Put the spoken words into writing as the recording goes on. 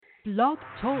Blog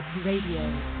Talk Radio.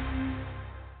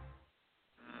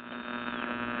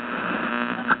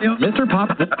 Mr.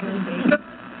 Pop. The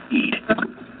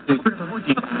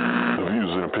views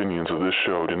and opinions of this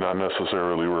show do not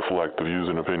necessarily reflect the views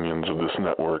and opinions of this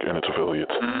network and its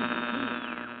affiliates.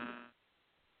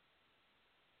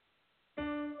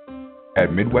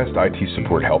 At Midwest IT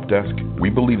Support Help Desk, we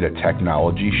believe that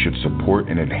technology should support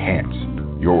and enhance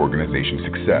your organization's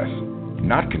success,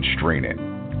 not constrain it.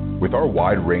 With our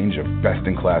wide range of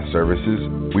best-in-class services,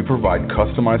 we provide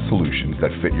customized solutions that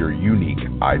fit your unique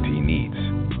IT needs.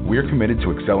 We are committed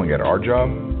to excelling at our job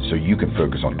so you can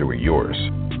focus on doing yours.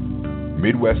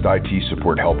 Midwest IT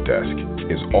Support Help Desk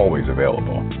is always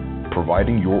available,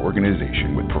 providing your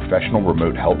organization with professional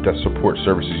remote help desk support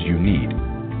services you need.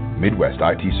 Midwest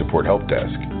IT Support Help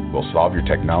Desk will solve your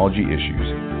technology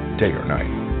issues day or night.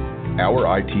 Our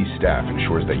IT staff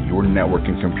ensures that your network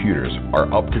and computers are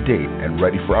up to date and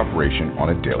ready for operation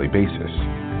on a daily basis.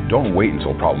 Don't wait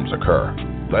until problems occur.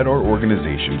 Let our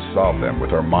organization solve them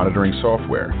with our monitoring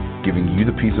software, giving you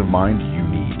the peace of mind you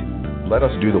need. Let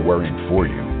us do the worrying for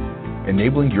you.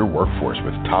 Enabling your workforce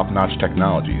with top-notch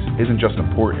technologies isn't just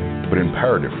important, but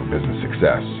imperative for business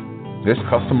success. This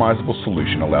customizable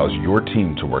solution allows your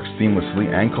team to work seamlessly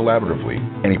and collaboratively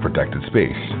in a protected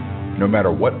space. No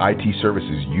matter what IT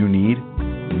services you need,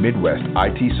 Midwest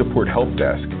IT Support Help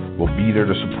Desk will be there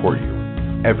to support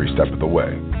you every step of the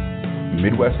way.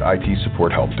 Midwest IT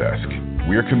Support Help Desk.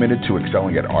 We are committed to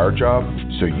excelling at our job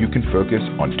so you can focus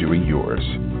on doing yours.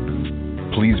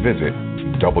 Please visit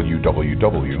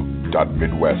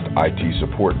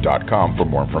www.midwestitsupport.com for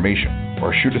more information,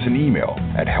 or shoot us an email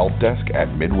at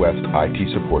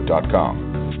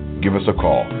helpdesk@midwestitsupport.com. Give us a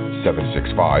call,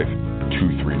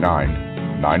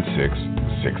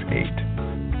 765-239-9668.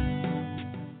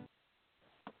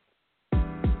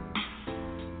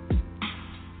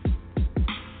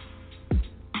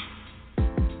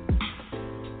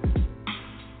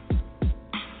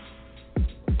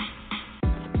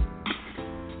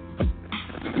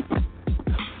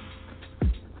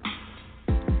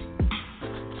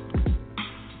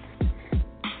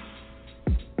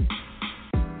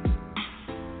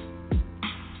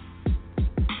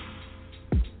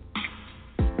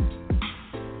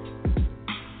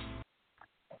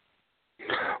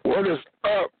 What is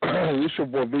up? It's your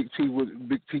boy Big T with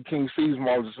Big T King Cees,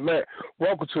 Marvelous Matt.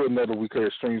 Welcome to another week of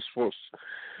Extreme Sports.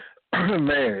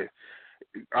 Man,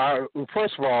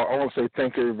 first of all, I want to say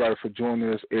thank everybody for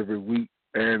joining us every week,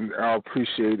 and I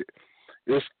appreciate it.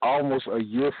 It's almost a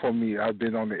year for me. I've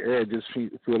been on the air. Just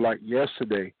feel like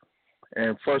yesterday.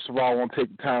 And first of all, I want to take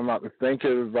the time out to thank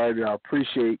everybody. I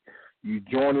appreciate you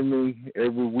joining me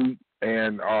every week,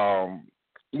 and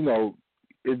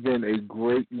it's been a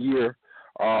great year.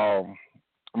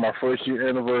 My first year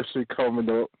anniversary coming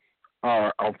up.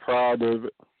 I'm proud of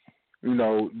it. Being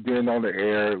on the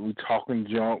air, we talking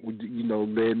junk, we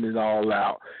letting it all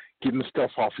out, getting the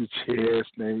stuff off your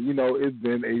chest, and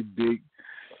it's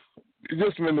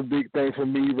just been a big thing for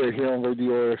me right here on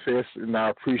RadioAfs, and I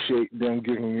appreciate them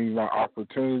giving me my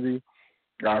opportunity.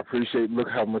 I appreciate look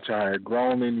how much I had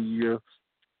grown in the year,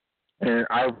 and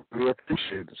I really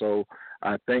appreciate it. So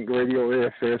I thank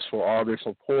RadioAfs for all their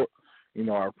support.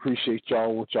 I appreciate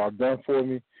y'all, what y'all done for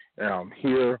me, and I'm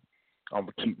here. I'm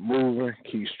going to keep moving,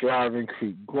 keep striving,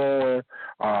 keep growing.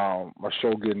 My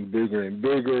show getting bigger and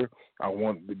bigger. I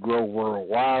want it to grow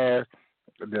worldwide.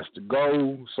 That's the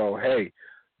goal. So, hey,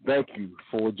 thank you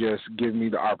for just giving me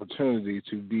the opportunity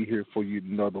to be here for you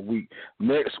another week.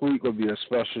 Next week will be a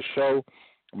special show,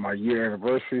 my year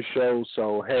anniversary show.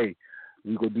 So, hey,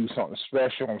 we're going to do something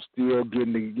special. I'm still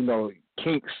getting the,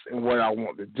 kinks and what I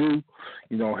want to do.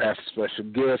 Have special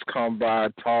guests come by,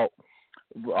 talk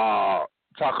a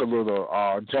little,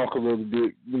 junk a little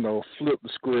bit, flip the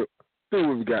script, do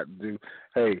what we got to do.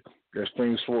 Hey,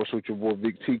 Extreme Sports with your boy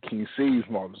Big T King Cees,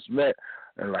 Marvelous Matt.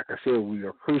 And like I said, we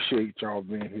appreciate y'all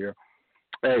being here.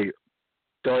 Hey,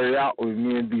 started out with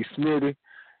me and D. Smitty,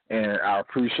 and I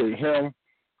appreciate him.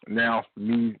 Now,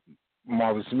 me,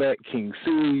 Marvelous Matt, King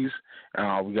Cees.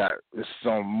 We got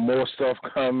some more stuff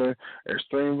coming.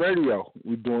 Extreme Radio,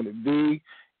 we're doing it big.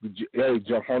 Hey,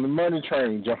 jump on the money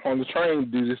train. Jump on the train.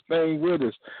 Do this thing with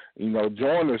us.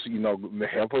 Join us.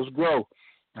 Help us grow.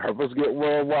 Help us get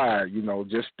worldwide.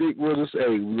 Just stick with us.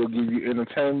 Hey, we'll give you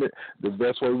entertainment the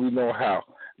best way we know how.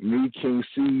 Me, King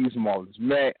Cees, Marvelous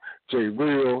Matt, J.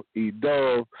 Real, E.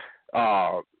 Dove.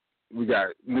 We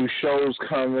got new shows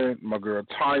coming. My girl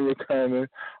Tanya coming.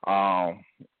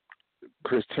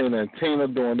 Christina and Tina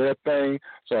doing their thing.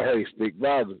 So, hey, stick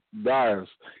by us.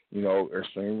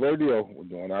 Extreme Radio, we're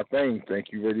doing our thing.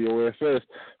 Thank you, RadioAfs,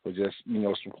 for just,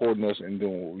 supporting us and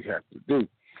doing what we have to do.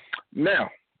 Now,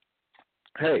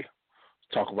 hey,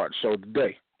 let's talk about the show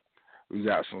today. We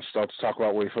got some stuff to talk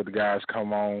about. Wait for the guys to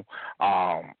come on.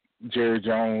 Jerry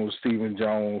Jones, Stephen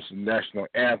Jones, national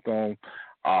anthem,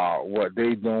 what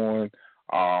they doing,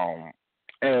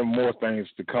 and more things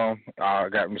to come. I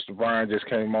got Mr. Brian just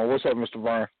came on. What's up, Mr.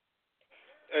 Brian?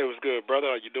 Hey, what's good, brother?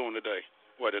 How you doing today?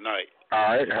 What, tonight?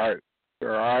 All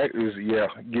right.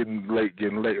 Getting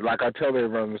late. Like I tell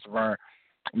everyone, Mr. Brian,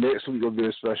 next week will be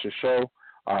a special show.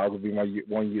 It'll be my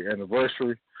 1 year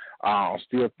anniversary. I'm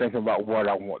still thinking about what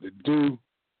I want to do.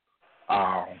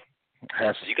 Have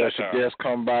some special guests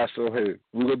come by, so hey,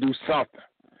 we're gonna do something.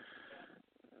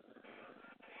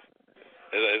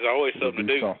 There's always something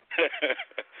to do.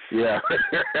 Yeah,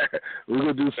 we're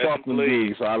gonna do something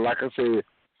big. So, like I said,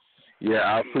 yeah,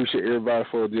 I appreciate everybody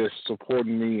for just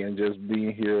supporting me and just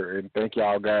being here, and thank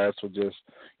y'all guys for just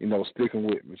sticking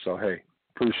with me. So hey,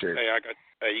 appreciate it.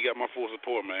 Hey, you got my full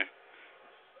support, man.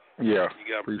 Yeah,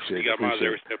 appreciate it. You got mine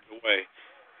every step of the way.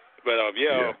 But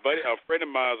buddy, a friend of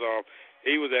mine,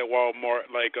 he was at Walmart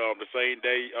like the same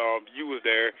day you was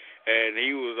there, and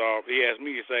he asked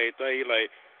me the same thing,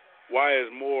 like, why is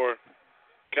more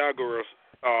Cowgirls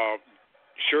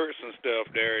shirts and stuff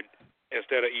there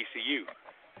instead of ECU?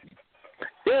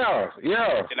 Yeah.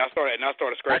 And I started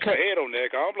scratching my head on that,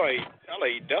 cause I'm like,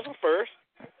 that's a first.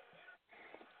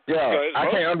 Yeah, I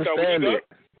can't understand it.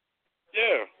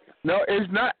 Yeah. No,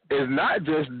 it's not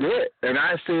just that. And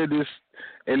I said this,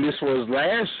 and this was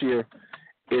last year.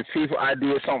 I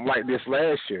did something like this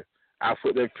last year. I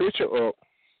put that picture up,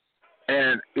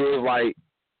 and it was like,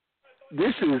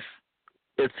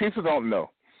 if people don't know,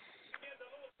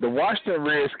 the Washington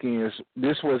Redskins,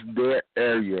 this was their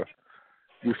area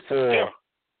before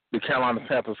the Carolina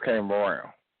Panthers came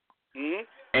around. Mm-hmm.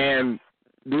 And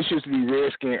this used to be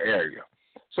Redskin area.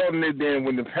 So then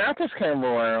when the Panthers came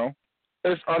around,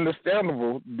 it's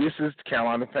understandable this is the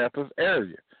Carolina Panthers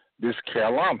area. This is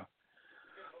Carolina.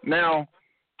 Now,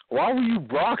 why would you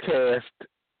broadcast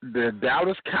the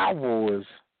Dallas Cowboys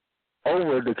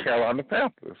over the Carolina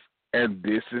Panthers? And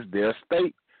this is their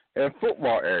state and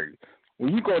football area.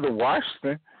 When you go to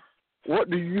Washington, what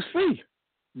do you see?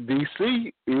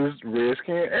 D.C. is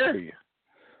Redskin area.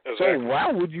 Exactly. So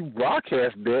why would you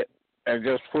broadcast that and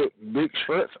just put big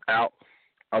shirts out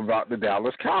about the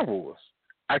Dallas Cowboys?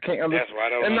 I can't understand. That's why I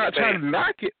don't I'm not understand. trying to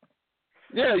knock it.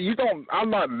 Yeah, you don't. I'm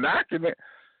not knocking it.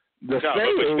 The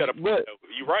sales, but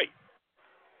you're right.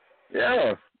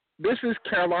 Yeah, this is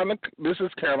Carolina. This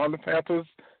is Carolina Panthers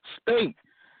state.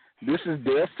 This is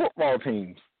their football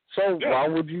team. So why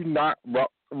would you not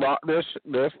rock their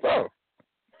stuff?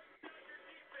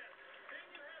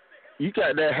 You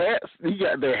got their hats. You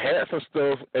got their hats and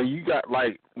stuff, and you got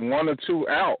like one or two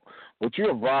out. But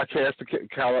you'll broadcast the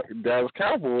Dallas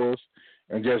Cowboys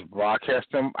and just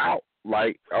broadcast them out.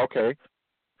 Like, okay.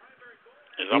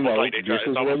 It's almost like they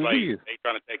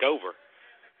trying to take over.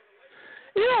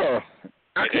 Yeah.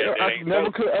 I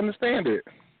never could understand it.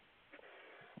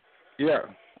 Yeah.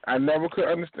 I never could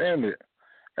understand it.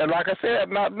 And like I said,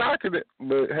 I'm not knocking it,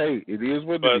 but hey, it is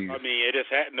what it is. But I mean, it just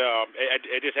had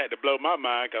to blow my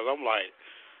mind, because I'm like,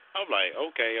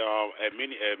 okay. At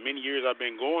many years I've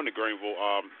been going to Greenville,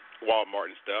 Walmart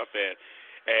and stuff,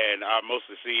 and I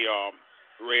mostly see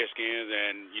Redskins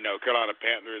and Carolina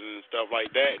Panthers and stuff like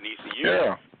that in ECU.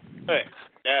 Yeah. Hey,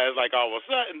 now it's like all of a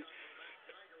sudden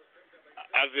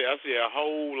I see a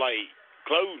whole like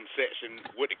clothing section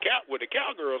with the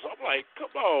Cowgirls. I'm like, come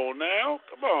on now,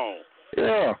 come on.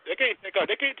 Yeah. They can't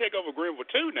take over Greenville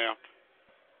 2 now.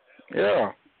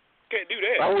 Yeah. Can't do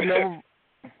that.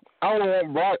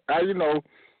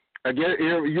 I guess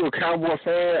you're a Cowboy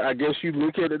fan. I guess you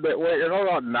look at it that way. And I'm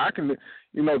not knocking it,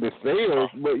 the sales,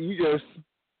 but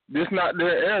this not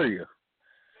their area.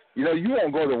 You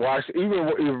won't go to Washington, even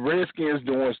if Redskins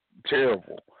doing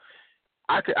terrible.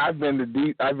 I've been to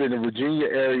Virginia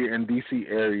area and DC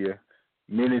area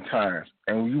many times,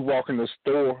 and when you walk in the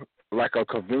store, like a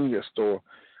convenience store,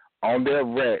 on their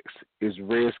racks is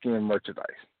Redskin merchandise.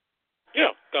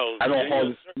 Yeah, so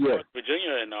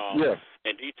Virginia and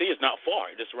DC is not far.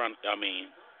 Just around. I mean,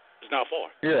 it's not far.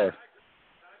 Yeah,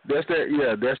 that's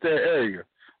their area.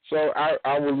 So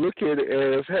I would look at it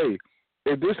as, hey,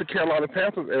 if this is the Carolina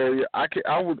Panthers area,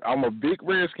 I'm a big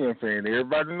Redskin fan.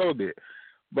 Everybody know that.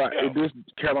 But if this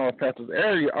Carolina Panthers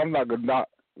area, I'm not gonna knock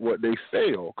what they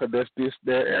sell, because that's just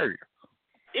their area.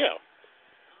 Yeah.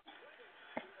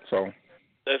 So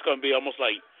it's gonna be almost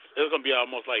like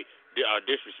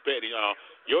disrespecting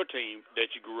your team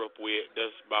that you grew up with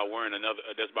just by wearing a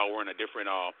different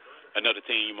another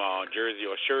team jersey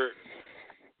or shirt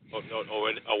or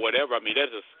whatever. I mean,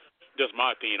 that's just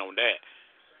my opinion on that.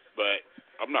 But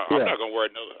I'm not gonna wear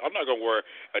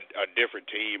a different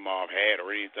team hat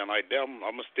or anything like that. I'm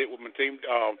gonna stick with my team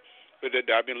that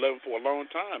I've been loving for a long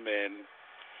time, and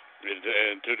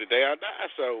to the day I die.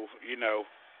 So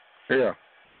Yeah.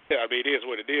 I mean, it is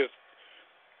what it is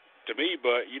to me,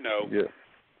 but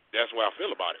that's what I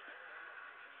feel about it.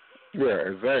 Yeah,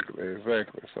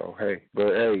 exactly. So hey,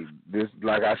 this,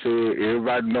 like I said,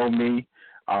 everybody know me,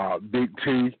 Big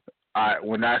T.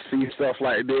 When I see stuff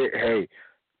like that, hey,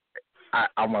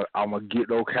 I'm a get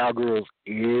those cowgirls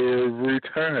every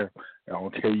time. I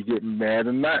don't care you get mad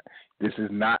or not. This is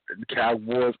not the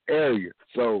Cowboys area.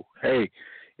 So hey,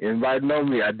 everybody know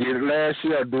me. I did it last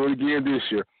year. I'll do it again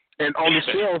this year. And on the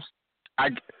shelves,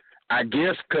 I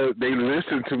guess because they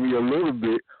listened to me a little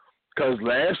bit. Because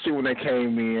last year when they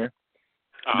came in,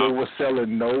 they were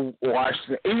selling no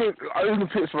Washington, even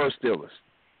Pittsburgh Steelers.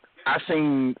 I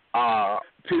seen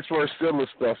Pittsburgh Steelers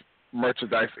stuff,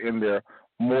 merchandise in there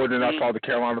more than I saw the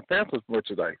Carolina Panthers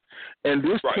merchandise. And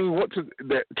this team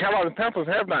the Carolina Panthers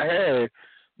have not had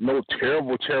no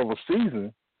terrible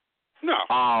season.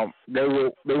 No. They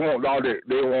weren't all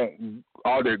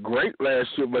that great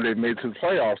last year, but they made it to the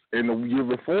playoffs. And the year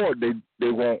before, they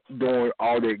weren't doing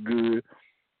all that good.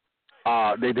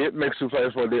 They did make some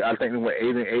playoffs, but I think they went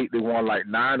 8-8. They won like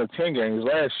 9 or 10 games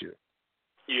last year.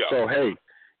 Yeah. So hey,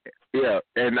 yeah,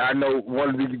 and I know one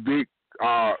of the big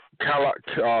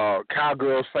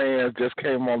Cowgirls fans just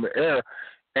came on the air,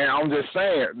 and I'm just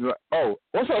saying, oh,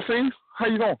 what's up, Cees? How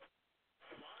you doing?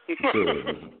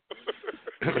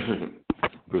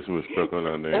 Put some respect on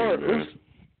our name, man.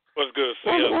 What's good,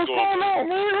 Cees? What's going on,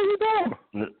 man? How you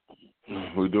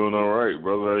doing? We're doing all right,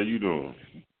 brother. How you doing?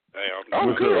 Hey,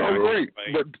 I'm good. I'm great.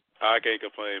 But I can't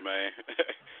complain, man.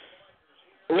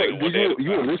 You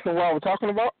were listening while we're talking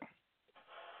about?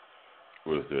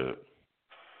 What is that?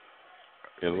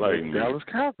 Enlighten me. Dallas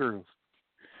Cowgirls.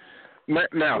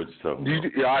 Now,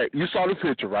 you saw the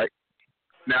picture, right?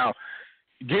 Now,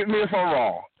 get me if I'm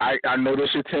wrong. I know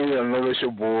that's your team. I know that's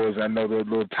your boys. I know they're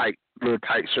little tight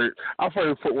shirts. I'll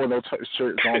probably put one of those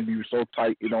shirts on be so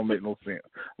tight it don't make no sense.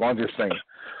 Well, I'm just saying.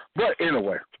 But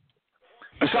anyway,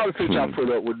 you saw the picture I put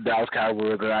up with Dallas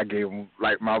Cowboys, and I gave them,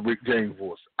 like my Rick James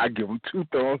voice, I give them 2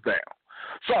 thumbs down.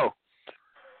 So,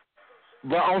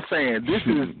 but I'm saying, this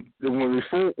is, when we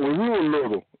were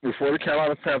little, before the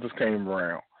Carolina Panthers came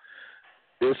around,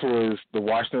 this was the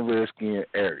Washington Redskins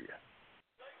area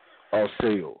of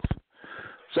sales.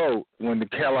 So, when the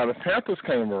Carolina Panthers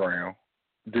came around,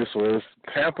 this was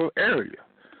Panther area.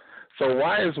 So,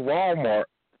 why is Walmart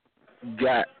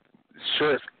got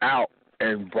shirts out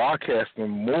and broadcasting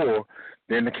more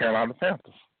than the Carolina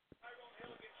Panthers?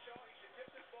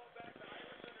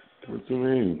 What you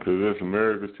mean? Because that's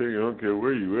America's team. I don't care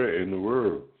where you at in the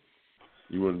world.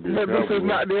 You wouldn't be a Cowboy. But this is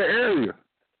not their area.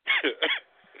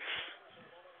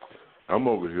 I'm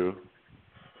over here,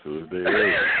 so it's their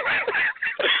area.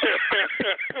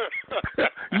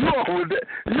 You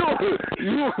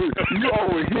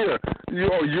over here.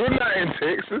 You're not in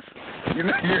Texas.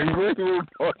 You're in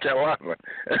North Carolina.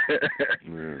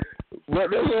 Yeah. But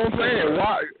that's what I'm saying.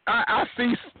 Why I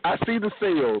see the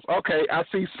sales. Okay, I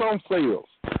see some sales.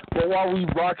 But while we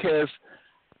broadcast,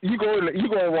 you go in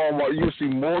Walmart, you'll see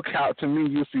more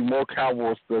you'll see more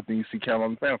Cowboy stuff than you see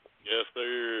Carolina Panthers. Yes,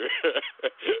 sir.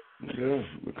 Yeah,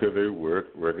 because they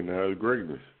recognize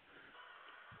greatness.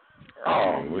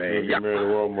 Oh, what man. You mad at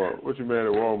Walmart? What you mad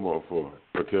at Walmart for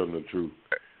telling the truth?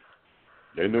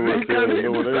 They knew what they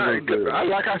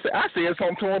like I said, I said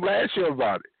something to them last year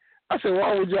about it. I said,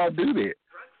 why would y'all do that?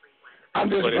 I'm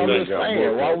just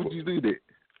saying, why would you do that?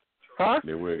 Huh?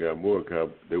 They went and got more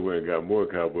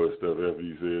Cowboy stuff after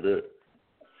you said that.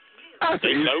 I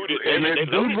said, and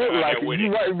it do look like you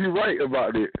might be right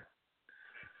about it.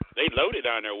 They loaded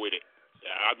down there with it.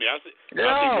 I mean, I see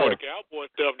more Cowboy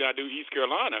stuff than I do East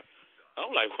Carolina.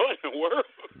 I'm like, what in the world?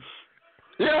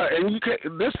 Yeah, and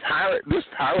this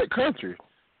pirate country.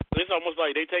 It's almost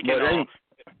like they taking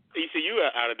ECU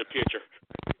out of the picture.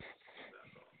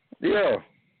 Yeah.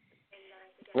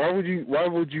 Why would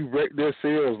you wreck their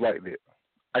sales like that?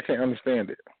 I can't understand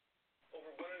it.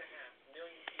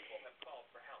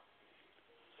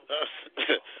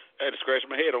 I had to scratch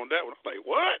my head on that one. I'm like,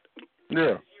 what?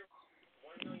 Yeah.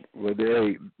 Well,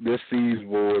 they're Cees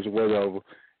boys, whatever.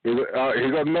 He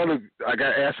got another. I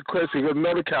got to ask a question. He got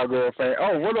another Cowgirl fan.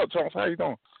 Oh, what up, Chunks? How you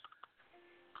doing?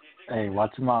 Hey,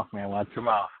 watch your mouth, man. Watch your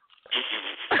mouth.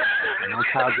 No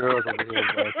cowgirls over here,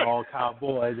 bro. It's all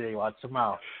cowboys. Hey, watch your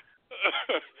mouth.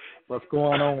 What's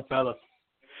going on, fellas?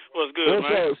 What's good,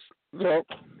 man?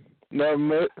 Nothing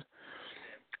much.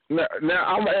 Now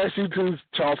I'm gonna ask you too,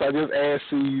 Charles. I just asked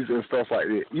Cees and stuff like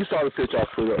that. You saw the picture I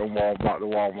put up in Walmart. The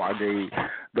Walmart gave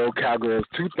those Cowgirls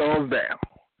 2 thumbs down.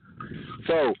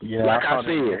 So, like I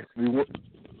said, when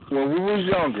we was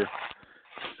younger,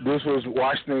 this was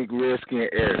Washington Redskin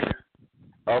area.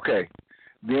 Okay.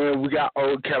 Then we got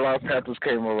old Carolina Panthers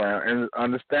came around, and it's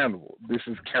understandable. This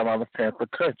is Carolina Panther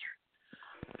country.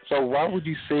 So why would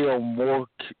you sell more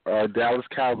Dallas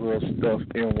Cowgirls stuff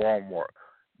in Walmart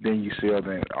than you sell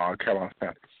in Carolina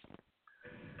Panthers?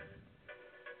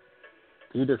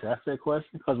 You just asked that question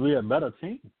because we're a better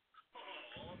team.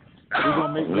 We're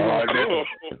gonna make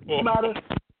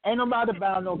ain't nobody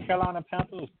buying no Carolina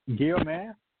Panthers gear,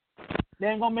 man. They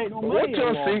ain't gonna make no money.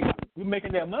 We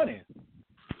making that money.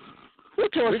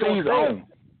 What your Cees on?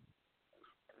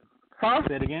 Huh?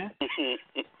 Say it again.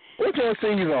 What your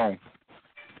Cees on?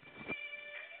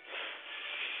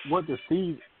 What the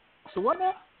Cees? So what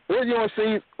now? What your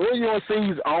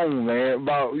Cees on, man?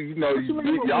 About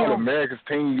y'all the America's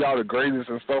team, y'all the greatest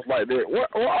and stuff like that.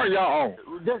 What are y'all on?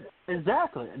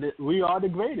 Exactly. We are the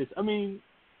greatest. I mean,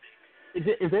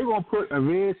 if they're gonna put a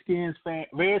Redskins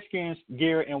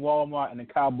gear in Walmart and the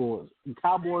Cowboys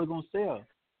gonna sell.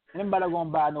 Anybody gonna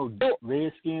buy no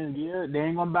Redskins gear? They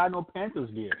ain't gonna buy no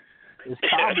Panthers gear. It's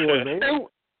Cowboys, baby.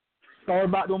 Sorry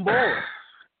about them boys.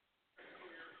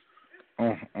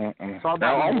 I'm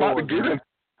about to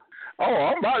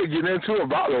get into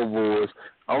about those boys.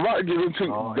 I'm about to get into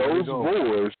those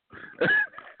boys.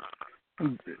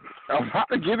 I'm about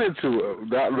to get into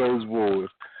about those boys.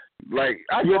 Like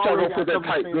I get y'all gonna put that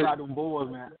tight. About them boys,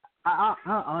 man. I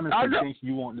honestly think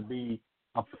you want to be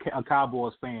a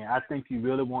Cowboys fan. I think you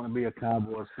really want to be a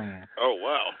Cowboys fan. Oh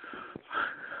wow.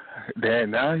 Dad,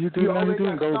 now you do go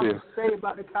there. To say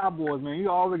about the Cowboys, man. You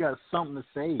always got something to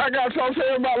say. I got something to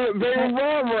say about Baby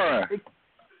Run.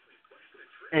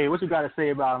 Hey, what you got to say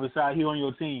about him besides he on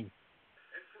your team?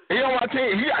 He on my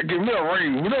team. He got to give me a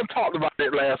ring. We done talked about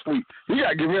that last week. He got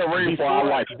to give me a ring for our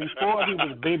life. Before he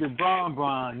was Baby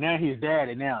Bron. Now he's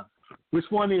Daddy now. Which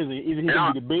one is he? Either he's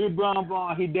going to be the Baby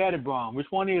Bron, he Daddy Bron. Which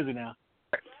one is he now?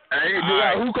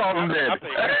 Who called him Daddy?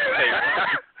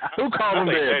 Who called him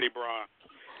Daddy? Bron.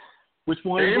 Which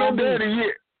one? Ain't no daddy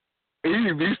yet.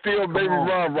 He's still Baby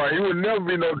Bron. He would never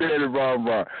be no Daddy Bron.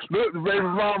 Look, Baby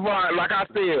Bron, like I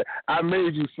said, I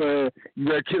made you, son. You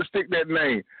better stick that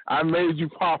name. I made you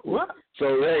popular. What?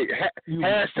 So, hey,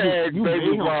 hashtag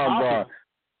Baby Bron.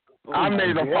 I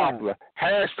made him popular.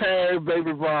 Hashtag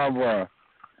Baby Bron. Yeah,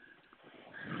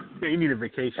 you need a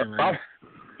vacation, man.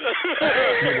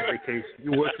 You need a vacation.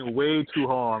 You're working way too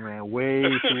hard, man. Way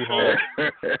too hard.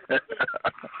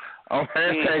 I'm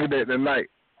hashtagging that tonight.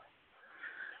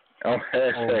 I'm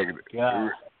hashtagging it.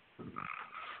 God.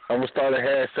 I'm going to start a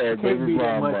hashtag Baby Bron. Can't be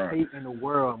that much hate in the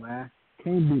world, man.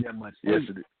 Can't be that much hate. Yes,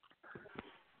 it is.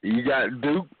 You got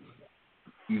Duke,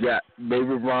 you got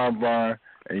Baby Bron,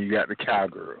 and you got the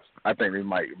Cowgirls. I think they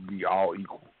might be all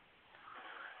equal.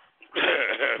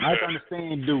 I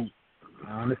understand Duke.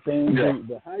 Duke,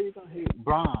 but how you going to hate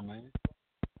Bron, man?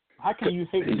 How can you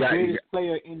hate the greatest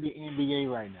player in the NBA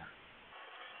right now?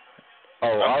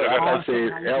 Oh, I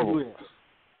said ever.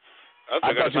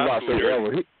 I thought you were about to say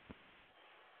ever.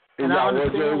 And I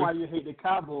understand why you hate the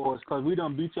Cowboys, because we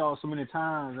done beat y'all so many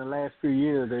times in the last few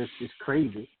years. It's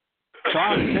crazy. So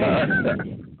I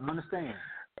understand.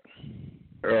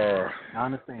 I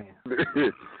understand.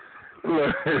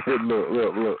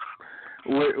 Look.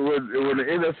 When the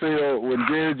NFL, when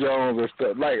Jerry Jones and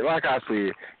stuff, like I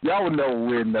said, y'all would never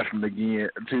win nothing again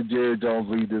until Jerry Jones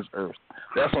leave this earth.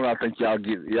 That's when I think y'all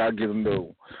get them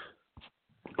though.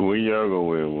 When y'all gonna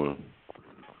win one?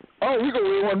 Oh, we gonna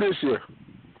win one this year.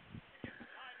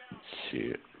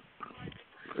 Shit.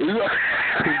 Okay.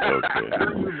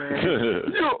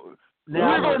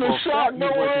 We're gonna shock the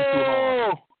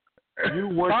world. You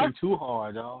working too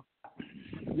hard, y'all.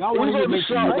 Y'all want to make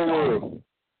shock the world.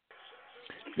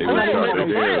 They want to make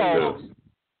the playoffs.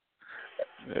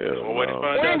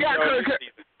 We ain't got Kirk.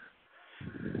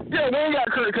 Yeah, we ain't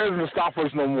got Kirk Cousins to stop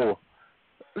us no more.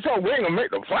 So we ain't gonna make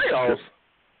the playoffs.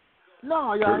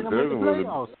 No, y'all ain't gonna make the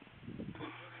playoffs.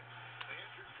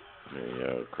 Man,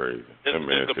 y'all crazy. This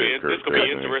could be an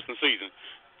interesting season.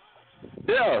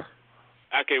 Yeah.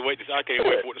 I can't wait for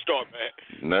it to start, man.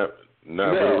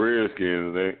 Not for the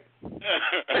Redskins, they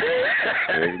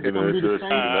ain't getting interesting.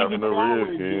 Not for the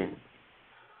Redskins.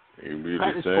 It'll be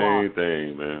the same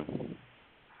thing, man.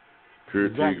 Pure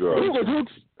T-Gar.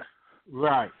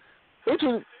 Right. Who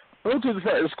took the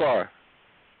practice squad?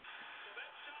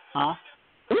 Huh?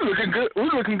 We're looking good.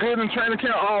 We're looking good in training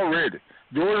camp already.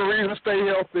 Jordan Reed will stay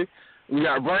healthy. We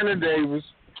got Brandon Davis.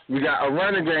 We got a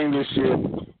running game this year.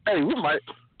 Hey, we might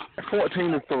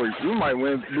 14-3. We might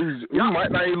lose. We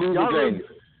might not even lose the game.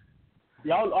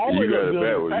 Y'all always You got look it good.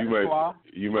 backwards.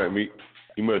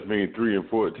 You must mean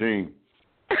 3-14.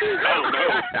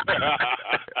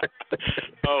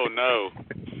 Oh no.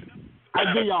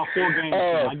 I give y'all 4 games.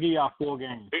 I give y'all 4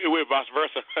 games. It went vice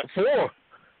versa. 4.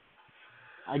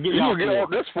 I give y'all 4.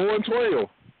 That's 4-12.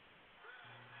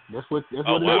 That's what that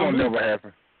will never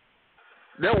happen.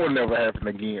 That will never happen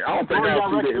again. I don't think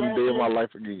I'll see that every day of my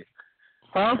life again.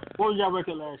 Huh? What was y'all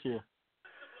record last year?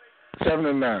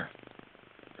 7-9.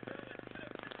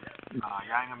 Nah,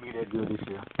 y'all ain't gonna be that good this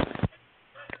year.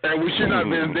 And we should not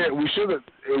have been there. We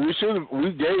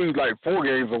gave like 4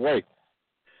 games away.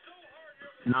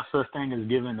 No such thing as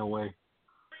giving away.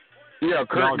 Yeah,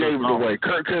 Kirk gave it away.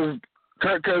 Kirk Cousins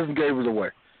gave it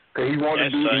away. Cause he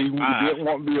wanted to be. He didn't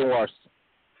want to be in Washington.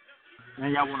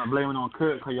 And y'all want to blame it on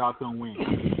Kirk because y'all couldn't win.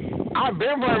 I've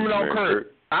been blaming on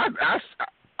Kirk. I've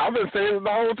been saying it the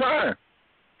whole time.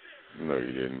 No,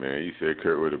 you didn't, man. You said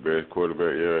Kirk was the best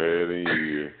quarterback you ever had in your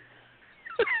year.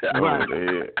 Right.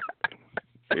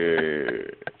 Yeah,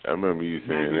 I remember you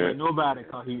saying that. Nobody,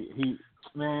 cause he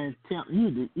man, Tim,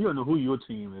 you don't know who your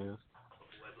team is.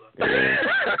 Yeah.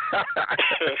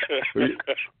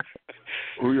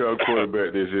 Who y'all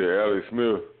quarterback this year? Alex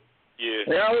Smith.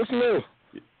 Yeah. Alex Smith.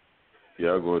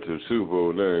 Y'all going to the Super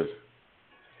Bowl next.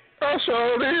 I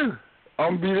sure is.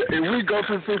 If we go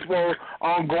to the Super Bowl,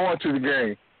 I'm going to the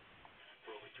game.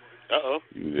 Uh-oh.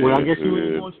 Well, I guess you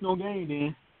ain't going to no game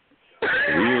then. We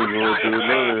ain't going to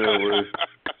none of that.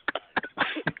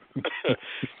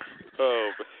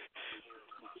 Oh.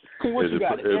 What you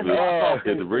got? If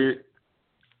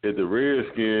the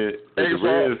Redskins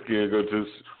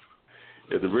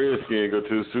go to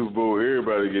the Super Bowl,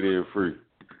 everybody get in free.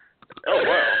 Oh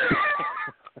wow!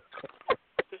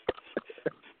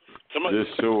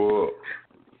 Just show up.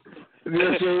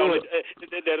 There's only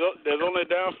a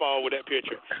downfall with that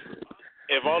picture.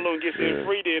 If all of them gets in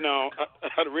free, then how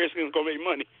the Redskins gonna make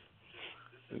money?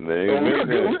 They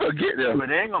ain't gonna get there, but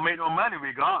they ain't gonna make no money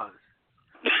regardless.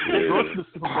 If they go to the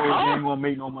Super Bowl, they ain't gonna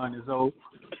make no money. So,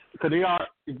 if they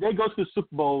go to the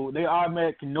Super Bowl, they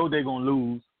automatically know they're gonna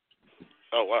lose.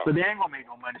 Oh wow! So they ain't gonna make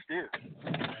no money still.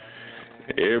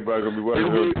 Everybody gonna be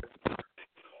watching.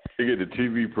 They get the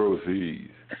TV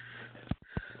proceeds.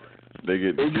 They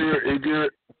get. It's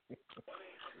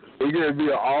gonna be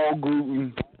an all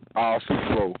gluten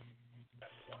Super Bowl.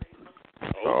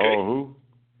 Okay. All who?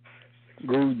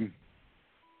 Gluten.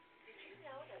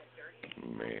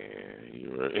 Man,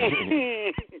 you're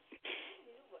right.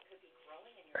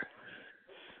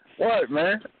 What,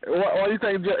 man? Why do you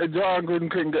think John Gruden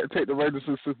couldn't take the Raiders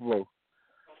to the Super Bowl?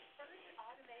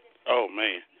 Oh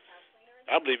man,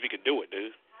 I believe he could do it,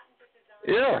 dude.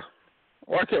 Yeah.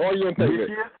 Why you don't think that?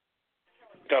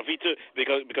 Because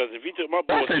if he took my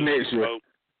boys to the Super Bowl,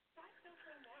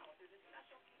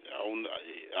 I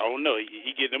don't know.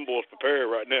 He getting them boys prepared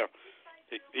right now.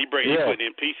 He putting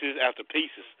in pieces after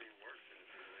pieces.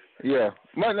 Yeah.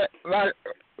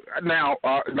 Now,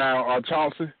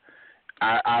 Chauncey,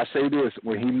 I say this: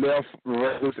 when he left the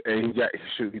Raiders and he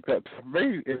got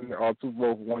maybe in the Super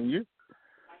Bowl for 1 year.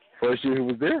 First year he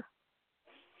was there.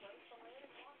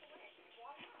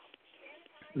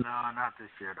 No, not this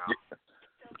year though.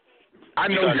 I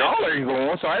know y'all ain't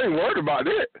going, so I ain't worried about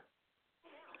that.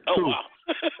 Oh wow.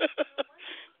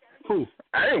 Who?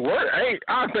 I ain't worried.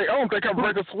 I don't think I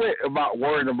break a sweat about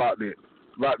worrying about that.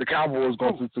 About the Cowboys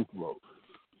going to the Super Bowl.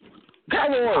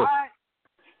 Cowboys. All right.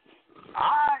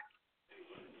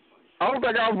 I don't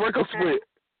think I'll break a sweat.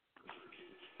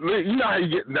 You know how you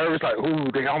get nervous, like, ooh,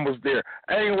 they almost there.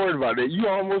 I ain't worried about that. You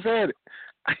almost had it.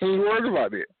 I ain't worried about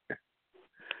that.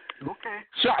 Okay.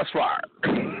 Shots fired.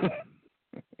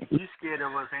 You scared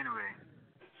of us anyway.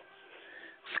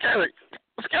 Scared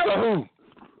of who?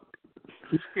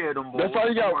 You scared them boys. That's all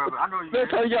you got. I know you.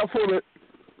 That's how you got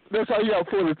to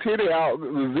pull the titty out.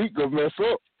 The Zeke gonna mess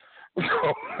up.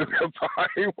 So that's why I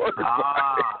ain't worried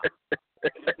about it.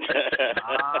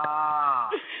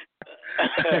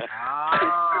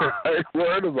 I ain't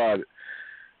worried about it.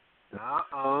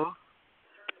 Uh-oh.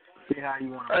 See how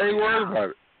you want to. I ain't worried about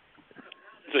it.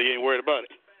 So you ain't worried about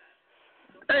it?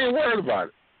 I ain't worried about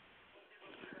it.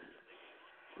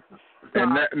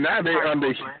 And now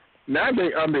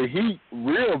they under heat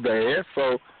real bad.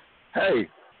 So hey,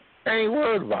 I ain't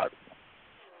worried about it.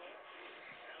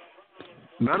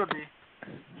 Better be.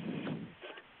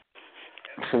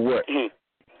 For what?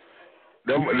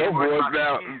 Them boys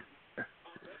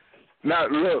now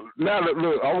look,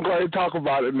 I'm going to talk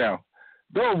about it now.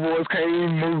 Those boys can't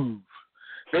even move.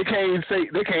 They can't say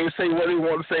what they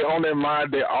want to say on their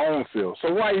mind, their own self.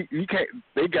 So why you can't?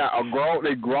 They got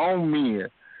grown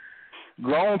men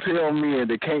grown tell men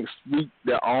that can't speak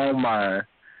their own mind.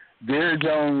 Derrick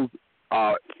Jones,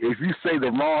 if you say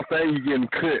the wrong thing, you're getting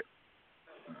cut.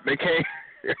 They can't.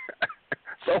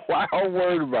 So why I'm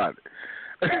worried about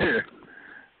it?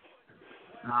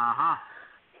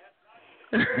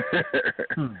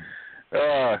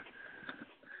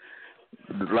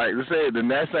 Like I said, the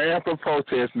national anthem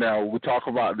protest. Now we'll talk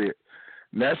about that.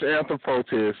 National anthem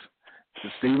protest.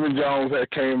 Stephen Jones had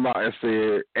came out and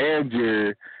said, and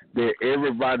Jerry, that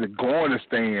everybody's going to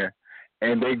stand,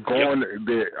 and they going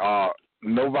that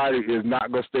nobody is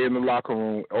not going to stay in the locker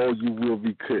room, or you will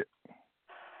be cut.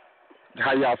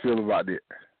 How y'all feel about that?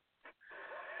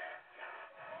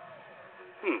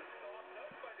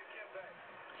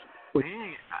 Well,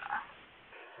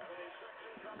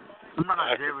 I'm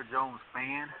not a Jerry Jones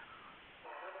fan,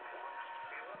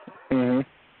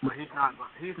 but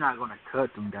he's not going to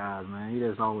cut them guys, man. He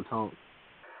just all talk.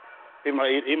 He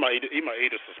might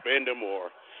either suspend them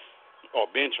or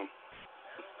bench them.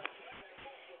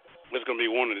 It's going to be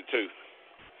one of the two.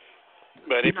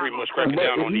 But they pretty much cracking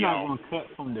down on He's not going to cut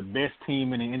from the best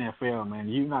team in the NFL, man.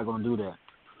 You're not going to do that.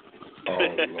 Oh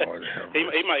Lord.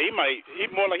 he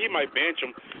might bench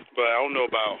them, but I don't know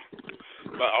about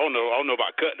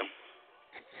cutting them.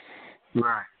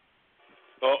 Right.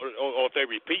 Or if they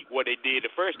repeat what they did the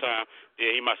first time,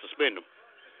 yeah, he might suspend them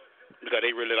because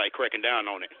they really like cracking down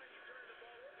on it.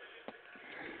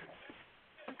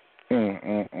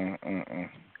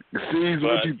 Cees,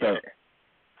 what you think?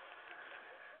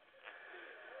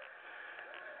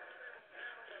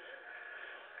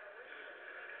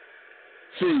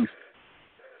 Cees.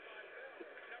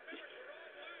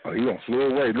 Oh, he done flew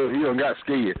away. Look, he done got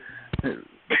scared.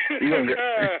 He done got...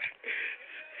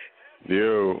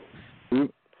 Yo,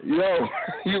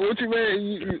 what you man?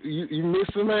 You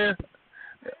missed him, man.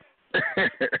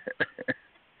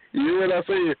 You hear what I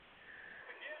said?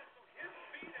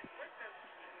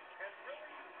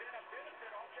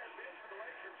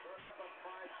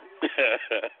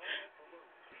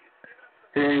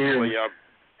 Well, yeah,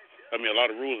 I mean, a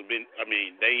lot of rules have been. I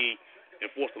mean, they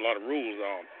enforced a lot of rules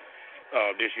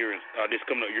this year, this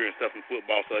coming up year and stuff in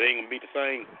football. So it ain't gonna be the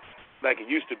same like it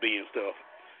used to be and stuff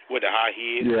with the high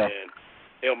heels and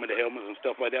helmets and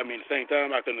stuff like that. I mean, at the same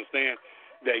time, I can understand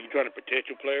that you're trying to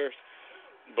protect your players,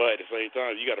 but at the same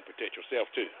time, you got to protect yourself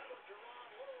too.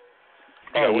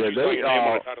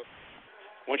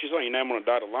 Once you saw your name on the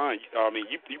dotted line, I mean,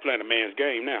 you playing a man's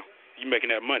game now. You making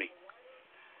that money.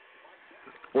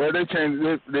 Well, they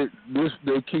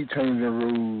keep changing the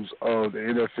rules of the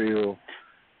NFL.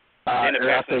 And the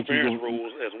pass interference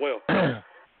rules as well.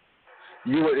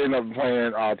 You will end up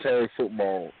playing tag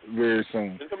football very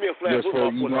soon. There's going to be a flag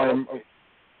football.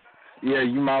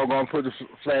 You might going to put the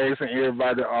flags in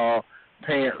everybody's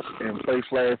pants and play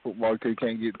flag football because you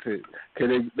can't get to it.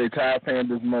 Because they tired paying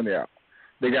this money out.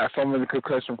 They got so many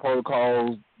concussion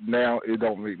protocols now, it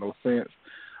don't make no sense.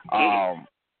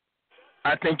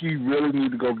 I think you really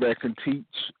need to go back and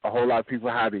teach a whole lot of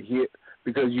people how to hit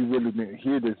because you really didn't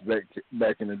hear this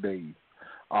back in the days.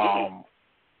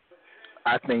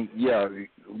 I think,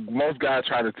 most guys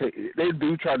try to take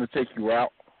you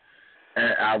out,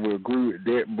 and I would agree with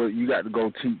that, but you got to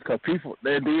go teach because people,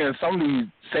 some of these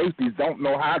safeties don't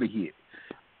know how to hit,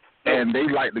 and they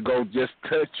like to go just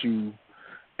touch you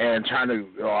and trying to,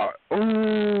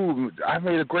 I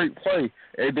made a great play,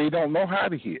 and they don't know how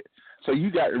to hit. So you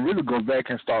got to really go back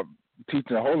and start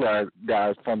teaching a whole lot of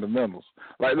guys fundamentals.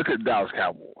 Like, look at the Dallas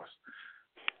Cowboys.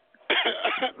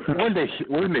 when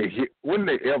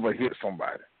they ever hit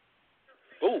somebody?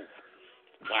 Oh,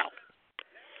 wow!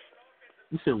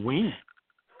 You said when?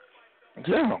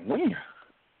 Yeah, when?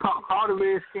 Call the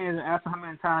Redskins and ask them how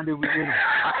many times did we get them.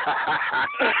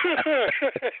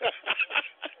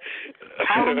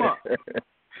 Call them up.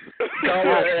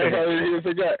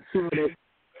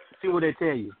 See what they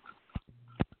tell you.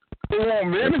 They want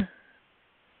many.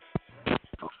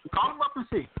 Call them up and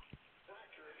see.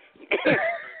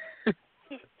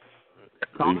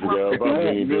 You forgot about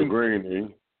being Bill Green, eh?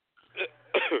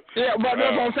 Yeah, but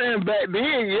that's what I'm saying. Back then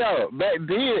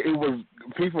it was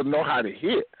people know how to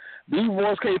hit. These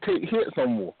boys can't take hits no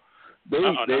more. They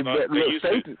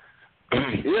safety.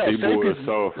 These boys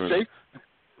soft.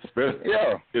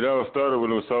 It all started with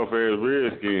them soft ass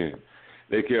Redskins.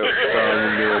 They kept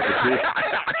calling them petition.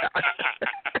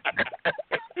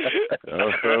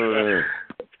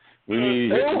 We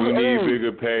need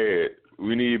bigger pads.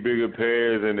 We need bigger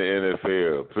pads in the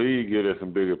NFL. Please get us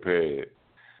some bigger pads.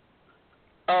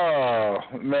 Oh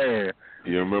man!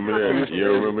 You remember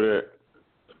that?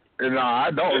 No,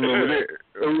 I don't remember that.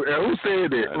 Who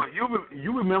said that? Well,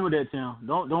 you remember that, Tim?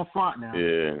 Don't front now.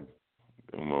 Yeah.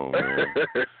 Come on, man.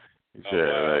 He said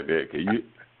like that.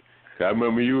 I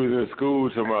remember you was in school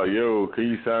talking about, yo, can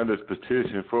you sign this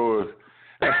petition for us?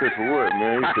 I said, for what,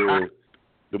 man? He said,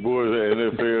 the boys at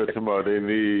the NFL talking about they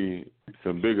need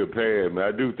some bigger pads. Man,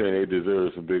 I do think they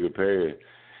deserve some bigger pads.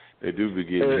 They do be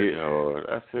getting hit hard.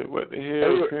 I said, what the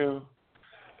hell, Tim?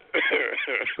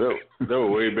 That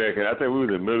was way back. I think we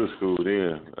was in middle school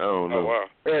then. I don't know. Oh, wow.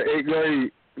 8th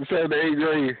grade. 7th to 8th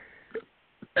grade.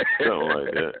 Something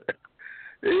like that.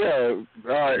 Yeah.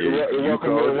 All right. Yeah,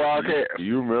 welcome to the Wildcat.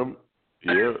 You remember?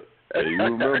 Yeah, you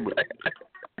remember.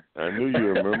 I knew you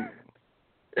remember.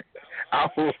 That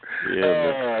was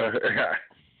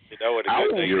a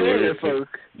good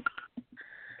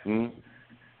thing.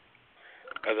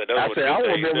 I said, I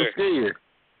was never scared.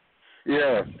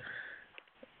 Yeah.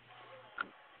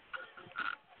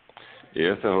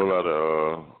 Yeah, it's a whole lot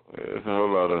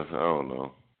of, I don't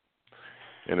know.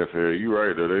 NFL, you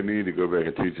right though. They need to go back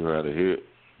and teach them how to hit.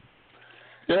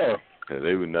 Yeah.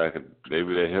 They be knocking, they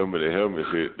be that helmet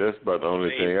hit. That's about the only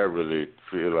thing I really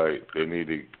feel like they need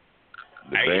to.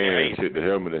 The band hit the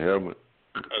helmet.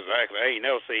 Exactly. I ain't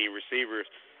never seen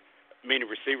many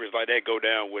receivers like that go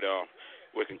down with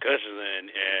concussions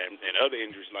and other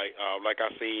injuries like I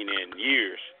seen in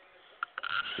years.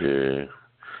 Yeah.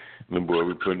 Them boy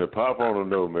be putting the pop on them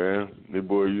though, man. Them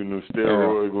boy using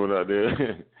steroids going out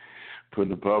there,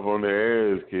 putting the pop on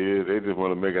their ass, kids. They just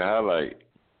want to make a highlight.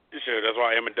 Sure, that's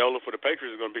why Amendola for the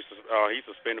Patriots is going to be he's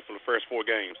suspended for the first 4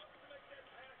 games.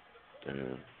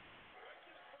 Yeah.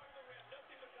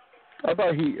 I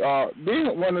thought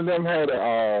didn't one of them had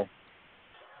a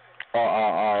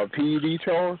PED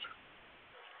charge?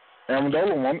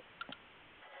 Amendola one.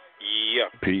 Yeah.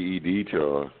 PED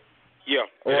charge. Yeah.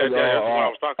 That's what I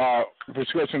was talking about.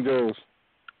 Prescription drugs.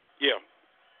 Yeah.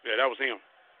 Yeah, that was him.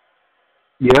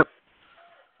 Yep.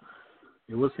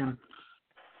 It was him.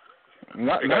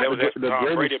 Not that was the Tom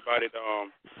greatest. Brady about it a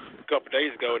couple of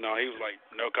days ago. No, he was like,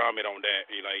 no comment on that.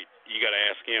 He like, you got to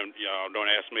ask him. Don't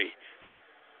ask me.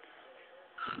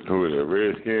 Who was that,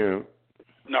 Redskin?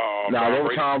 No, that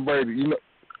was Tom Brady. You know,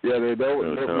 yeah, that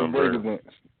was Brady once.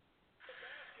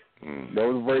 That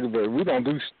was Brady, but we don't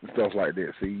do stuff like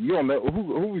that. See, you don't know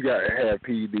who we got to have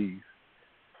PEDs.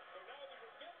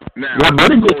 Now,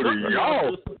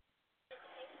 y'all.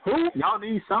 Who? Y'all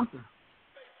need something.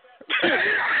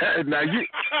 Now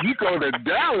you go to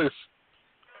Dallas.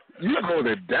 You go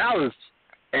to Dallas,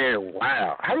 and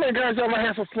wow, how many guys y'all might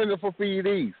have suspended for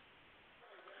PEDs?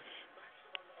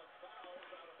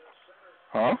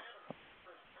 Huh?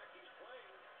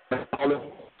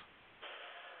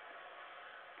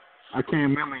 I can't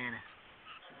remember any.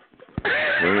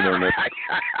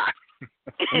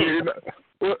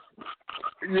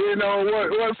 You know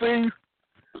what thing?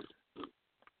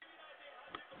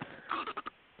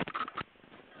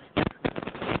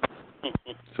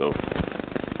 So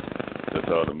that's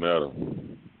all that matters.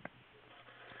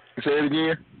 Say it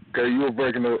again, cause you were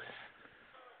breaking up.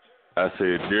 I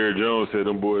said Jerry Jones said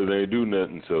them boys ain't do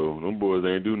nothing, so them boys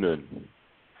ain't do nothing.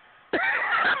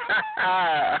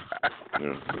 Yeah.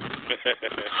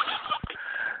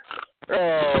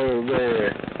 Oh man,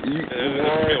 this is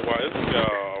a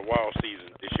wild season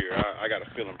this year. I got a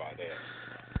feeling about that.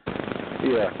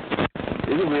 Yeah,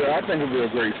 I think it'll be a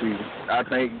great season. I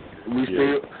think we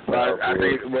still. I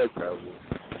think what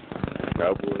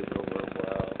Cowboys gonna run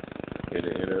wild in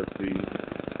the NFC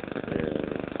and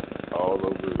all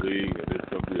over the league, and it's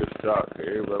gonna be a shock.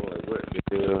 Everybody like, what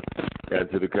the hell got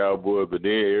to the Cowboys? But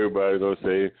then everybody's gonna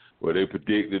say, well, they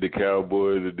predicted the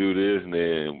Cowboys to do this, and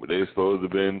then they supposed to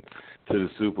have been to the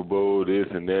Super Bowl, this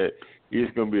and that.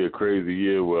 It's gonna be a crazy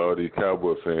year where all these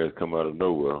Cowboy fans come out of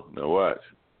nowhere. Now watch.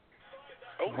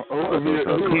 Who's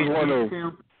one of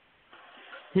them?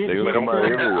 They're gonna come out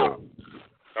everywhere.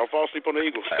 Don't fall asleep on the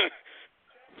Eagles.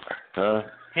 Huh?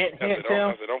 I said,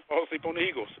 don't fall asleep on the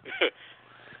Eagles.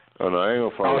 Oh no, I ain't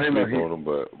gonna fall asleep on them,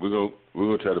 but we're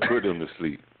gonna try to put them to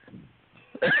sleep.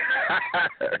 I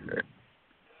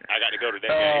got to go to that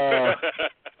game.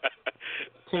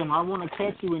 Tim, I want to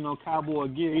catch you in no cowboy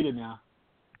gear either now.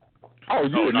 Oh,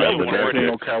 you would never catch me in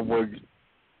no cowboy gear.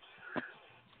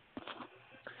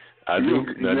 I do.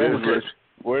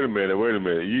 Wait a minute.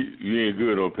 You ain't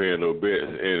good on paying no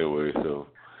bets anyway, so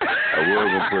I was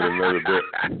gonna put another bet.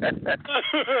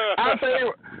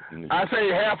 I say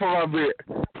half of my bet.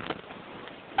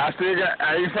 I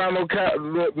ain't found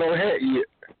no hat yet.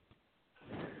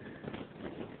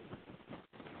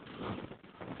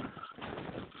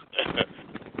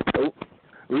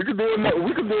 We could do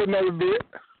another bit.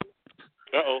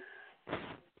 Uh-oh.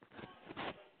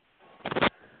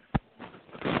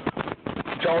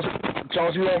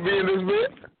 Chauncey, you want to be in this bit?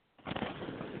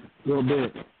 Little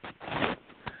bit.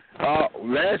 All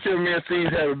last year me and Cees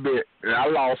had a bet, and I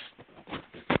lost.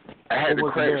 I had to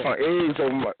crack some eggs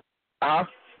on my.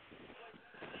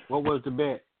 What was the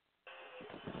bet?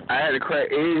 I had to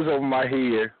crack eggs over my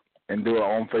head and do it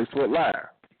on Facebook Live,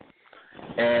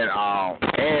 and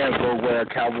go wear a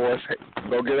Cowboys,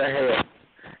 go get a hat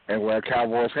and wear a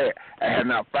Cowboys hat. I have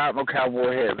not found no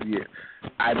Cowboy hats yet.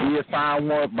 I did find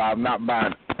one, but I'm not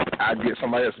buying it. I get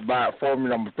somebody else to buy it for me,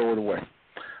 and I'm gonna throw it away.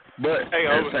 But at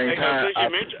the same time,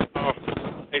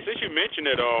 since you mentioned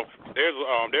it,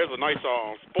 there's a nice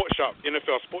sports shop,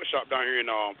 NFL sports shop down here in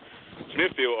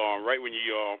Smithfield, right when you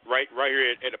right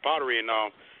here at the Pottery, and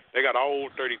they got all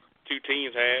 32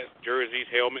 teams hats, jerseys,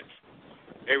 helmets,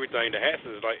 everything. The hats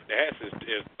is like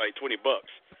 $20.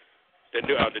 The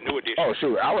new edition. Oh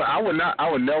shoot, I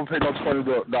would never pay no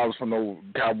 $20 for no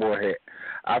Cowboy hat.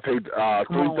 I paid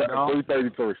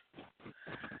 $333.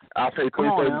 I paid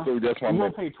 $333. That's my. You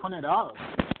won't pay $20.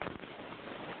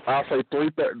 I'll say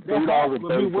 $3.33.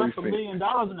 Will be worth $1 million in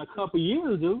a couple of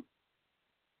years, dude.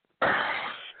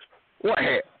 What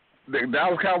hat? The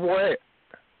Dallas Cowboy hat?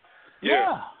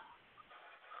 Yeah.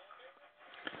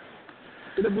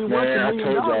 It'll be worth $1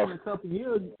 million in a couple of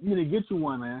years. You need to get you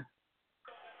one, man.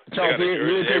 Charles, you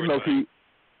ain't taking no PEDs,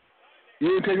 you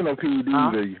ain't taking no PEDs,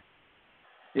 are you?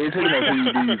 You ain't taking no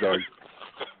PEDs, are you?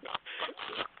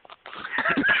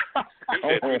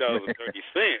 He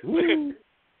said $3.30.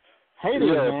 Haters,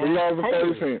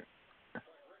 man.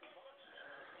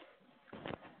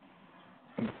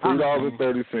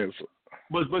 $3.30.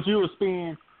 But you will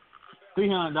spend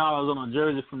 $300 on a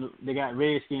jersey they got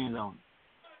Redskins on.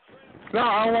 No,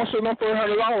 I don't want to spend no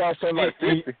 $300. I'll spend like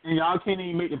 $50. And y'all can't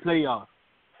even make the playoffs.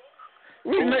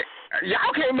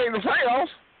 Y'all can't make the playoffs.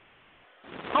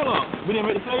 Hold on, we didn't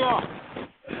make the playoffs.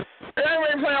 They didn't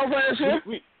make the playoffs last year.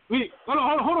 We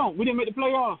hold on. We didn't make the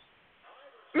playoffs.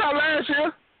 No, last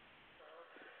year.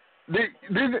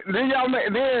 Then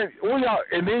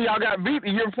y'all got beat the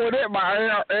year before that by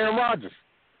Aaron Rodgers.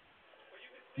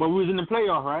 But we was in the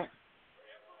playoffs, right?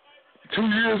 2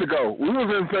 years ago. We was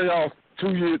in the playoffs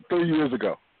 3 years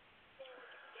ago.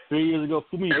 3 years ago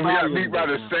for me. And we got beat by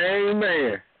the same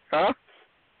man. Huh?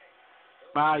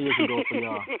 5 years ago for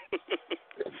y'all.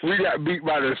 We got beat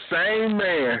by the same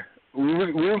man. We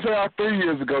didn't play off 3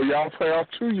 years ago. Y'all played off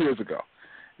 2 years ago.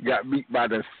 Got beat by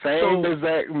the same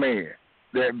exact man.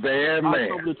 That bad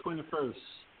man. October the 21st.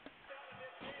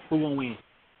 Who gonna win?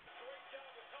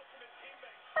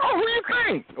 Oh, who you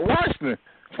think? Washington.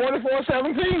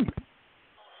 24-17.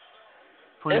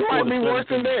 It might be worse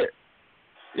than that.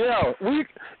 Yeah,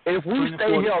 if we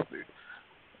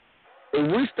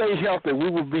stay healthy, we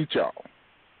will beat y'all.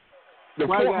 The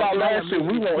football last year,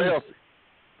 we weren't healthy.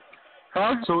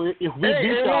 Huh? So if we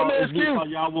beat y'all, it's because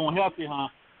y'all weren't healthy, huh?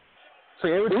 So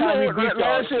every time we beat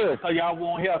y'all, it's because y'all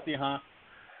weren't healthy, huh?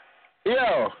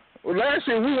 Yeah. Well, last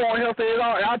year, we weren't healthy at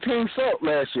all. Our team sucked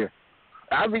last year.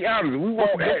 I'll be honest. We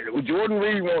weren't. Jordan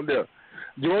Reed wasn't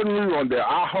there.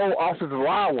 Our whole offensive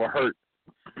line was hurt.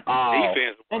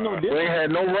 Defense. We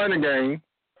had no running game.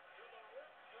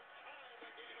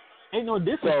 Ain't no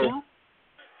difference,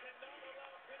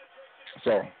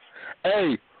 So,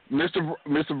 hey, Mr.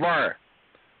 Brian.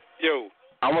 Yo.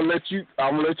 I'm gonna let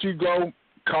you go.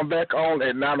 Come back on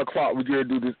at 9:00. We're gonna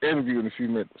do this interview in a few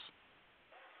minutes.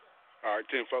 All right,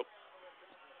 10 folks.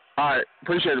 All right,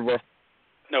 appreciate it, bro.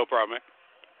 No problem, man.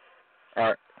 All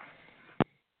right.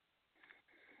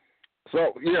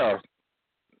 So yeah.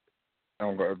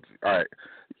 All right.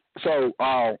 So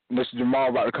Mr. Jamal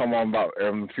about to come on about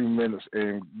in a few minutes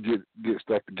and get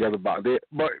stuff together about that.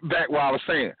 But back what I was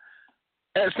saying.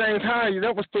 At the same time,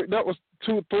 that was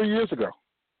 2-3 years ago.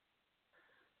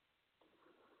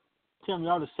 Tell me,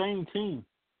 y'all the same team.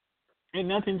 Ain't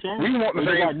nothing changed. We want the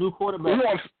same. Got a new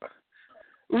quarterback.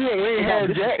 We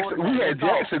had Jackson. We had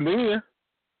Jackson then.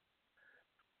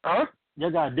 Huh?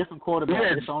 Y'all got a different quarterback.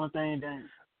 That's the only thing that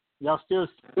y'all still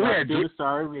the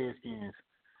sorry Redskins.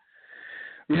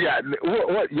 We got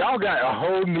what? Y'all got a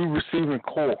whole new receiving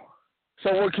core.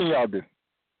 So what can y'all do?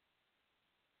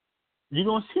 You're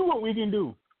gonna see what we can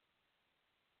do.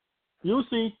 You'll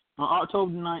see on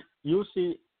October 9th. You'll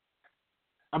see.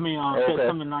 I mean, on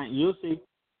September 9th. You'll see.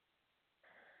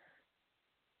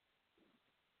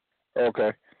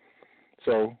 Okay.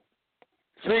 So,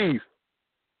 Cees.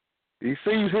 He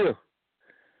sees here.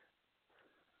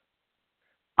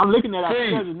 I'm looking at our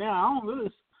schedule now. I don't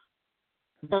really.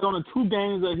 There's only 2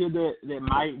 games out here that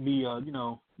might be,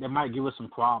 that might give us some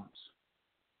problems.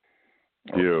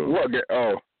 Yeah. What?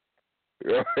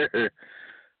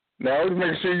 Now, let's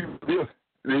make sure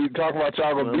you talk about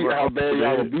y'all gonna beat how bad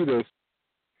y'all gonna beat us.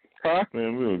 Huh?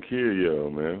 Man, we gonna kill y'all,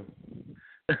 man.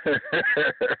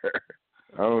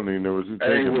 I don't even know what you're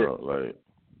talking about. Like,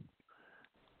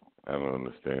 I don't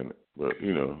understand it. But,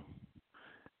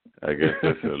 I guess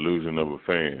that's the illusion of a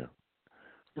fan.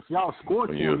 If y'all score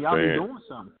to him, y'all be doing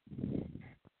something.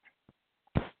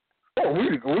 Oh,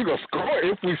 we gonna score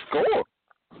if we score.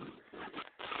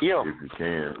 Yeah. If you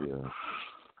can, yeah.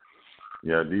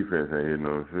 Y'all defense ain't hitting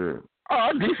no shit. Oh,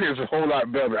 our defense is a whole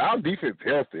lot better. Our defense is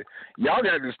healthy. Y'all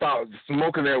got to stop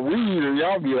smoking that weed and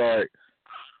y'all be all right.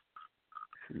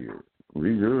 Yeah.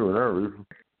 We good without reason.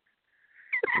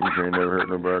 We ain't never hurt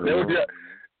nobody.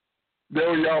 That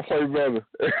was y'all play better.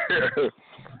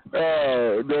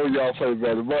 That was y'all play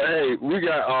better. But, hey, we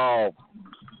got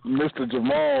Mr.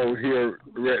 Jamal here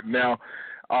right now,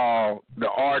 the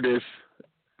artist,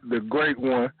 the great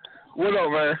one. What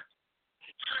up, man?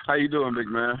 How you doing, big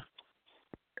man?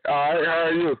 All right, how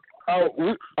are you?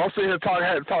 I'm sitting here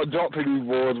had to talk junk to these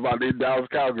boys about these Dallas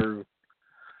Cowgirls.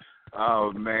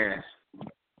 Oh, man.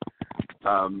 Is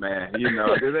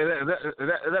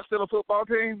that still a football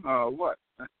team? What?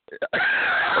 Oh,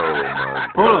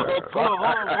 my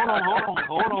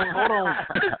Hold God. on.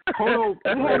 We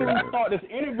haven't even started this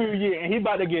interview yet, and he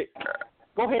about to get.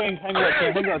 Go ahead and hang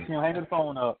up, Tim. Hang the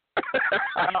phone up.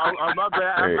 Oh, my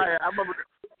bad.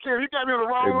 Kim, you got me on the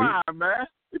wrong line, man.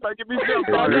 You might get me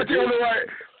jumped on. You're the right.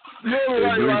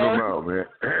 Bleep him out, man.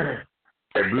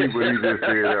 And bleep what he just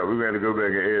said out. We're going to go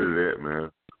back and edit that, man.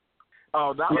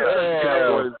 Oh, that's the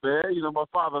Cowboys, man. My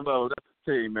father knows that's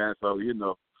the team, man. So,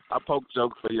 I poke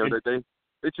jokes for you.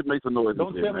 They should make some noise.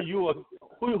 Don't tell me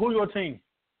who your team?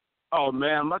 Oh,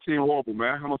 man, my team horrible,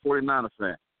 man. I'm a 49ers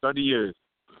fan. 30 years.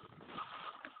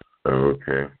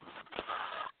 Okay.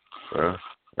 Well,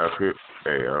 that's it.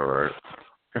 Hey, all right.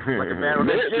 Like a bad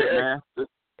relationship, man.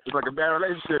 It's like a bad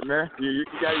relationship, man. You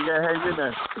gotta hang in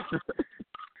there.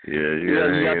 Yeah, you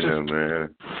gotta hang in there,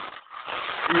 man.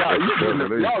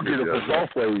 Y'all get it from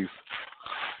both ways.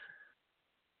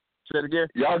 Say it again.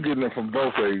 Y'all getting it from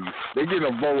both ways. They getting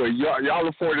it both ways. Y'all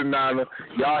the 49ers.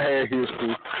 Y'all had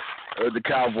history of the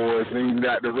Cowboys, and you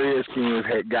got the Redskins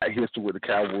got history with the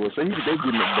Cowboys. So they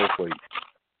getting it both ways.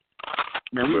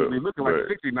 Man, we looking like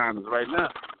the 69ers right now.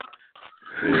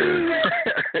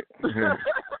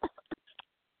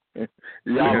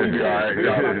 Y'all will be all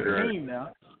right. Team now.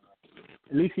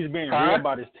 At least he's being real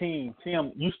about his team.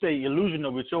 Tim, you stay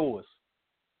illusional with yours.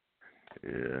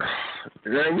 Yeah.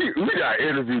 Man, we got an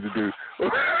interview to do.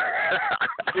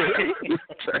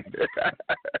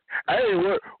 Hey,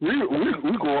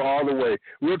 we go all the way.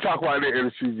 We'll talk about that in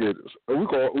a few minutes. We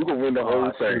gonna win the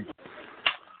whole thing.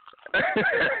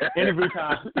 Interview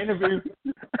time. Interview.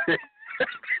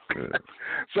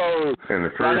 So, and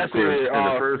the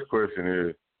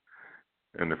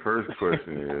first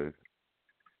question is,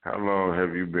 how long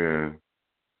have you been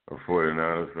a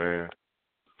 49ers fan?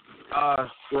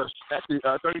 Well, actually,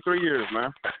 33 years,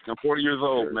 man. I'm 40 years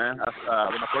old, man. When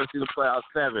I first seen them play, I was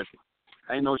 7.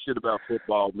 I ain't know shit about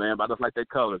football, man, but I just like their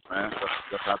colors, man.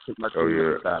 That's how I took my team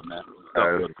every time, man. I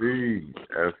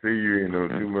see you ain't know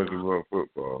too much about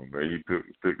football, man. You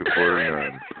took the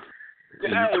 49ers. Hey,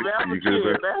 man, I'm a kid,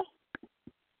 man.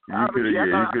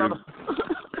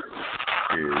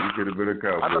 You could have been a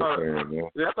Cowboys fan, man.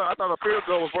 Yeah, I thought a field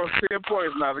goal was worth 10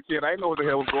 points when I was a kid. I didn't know what the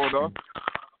hell was going on.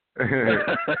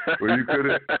 Well,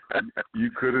 you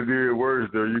could have did worse,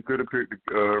 though. You could have picked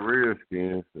the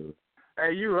Redskins. So.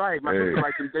 Hey, you right. My sister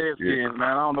likes some dead skins,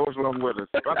 man. I don't know what's wrong with us.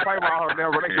 I talk about her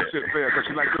damn relationship there because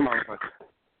she likes them motherfuckers.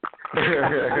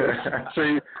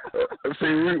 See,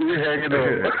 we hanging up.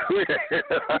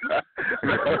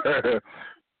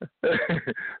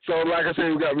 So, like I said,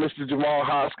 we got Mr. Jamal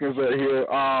Hoskins here.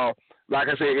 Like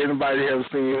I said, anybody has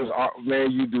seen his art,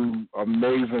 man, you do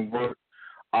amazing work.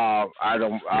 I'm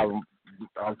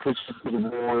pushing to the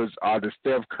boards. The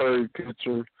Steph Curry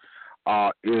picture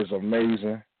is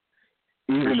amazing.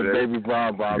 Even the Baby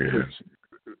Brown picture.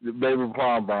 The Baby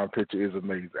Brown picture is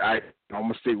amazing. I'm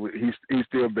gonna stick with he's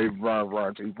still Baby Brown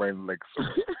until he brings the Lakers.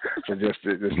 So just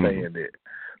saying that.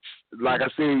 Like I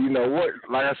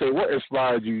said, what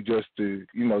inspired you just to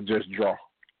just draw?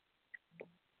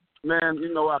 Man,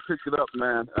 I picked it up,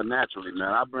 man, naturally,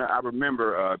 man. I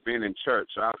remember being in church.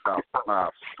 I was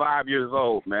about 5 years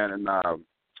old, man, and I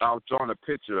was drawing a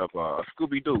picture of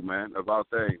Scooby-Doo, man, of all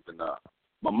things. And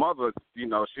my mother, she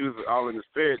was all in the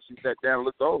spirit. She sat down and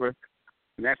looked over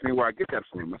and asked me where I get that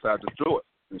from. So I just drew it.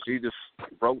 And she just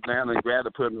wrote down and grabbed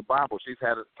it, put it in the Bible. She's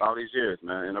had it all these years,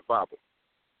 man, in the Bible.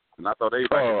 And I thought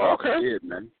everybody did,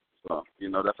 man. So,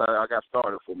 that's how I got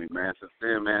started for me, man. Since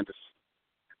then, man,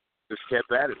 just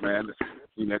kept at it, man. Just,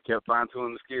 kept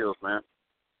fine-tuning the skills, man.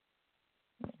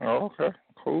 Oh, okay.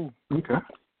 Cool. Okay.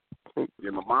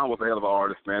 Yeah, my mom was a hell of an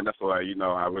artist, man. That's why,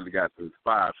 I really got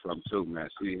inspired from too, man.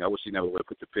 I wish she never would have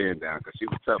put the pen down because she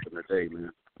was tough in her day,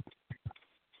 man.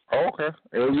 Okay.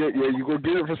 Yeah, you go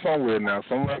get it from somewhere now.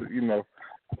 Somebody,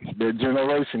 their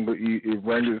generation, but it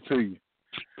brings it to you.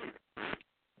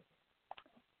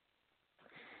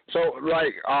 So,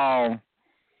 like,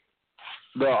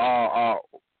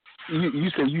 you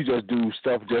say you just do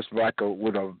stuff just like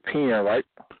with a pen, right?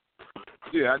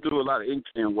 Yeah, I do a lot of ink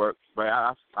pen work, but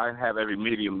I have every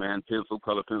medium, man. Pencil,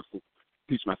 color pencil.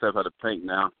 Teach myself how to paint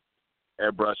now,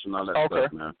 airbrush and all that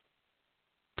stuff, man.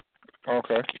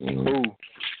 Okay, cool.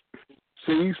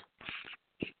 Cees?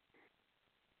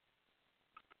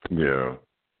 Yeah.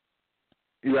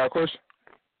 You got a question?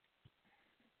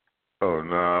 Oh,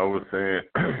 no, I was saying,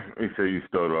 you say you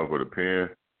started off with a pen?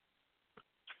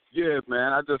 Yeah,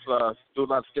 man, I just do a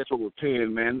lot of sketching with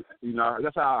pen, man.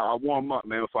 That's how I warm up,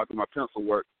 man, before I do my pencil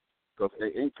work. Because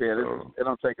the ink pen, it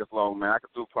don't take as long, man. I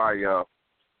could do probably a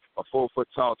 4-foot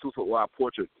tall, 2-foot wide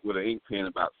portrait with an ink pen in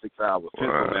about 6 hours.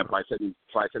 Pencil, man, probably take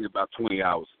me about 20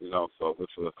 hours, so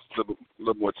it's a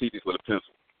little more tedious with a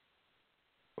pencil.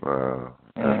 Wow,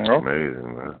 that's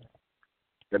amazing, man.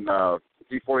 And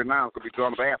G49 could be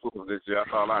drawing the ass whoopers this year.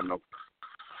 That's all I know.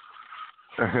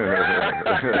 Okay.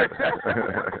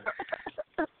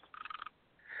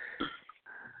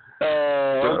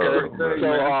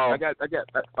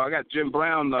 I got Jim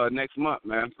Brown next month,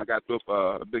 man. I got to do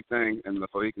a big thing, and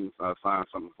so he can sign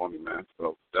something for me, man.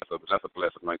 So that's a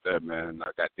blessing right there, man. And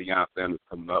I got Deion Sanders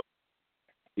coming up.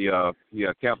 He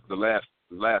canceled the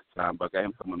last time, but I got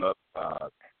him coming up.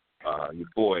 Your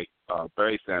boy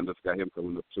Barry Sanders got him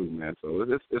coming up too, man. So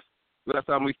it's last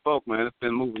time we spoke, man. It's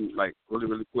been moving like really,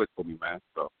 really quick for me, man.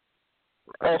 So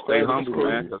stay humble,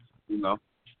 man. Cause,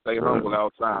 stay humble all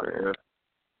the time, man.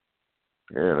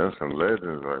 Yeah, there's some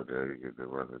legends right there you get to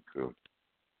run into.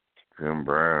 Jim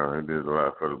Brown, he did a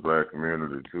lot for the black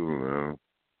community too, man.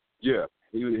 Yeah,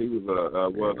 he was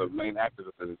one of the main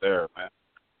activists in his era, man.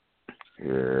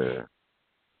 Yeah.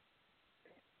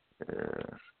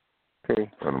 Yeah. Cool.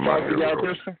 You got a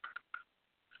question?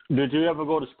 Did you ever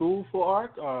go to school for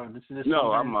art, or this is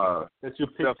no? I'm that you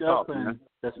picked up and man.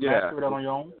 That's mastered on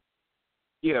your own.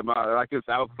 Yeah, I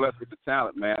was blessed with the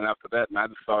talent, man. After that, man, I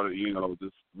just started,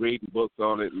 just reading books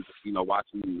on it and just,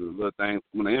 watching the little things.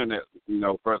 When the internet,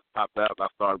 first popped up, I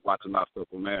started watching that stuff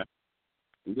from there.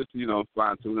 And just,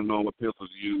 fine-tuning on what pencils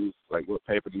to use, like what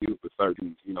paper to use for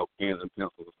certain, pens and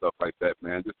pencils and stuff like that,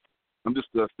 man. I'm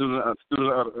just a student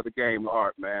of the game of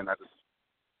art, man. I just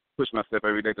push myself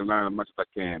every day to learn as much as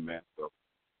I can, man. So.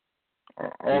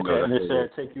 Okay. And they said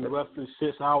it take you roughly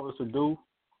 6 hours to do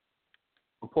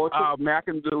a portrait? Man, I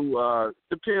can do,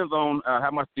 depends on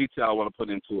how much detail I want to put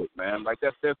into it, man. Like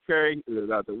that Steph Curry,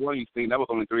 the one you seen, that was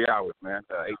only 3 hours, man,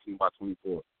 18 by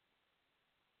 24.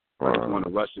 I just want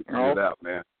to rush it and get it out,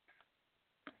 man.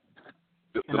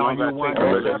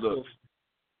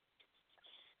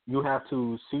 You have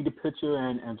to see the picture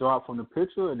and draw it from the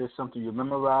picture, or is this something you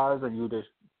memorize and you just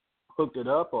hooked it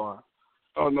up, or?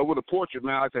 Oh, no, with a portrait,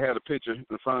 man, I like to have a picture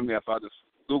in front of me. If I just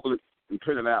Google it and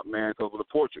print it out, man, because with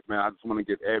a portrait, man, I just want to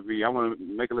get I want to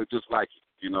make it look just like it,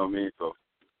 you know what I mean? So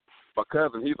my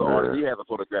cousin, he's an artist. He has a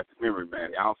photographic memory,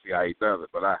 man. I don't see how he does it,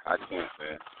 but I can't,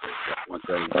 man. That's one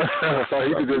thing. So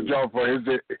he can just draw where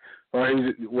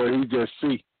he just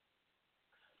see.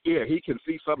 Yeah, he can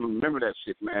see something and remember that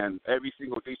shit, man. Every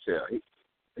single detail.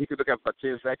 He could look at for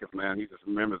 10 seconds, man. He just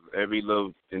remembers every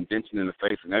little indentation in the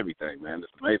face and everything, man.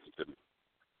 It's amazing to me.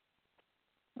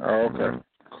 Oh, okay.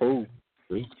 Cool.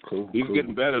 He's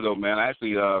getting better, though, man. I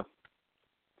actually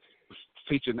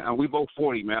teaching, and we both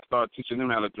 40, man. I started teaching him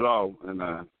how to draw in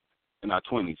our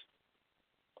 20s.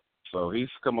 So he's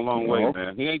come a long way,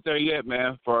 man. He ain't there yet,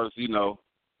 man, as far as,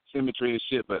 symmetry and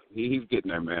shit, but he's getting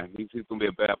there, man. He's going to be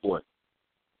a bad boy.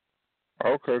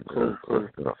 Okay, cool.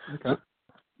 Okay.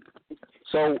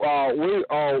 So,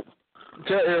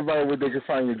 tell everybody where they can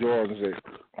find your drawings at.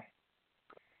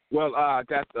 Well, I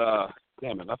got,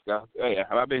 damn it, I forgot. Hey,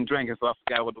 I've been drinking, so I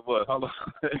forgot what it was. Hold on.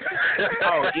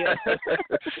 Oh, yeah.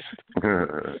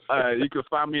 You can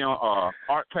find me on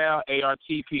ArtPal,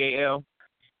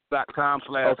 ARTPAL.com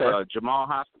 / Jamal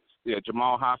Hoskins. Yeah,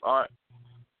 Jamal Hoskins Art.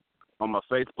 On my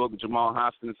Facebook, Jamal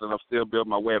Hoskins, and I'm still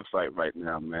building my website right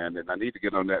now, man. And I need to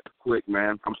get on that quick,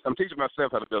 man. I'm teaching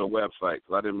myself how to build a website,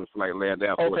 so I didn't feel like laying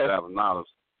down $4,000.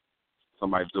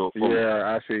 Somebody do it for me.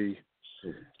 Yeah, I see.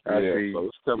 I see. So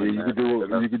it's coming, you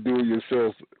can do it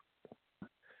yourself.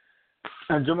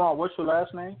 And Jamal, what's your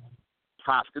last name?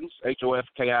 Hoskins,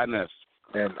 Hoskins.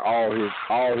 And all his,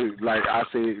 like I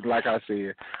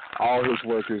said, all his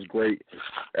work is great.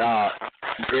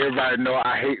 Everybody know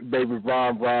I hate Baby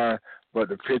Brian, but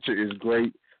the picture is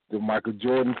great. The Michael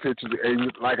Jordan picture,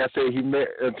 and like I said, he met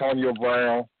Antonio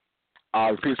Brown,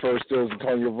 the Pittsburgh Steelers,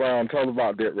 Antonio Brown. Tell us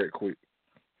about that real quick.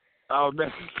 Oh,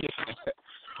 man.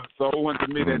 So I went to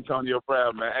meet Antonio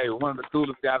Brown, man. Hey, one of the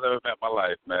coolest guys I ever met in my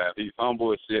life, man. He's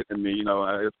humble as shit to me,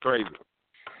 it's crazy.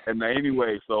 And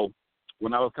anyway, so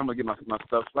when I was coming to get my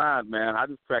stuff signed, man, I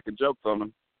just cracking jokes on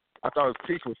him. I thought his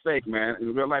teeth was fake, man.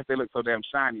 In real life, they look so damn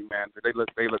shiny, man. They look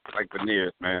like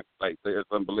veneers, man. Like,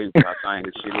 it's unbelievable how shiny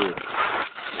this shit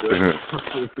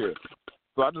is.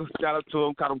 So I just got up to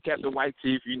him, caught him catching white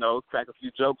teeth, crack a few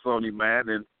jokes on him, man.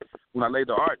 And when I laid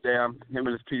the art down, him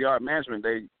and his PR management,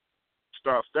 they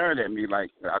started staring at me like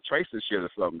I traced this shit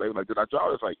or something. They were like, did I draw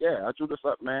this? Like, yeah, I drew this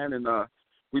up, man. And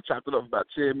we chopped it up for about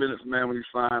 10 minutes, man, when he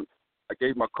signed. I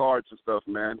gave my cards and stuff,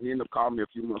 man. He ended up calling me a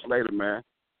few months later, man.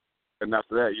 And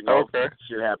after that,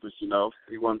 shit happens,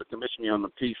 He wanted to commission me on the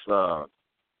piece for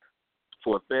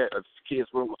a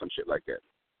kid's room or some shit like that.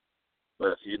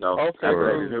 But, I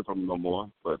didn't hear from him no more.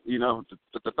 But,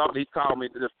 the thought that he called me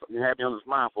to just have me on his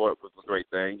mind for it was a great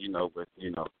thing, but,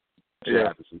 it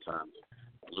happens sometimes.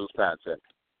 It was sidetrack.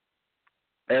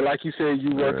 And like you said,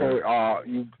 you work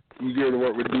on, you get to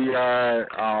work with Dion.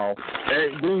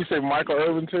 And didn't you say Michael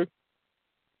Irvin, too?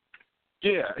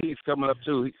 Yeah, he's coming up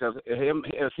too. Because him,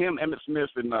 Emmett Smith,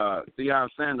 and Deion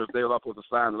Sanders, they were supposed to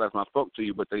sign the last time I spoke to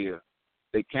you, but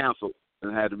they canceled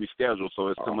and had to reschedule, so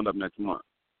it's coming up next month.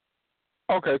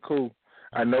 Okay, cool.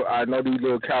 I know these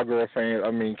little Cowboy fans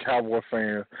are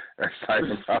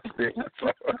excited about this.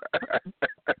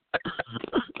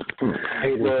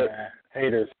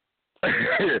 Haters.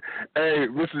 Hey,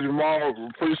 Mr. Jamal,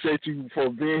 appreciate you for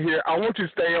being here. I want you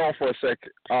to stay on for a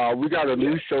second. We got a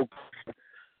new show.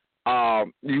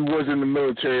 You was in the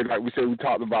military, like we said, we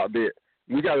talked about that.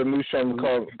 We got a new show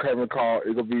coming called,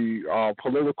 it'll be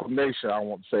Political Nation, I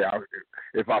want to say,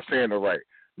 if I'm saying it right.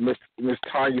 Miss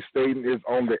Tanya Staten is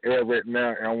on the air right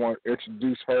now, and I want to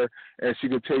introduce her, and she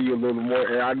can tell you a little more.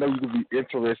 And I know you'll be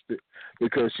interested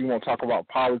because she want to talk about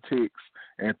politics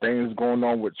and things going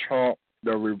on with Trump,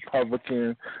 the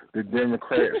Republicans, the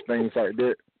Democrats, things like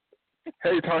that.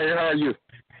 Hey, Tanya, how are you?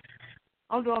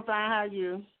 I'm doing fine. How are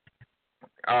you?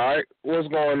 All right. What's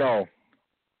going on?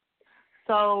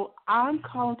 So I'm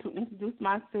calling to introduce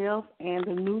myself and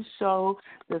the new show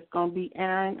that's going to be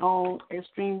airing on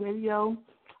Extreme Radio.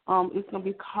 It's going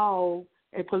to be called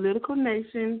A Political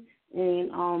Nation,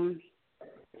 and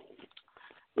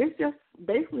it's just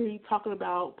basically talking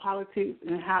about politics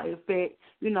and how it affects,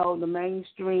 the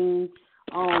mainstream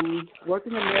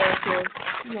working America,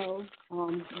 the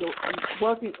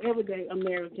working everyday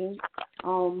American,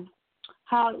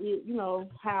 how it,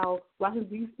 how Washington,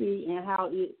 D.C., and how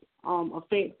it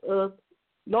affects us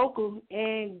local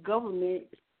and government.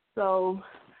 So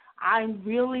I'm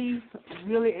really,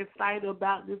 really excited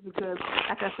about this because,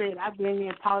 like I said, I've been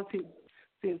in politics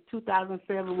since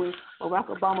 2007 when Barack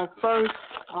Obama first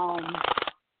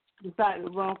decided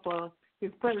to run for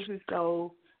his presidency.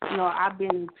 So, I've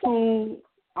been tuned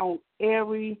on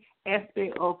every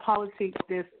aspect of politics.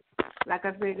 That's, like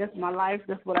I said, that's my life.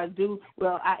 That's what I do.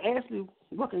 Well, I actually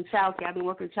work in childcare. I've been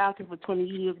working in childcare for 20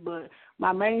 years, but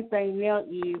my main thing now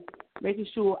is making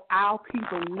sure our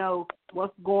people know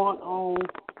what's going on,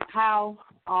 how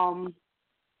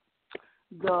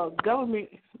the government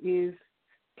is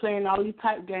playing all these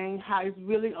type games, how it's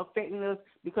really affecting us,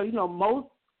 because, most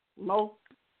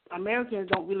Americans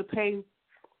don't really pay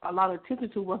a lot of attention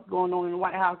to what's going on in the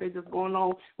White House. They're just going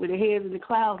on with their heads in the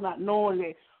clouds, not knowing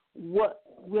that what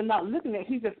we're not looking at.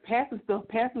 He's just passing stuff,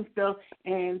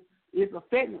 and it's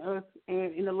affecting us.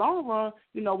 And in the long run,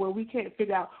 when we can't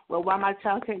figure out, well, why my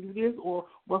child can't do this, or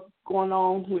what's going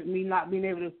on with me not being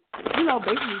able to,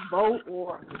 basically vote,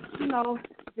 or,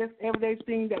 just everyday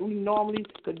things that we normally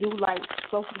could do, like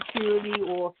Social Security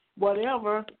or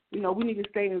whatever, we need to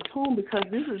stay in tune, because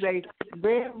this is a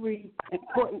very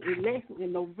important election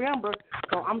in November.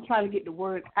 So I'm trying to get the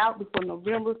word out before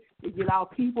November to get our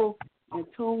people in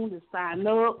tune, to sign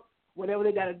up, whatever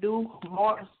they got to do,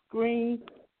 mark screen,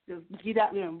 just get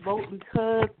out there and vote,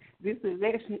 because this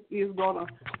election is going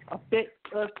to affect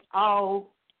us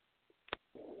all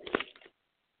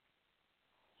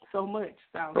so much.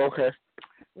 So, okay.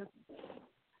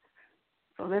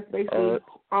 So that's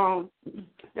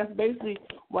basically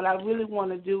what I really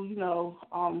want to do,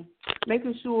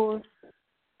 making sure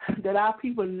that our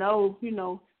people know,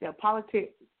 that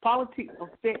politics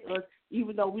affect us,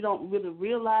 even though we don't really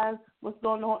realize what's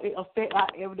going on. It affects our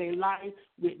everyday life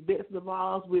with Betsy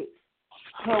DeVos, with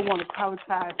her want to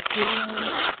privatize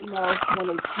schools, when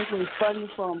they're taking funding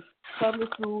from public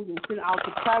schools and sending out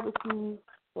to private schools,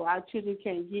 so our children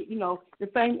can get, the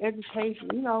same education,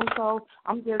 So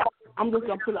I'm just I'm just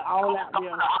gonna put it all out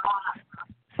there.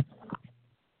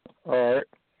 All right.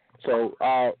 So,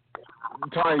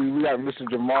 Tony, we got Mr.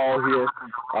 Jamal here,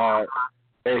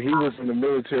 and he was in the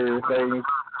military and things.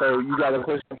 So, you got a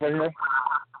question for him?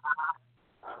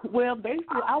 Well,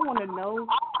 basically, I want to know.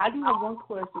 I do have one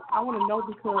question. I want to know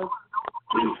because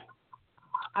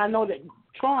I know that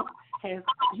Trump has,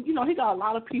 he got a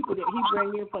lot of people that he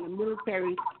bring in for the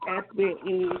military aspect,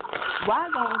 and why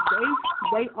don't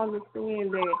they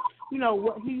understand that,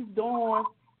 what he's doing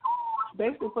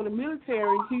basically for the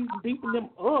military, he's beating them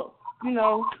up,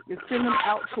 to send them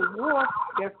out to war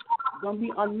that's going to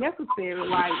be unnecessary.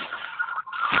 Like,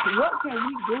 what can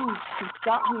we do to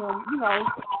stop him,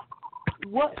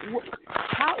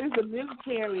 how is the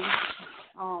military,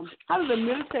 how does the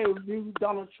military view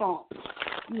Donald Trump?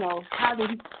 How do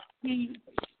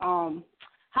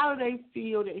how do they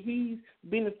feel that he's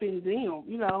benefiting them?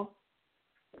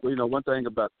 Well, one thing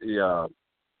about the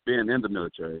being in the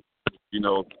military,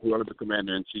 whoever the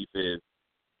commander-in-chief is,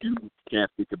 you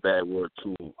can't speak a bad word to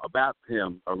him, about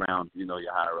him around, your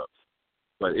higher-ups.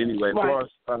 But anyway, as far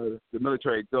as the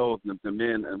military goes, the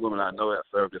men and women I know that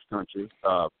serve this country,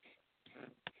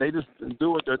 they just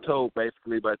do what they're told,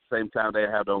 basically, but at the same time, they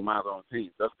have their own minds, their own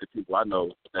teams. That's the people I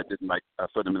know that didn't like a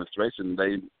certain administration.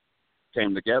 They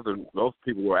came together. Those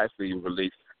people were actually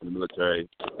released from the military,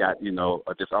 got,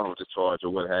 a dishonorable discharge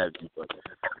or what have you. But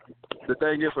the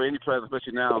thing is, for any president,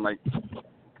 especially now, like,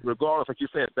 regardless, like you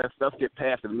said, that stuff get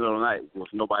passed in the middle of the night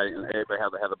with nobody, and everybody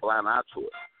has a blind eye to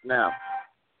it. Now,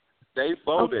 they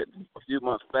voted a few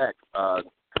months back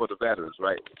for the veterans,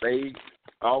 right? They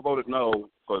all voted no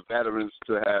for veterans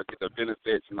to get the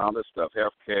benefits and all this stuff,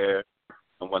 health care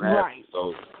and what have you.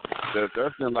 So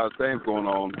there's been a lot of things going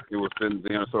on. It was in the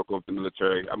inner circle of the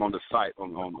military. I'm on the site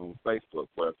on Facebook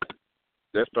where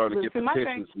they're starting to get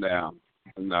petitions now.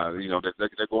 And,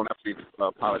 they're going after these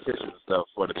politicians and stuff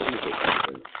for the people.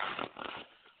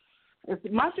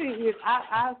 My thing is,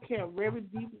 I care very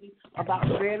deeply about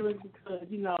veterans because,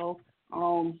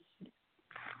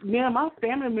 many of my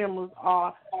family members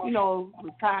are,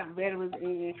 retired veterans,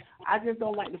 and I just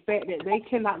don't like the fact that they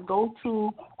cannot go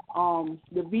to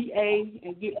the VA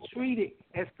and get treated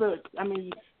as such. I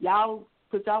mean, y'all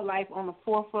put your life on the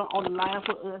forefront, on the line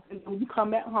for us, and when you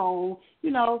come back home,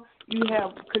 you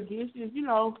have conditions,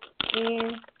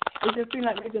 and it just seems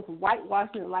like they're just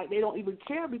whitewashing it, like they don't even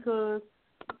care because,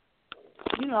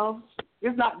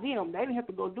 it's not them. They didn't have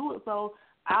to go do it. So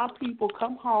our people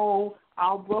come home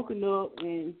all broken up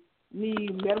and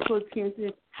need medical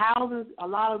attention. Houses, a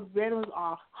lot of veterans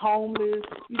are homeless.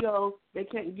 They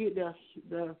can't get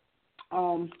the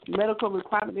medical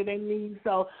requirement that they need.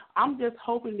 So I'm just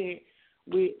hoping that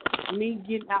with me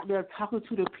getting out there talking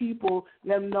to the people,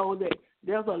 let them know that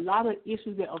there's a lot of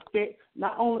issues that affect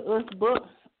not only us but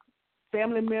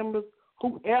family members,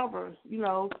 whoever,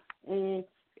 and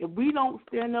if we don't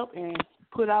stand up and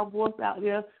put our voice out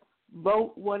there,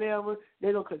 vote, whatever,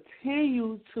 they're going to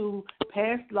continue to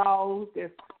pass laws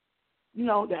that,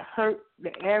 that hurt the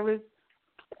average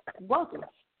worker.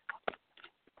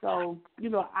 So,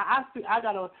 I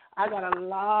got a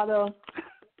lot of,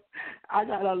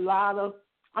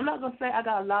 I'm not going to say I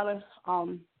got a lot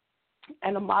of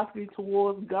animosity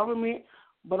towards government,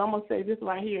 but I'm going to say this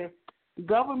right here.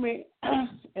 Government,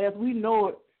 as we know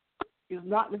it, is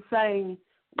not the same.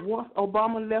 Once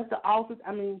Obama left the office,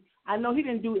 I mean, I know he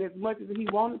didn't do as much as he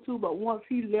wanted to, but once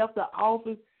he left the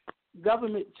office,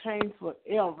 government changed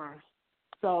forever.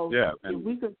 So if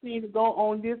we continue to go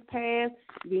on this path,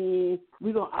 then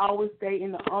we're going to always stay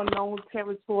in the unknown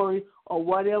territory or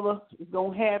whatever is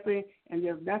going to happen, and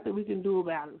there's nothing we can do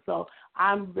about it. So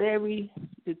I'm very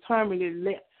determined to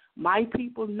let my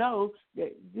people know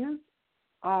that this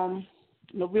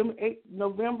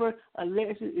November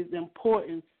election is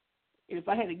important. If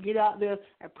I had to get out there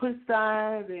and put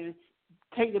signs and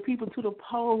take the people to the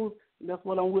polls, that's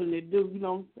what I'm willing to do, you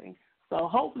know what I'm saying? So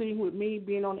hopefully with me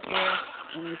being on the air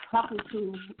and talking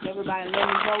to everybody and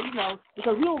letting them know,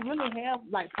 because we don't really have,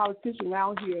 like, politicians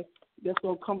around here that's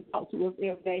going to come talk to us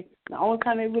every day. The only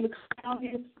time they really come out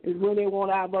here is when they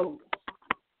want our vote.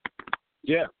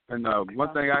 Yeah, and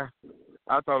one thing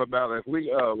I thought about, if we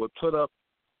would put up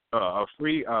a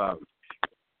free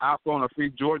iPhone, a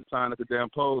free Jordan sign at the damn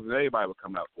polls, and everybody would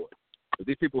come out for it. But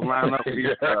these people line up for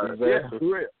these,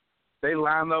 they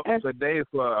line up today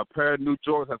for a pair of new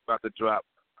Jordans that's about to drop.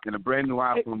 in a brand new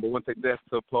iPhone, but once they test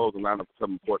to clothes and line up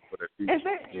something important for their future.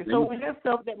 Exactly. So when that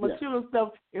stuff, that material stuff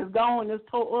is gone, it's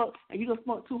tore up, and you just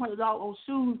spent $200 on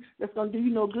shoes that's gonna do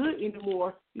you no good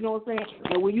anymore. You know what I'm saying?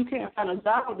 And when you can't find a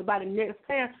job to buy the next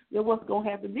pair, then what's gonna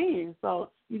happen then? So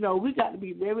we got to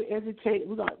be very educated.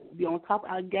 We got to be on top of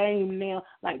our game now.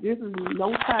 Like, this is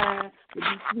no time to be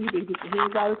sleeping, get your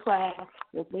heads out of the cloud.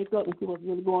 Let's wake up and see what's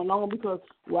really going on, because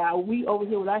while we over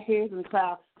here with our heads in the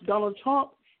cloud, Donald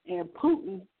Trump and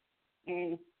Putin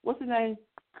and what's his name,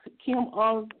 Kim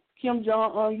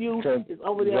Jong-un is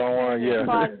over there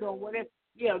plotting, doing whatever.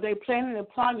 Yeah, they planning and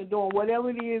plotting, doing whatever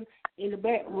it is in the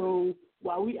back room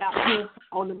while we out here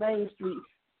on the main street.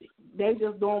 They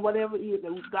just doing whatever it is.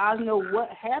 And God knows what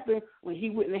happened when he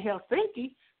went to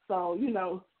Helsinki. So,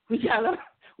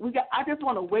 I just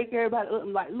want to wake everybody up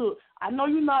and like, look, I know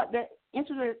you're not that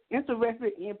interested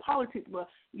in politics, but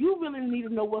you really need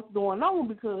to know what's going on,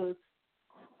 because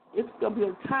it's going to be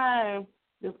a time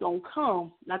that's going to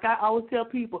come. Like I always tell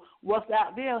people, what's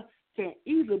out there can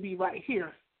easily be right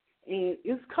here. And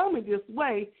it's coming this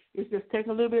way. It's just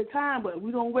taking a little bit of time, but if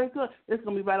we don't wake up, it's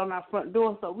going to be right on our front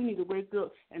door. So we need to wake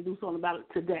up and do something about it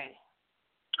today.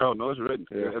 Oh, no, it's written.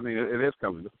 Yeah. I mean, it is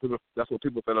coming. That's what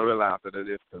people fail to realize, that it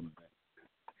is coming.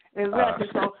 Exactly.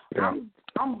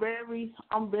 I'm very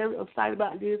excited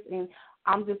about this, and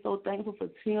I'm just so thankful for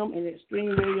Tim and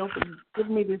Extreme Radio for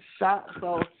giving me this shot.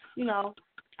 So,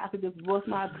 I could just voice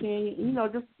my opinion,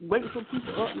 just wake some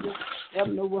people up and just let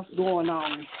them know what's going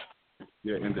on.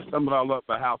 Yeah, and to sum it all up,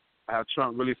 about how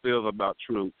Trump really feels about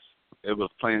troops, it was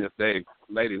plain as day.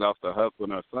 Lady lost her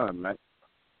husband and her son, right?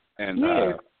 And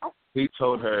he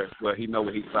told her, well, he know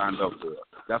what he signed up for.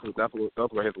 Those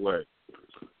were his words.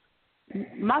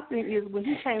 My thing is, when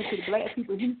he came to the black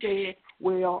people, he said,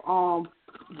 well,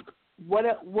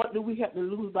 what do we have to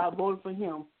lose by voting for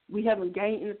him? We haven't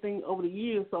gained anything over the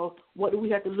years, so what do we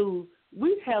have to lose?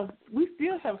 We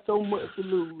still have so much to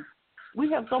lose. We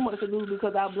have so much to lose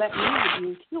because our black men are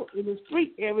being killed in the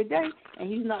street every day, and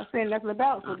he's not saying nothing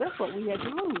about it, so that's what we have to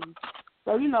lose.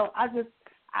 So,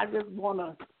 I just want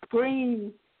to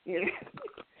scream.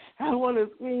 I want to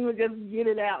scream and just get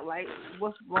it out, like,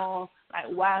 what's wrong, like,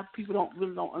 why people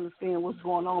don't understand what's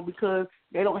going on, because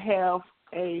they don't have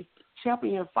a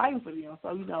champion fighting for them.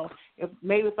 So,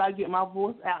 if I get my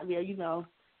voice out there,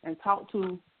 and talk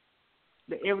to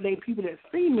the everyday people that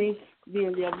see me,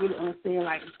 then they'll really understand,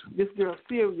 like, this girl's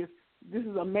serious. This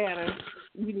is a matter.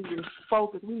 We need to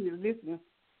focus. We need to listen.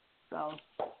 So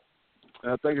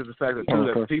I think it's the fact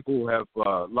that people have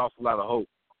lost a lot of hope.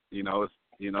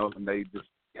 And they just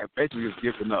basically just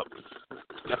giving up.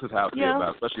 That's just how I feel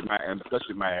about it,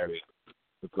 especially my area.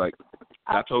 It's like,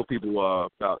 I told people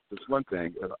about this one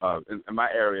thing in my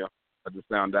area. I just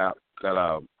found out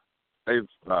that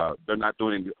they're not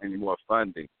doing any more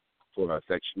funding for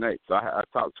Section 8. So I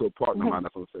talked to a partner of mine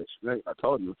that's on Section 8. I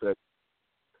told him, I said,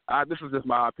 this is just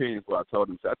my opinion. What I told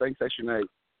him, I think Section 8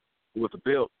 was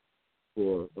built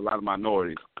for a lot of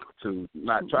minorities to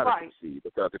not try to succeed,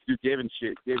 because if you're giving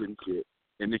shit,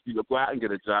 and if you go out and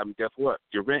get a job, and guess what?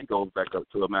 Your rent goes back up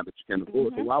to the amount that you can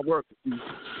afford. So why work if you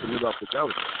can live off the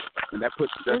government? And that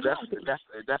puts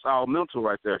that's all mental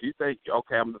right there. If you think,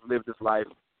 okay, I'm going to live this life,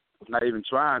 not even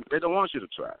trying, they don't want you to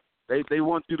try. They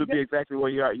want you to be exactly where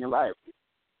you are in your life.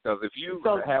 Because if you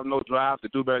have no drive to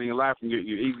do better in your life, and you're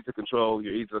easy to control,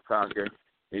 you're easy to conquer,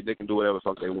 and they can do whatever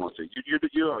fuck they want to.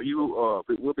 You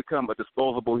will become a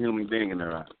disposable human being in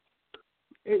their eyes.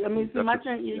 I mean, see, my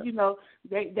thing is,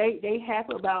 they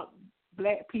happy about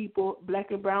black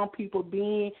and brown people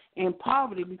being in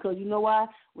poverty, because you know why?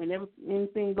 Whenever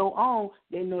anything go on,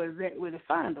 they know exactly where to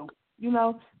find them.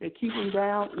 They keep them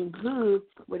down in hoods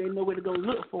where they know where to go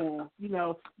look for them.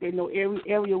 They know every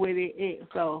area where they're at.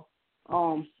 So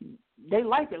they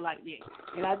like it like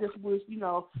that. And I just wish,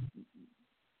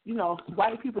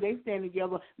 white people, they stand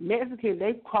together. Mexicans,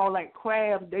 they crawl like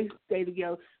crabs. They stay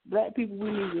together. Black people, we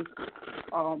need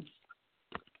to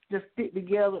just stick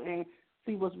together and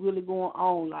see what's really going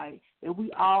on. Like, if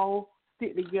we all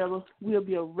stick together, we'll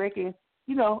be a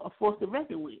force to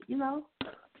reckon with,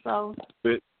 So.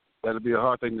 That'll be a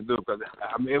hard thing to do, because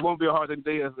it won't be a hard thing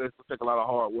to do. It's going to take a lot of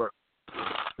hard work.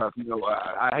 Because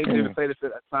I hate to even say this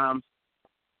at times,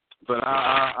 but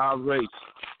our race,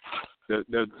 they're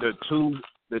too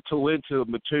into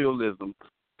materialism,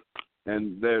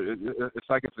 and it's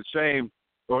like it's a shame,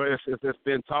 or it's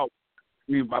been taught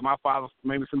by my fathers,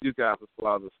 maybe some of you guys'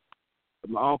 fathers,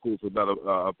 my uncles, about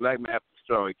a black man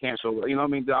strong. He can't show,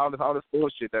 all this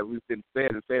bullshit that we've been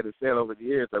said over the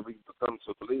years that we've become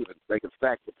to believe in. They can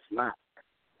stack it. It's not.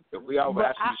 If we all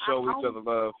actually show each other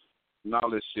love, and all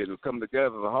this shit, and come together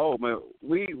as a whole, man.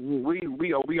 We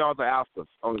are the alphas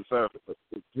on the surface.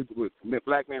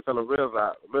 Black men feel to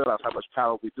realize how much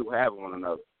power we do have on one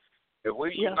another. If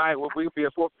we unite, we'll be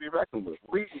a force to be reckoned with.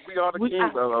 We are the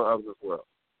kings of this world.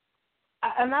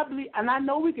 I believe, and I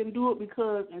know we can do it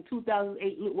because in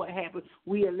 2008, look what happened.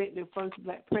 We elected first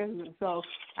black president. So,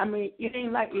 I mean, it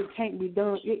ain't like it can't be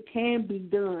done. It can be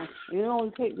done. It only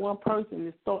take one person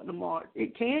to start the march.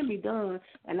 It can be done,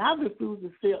 and I refuse to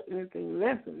accept anything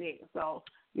less than that. So,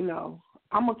 you know,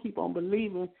 I'm going to keep on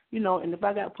believing, you know, and if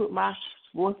I got to put my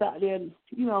voice out there,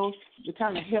 you know, to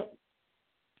kind of help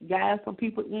guide some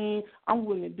people in, I'm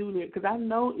willing to do that because I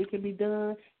know it can be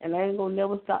done, and I ain't going to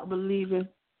never stop believing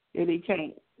that it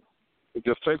can't. It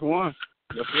just take one.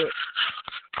 That's it.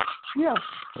 Yeah.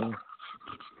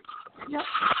 Yeah.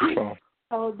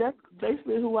 So that's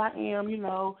basically who I am. You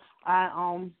know,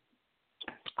 I'm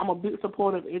a big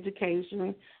supporter of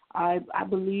education. I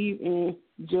believe in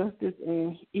justice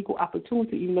and equal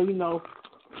opportunity. Even though, you know,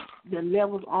 the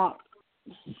levels aren't,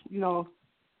 you know,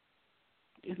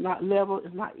 it's not level,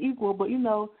 it's not equal. But, you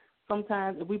know,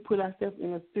 sometimes if we put ourselves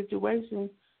in a situation,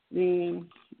 then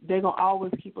they're going to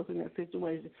always keep us in that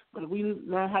situation. But if we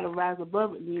learn how to rise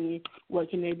above it, then what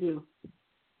can they do?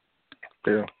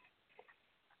 Yeah.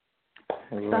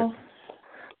 All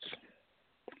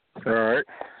right.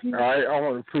 I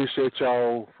want to appreciate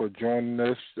y'all for joining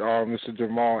us, Mr.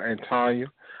 Jamal and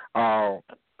Tanya, and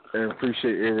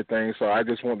appreciate everything. So I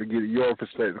just want to get your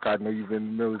perspective, because I know you've been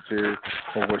in the military,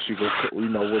 on what you can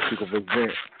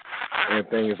present and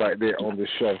things like that on the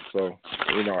show. So,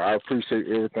 you know, I appreciate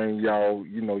everything y'all,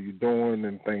 you know, you're doing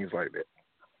and things like that.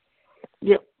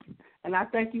 Yep. And I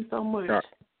thank you so much. Right.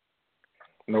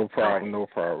 No problem. All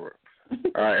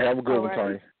right. Have a good one,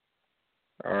 Tanya.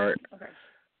 All right. Okay.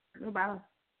 Goodbye.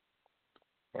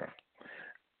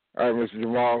 All right, Mr.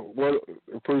 Jamal, well,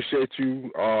 appreciate you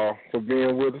for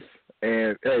being with us.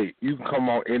 And, hey, you can come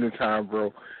on anytime,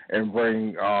 bro, and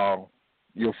bring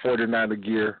your 49er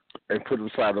gear and put it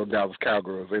beside those Dallas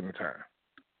Cowgirls anytime.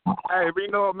 Hey, but you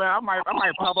know what, man? I might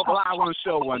pop up live on the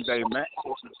show one day, man.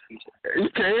 You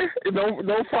can.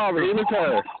 No problem.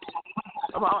 Anytime.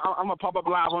 I'm gonna pop up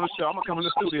live on the show. I'm gonna come in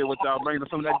the studio with y'all, bring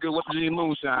some of that good West Virginia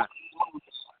moonshine.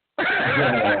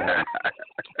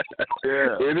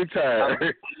 Yeah. Anytime.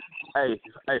 Hey,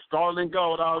 Starling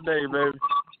Gold all day, baby.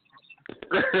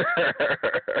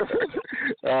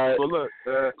 All right. Well, look,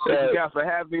 thank you guys for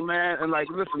having me, man. And, like,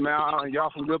 listen, man,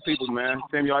 y'all some good people, man.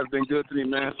 Tim, y'all been good to me,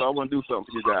 man, so I want to do something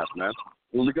for you guys, man.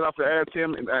 When we get off the air,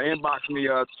 Tim, inbox me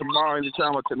tomorrow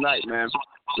anytime or tonight, man.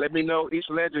 Let me know each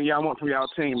legend y'all want from y'all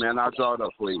team, man. I'll draw it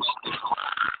up for you.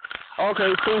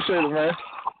 Okay, appreciate it, man.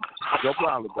 No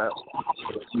problem, man.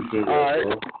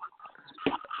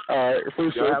 All right,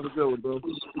 appreciate y'all it. have a good one, bro.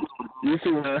 You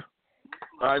too, man.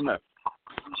 All right, man.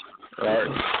 All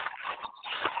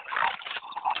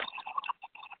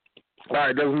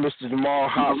right, that was Mr. Jamal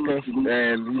Hoskins,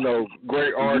 and, you know,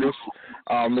 great artist,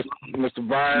 Mr.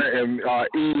 Byron, and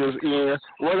E is in.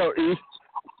 What up, E?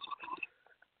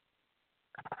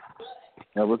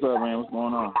 Yeah, what's up, man? What's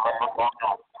going on?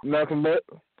 Nothing but.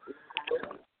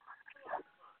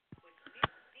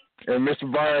 And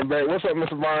Mr. Byron back. What's up,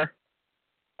 Mr. Byron?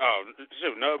 Oh,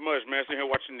 not much, man. Sitting here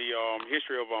watching the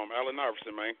history of Allen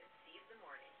Iverson, man.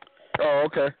 Oh,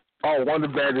 okay. Oh, one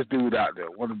of the baddest dudes out there.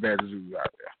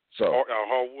 So,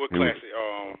 Hardwood classic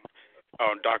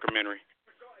documentary.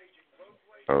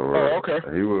 All right. Oh, okay.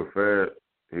 He was a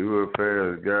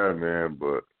fast guy, man,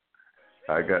 but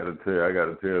I got to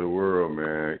tell the world,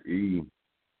 man, E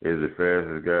is the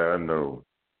fastest guy I know.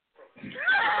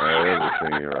 I ever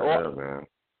seen right now, man.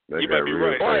 That you guy might be real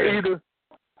right.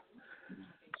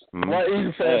 Why E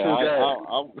the fastest guy?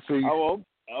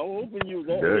 I was hoping you was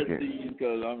that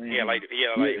because I mean, one of the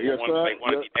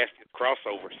nastiest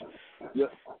crossovers.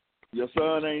 Your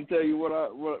son ain't tell you what I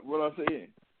said.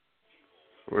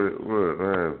 What,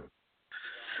 man?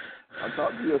 I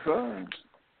talked to your son.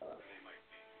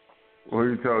 Well,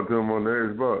 you talked to him on the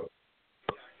Xbox?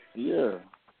 Yeah.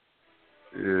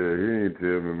 Yeah, he ain't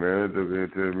tell me, man. He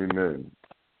didn't tell me nothing.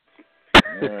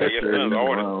 Yeah, your son's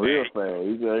artist, real fast.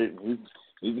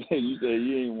 He said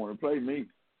you ain't want to play me.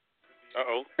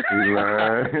 Uh-oh. He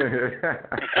lying.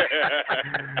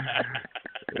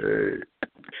 Hey.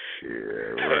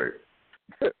 Yeah, right.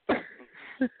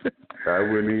 I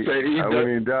wouldn't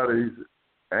even doubt it.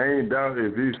 I ain't doubt it.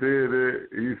 If he said that,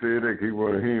 he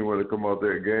didn't want to come out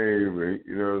that game,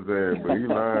 you know what I'm saying? But he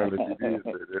lying if he did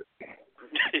say that.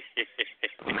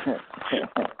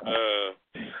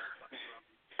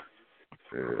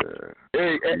 Yeah.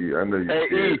 I know you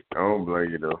scared. I don't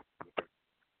blame you, though.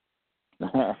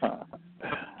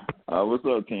 What's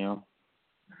up, Tim?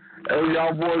 Hey,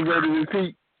 y'all boys ready to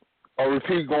repeat? Or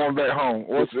repeat going back home?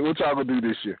 What y'all gonna do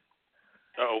this year?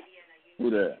 Who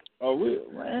that? Oh, we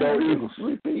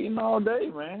repeating all day,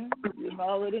 man. You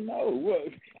already know what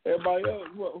everybody else.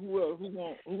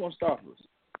 Who gonna stop us?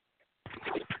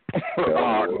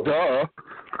 Duh.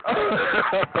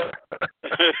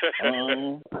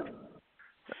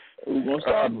 Who gonna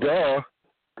stop us? Duh.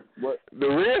 What? The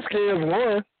Redskins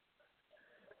won.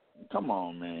 Come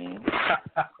on, man.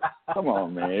 Come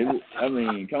on, man. I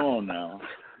mean, come on now.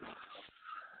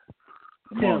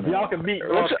 Tim, if y'all can beat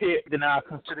North Pitt, then I'll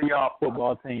consider y'all a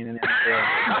football team in the NFL.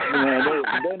 Man,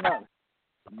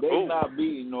 they're not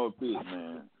beating North Pitt,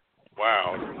 man.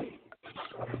 Wow.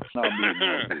 Not beating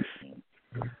North Pitt, man.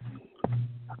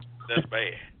 That's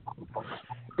bad.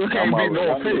 You can't beat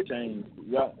North Pitt.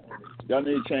 Y'all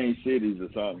need to change cities or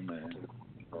something, man.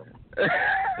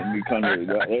 And we come to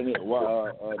the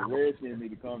Redskins need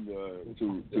to come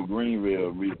to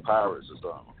Greenville, be the Pirates or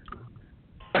something.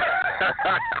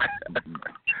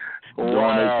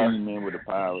 Join their team in with the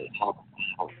Pirates.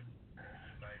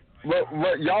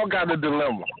 But y'all got a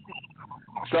dilemma.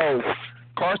 So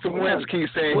Carson Wentz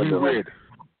keeps saying he's ready.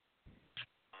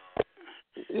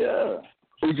 Yeah.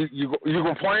 You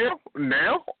gonna play him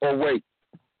now or wait?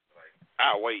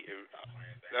 I'll wait.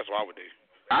 That's what I would do.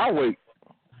 I'll wait.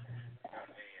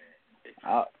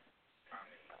 I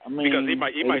mean, because he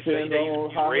might say he's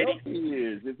ready. He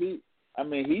is.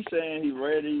 He's saying he's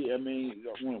ready. I mean,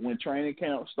 when training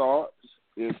camp starts,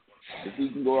 if he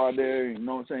can go out there and, you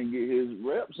know what I'm saying, get his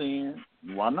reps in,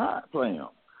 why not play him?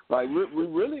 Like, it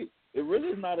really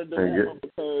is not a dilemma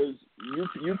because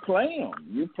you play him.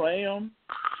 You play him.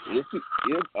 If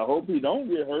I hope he don't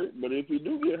get hurt, but if he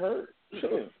do get hurt,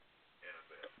 sure.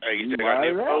 Hey, you got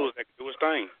new clothes that can do his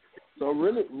thing. So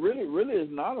really,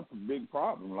 it's not a big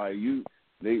problem. Like we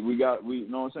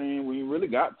know what I'm saying. We really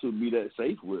got to be that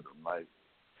safe with him. Like,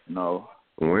 no,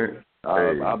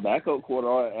 our backup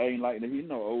quarter ain't like that. He's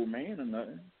no old man or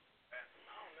nothing.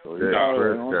 So he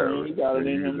got it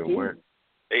in him too.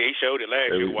 Hey, he showed it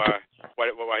last year why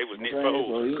he was Nick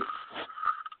Foles.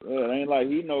 It ain't like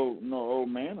he no old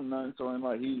man or nothing. So it ain't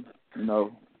like he,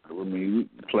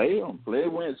 play him, play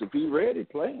Wentz if he ready,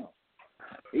 play him.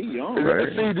 He young. Right.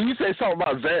 See, do you say something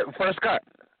about Zach Prescott?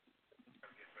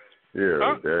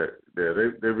 Yeah,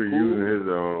 they've been using his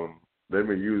they've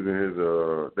been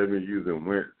using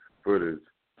Wentz footage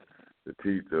to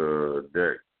teach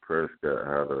Dak Prescott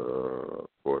how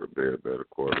to be a better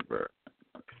quarterback.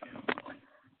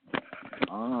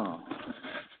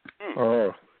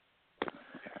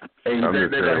 Hey, I'm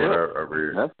just saying what I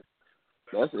read.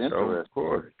 That's interesting. Of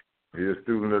course, he's a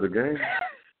student of the game.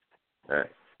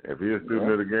 If he's a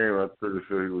student of the game, I'm pretty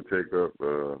sure he would take up.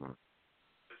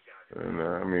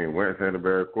 Wentz ain't a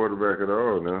bad quarterback at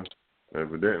all now,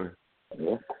 evidently.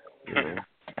 Yeah.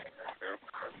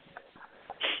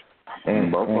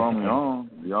 And both of them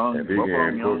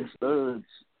young studs.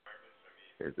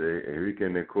 If he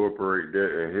can incorporate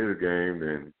that in his game,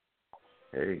 then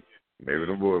hey, maybe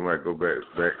the boy might go back.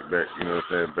 You know what I'm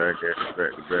saying? Back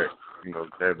to back.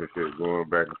 Championship going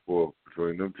back and forth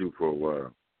between them two for a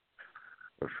while.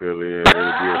 A Philly and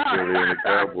a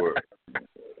Cowboy.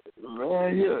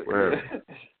 Man,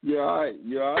 you're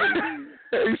all right.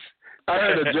 I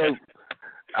heard a joke.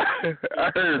 I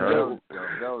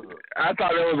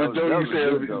thought that was a joke. You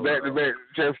said back-to-back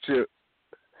championship.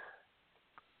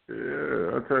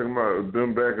 Yeah, I'm talking about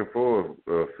them back and forth.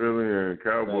 Philly and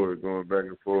Cowboys going back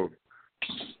and forth.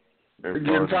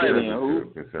 Getting tired of who?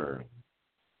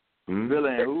 Philly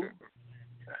and who?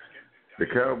 The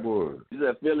Cowboys. You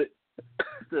said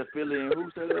Philly. And who?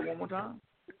 Say that one more time.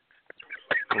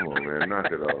 Come on, man.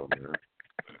 Knock it off, man.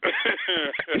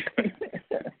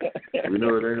 We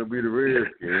know it ain't going to be the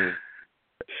Redskins.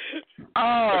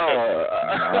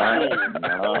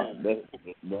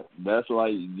 No, that's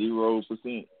like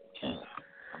 0%. I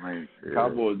mean,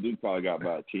 Cowboys do probably got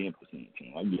about 10%.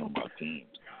 I'll give them about 10.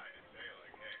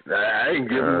 I ain't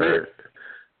giving it.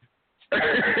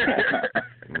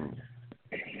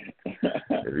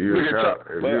 If you're a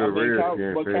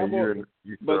Redskins fan,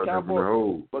 you start from the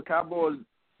hole. But Cowboys,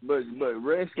 but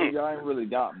Redskins, y'all ain't really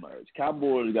got much.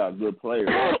 Cowboys got good players.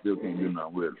 I still can't do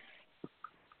nothing with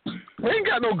them. They ain't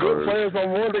got no good players no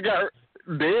more. They got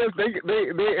Dez. They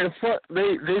in front.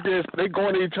 They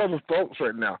going to each other's throats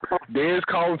right now. Dez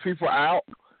calling people out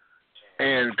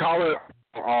and calling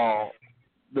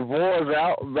the boys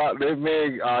out about their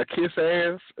man kiss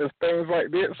ass and things like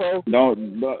that. So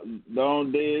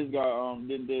don't Dez got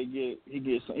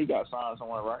he got signed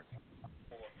somewhere, right?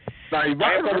 Now he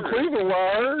might go to Cleveland,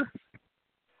 word.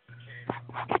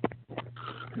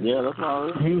 Yeah, that's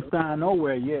all. He ain't signed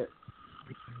nowhere yet.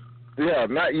 Yeah,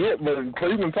 not yet, but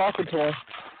Cleveland talking to him.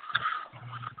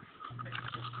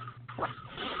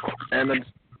 And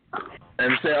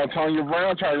say Antonio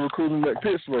Brown tried to recruit him at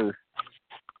Pittsburgh.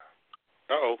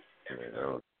 Uh-oh.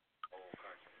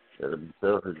 It'll be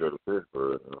tough to go to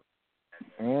Pittsburgh.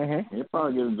 Mm-hmm. He'll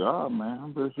probably get a job, man.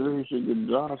 I'm pretty sure he should get a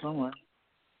job somewhere.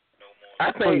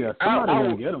 I think somebody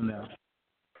will get him now.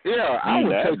 Yeah, I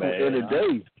would take him any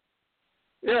day.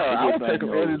 Yeah, I would take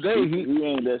him any day. He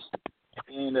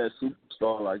ain't that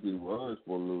superstar like he was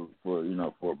for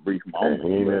a brief moment. He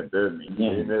ain't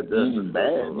that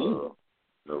bad.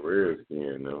 No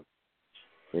Redskin, no.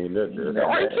 He ain't that bad.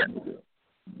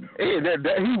 Hey,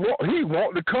 he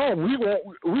want to come. We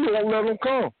won't let him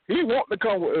come. He want to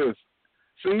come with us.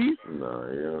 See? No,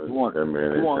 he want that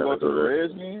man. He want to go to the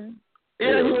Redskins.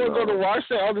 Yeah, he want to go to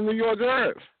Washington or the New York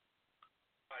Giants.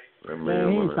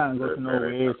 Man, he ain't trying to go to no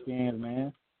Redskins,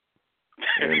 man.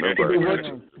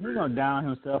 He's gonna down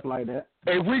himself like that.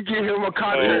 If we give him a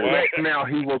contract right now,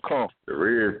 he will come. The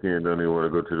Redskins don't even want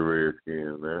to go to the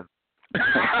Redskins, man.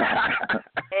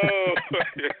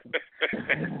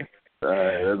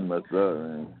 That's messed up,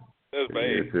 man. That's bad.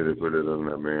 They should have put it on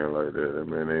that man like that. That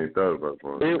man ain't thought about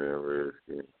going to the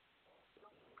Redskins.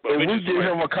 If we give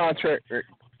him a contract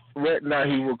right now,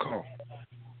 he will come.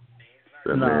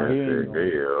 That man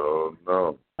said, hell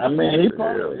no. I mean, he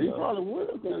probably would,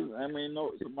 because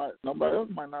nobody else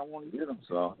might not want to get him.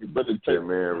 So he better take that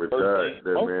man retired.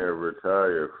 That man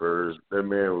retired first. That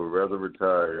man would rather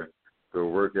retire to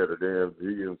work at a damn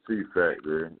GMC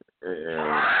factory in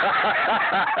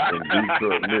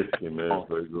Detroit, Michigan, man.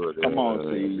 So come on,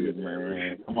 Cees,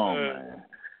 man. Come on, man.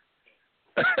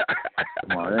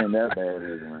 Come on, it ain't that bad,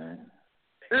 is it, man?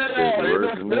 Yeah,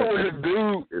 that was his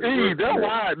dude.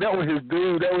 That was his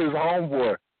dude. That was his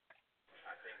homeboy.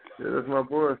 Yeah, that's my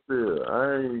boy still. I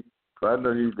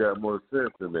know he got more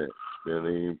sense than that. Than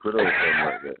he put over something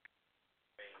like that.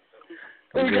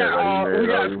 We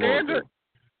got Scandrick.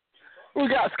 We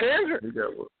got Scandrick. He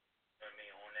got what?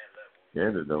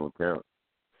 Scandrick don't count.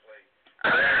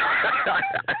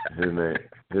 His name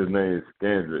is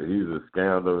Scandrick. He's a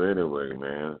scoundrel anyway,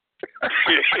 man.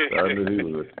 I knew he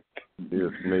was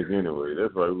a snake anyway.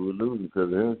 That's why we were losing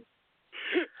because of him.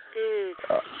 You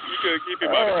couldn't keep him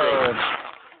out of trouble.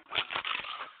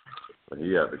 He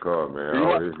out the car, man.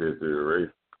 All his history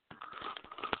erased.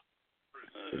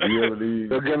 If you ever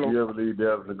leave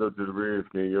Dallas and go to the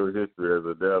Redskins, your history as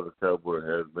a Dallas Cowboy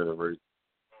has been erased.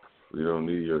 We don't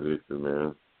need your history,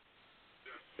 man.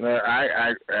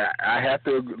 I have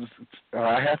to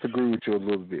agree with you a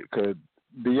little bit, because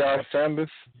Deion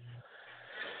Sanders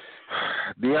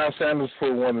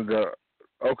put one of the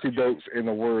okie dokes in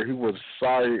the word. He was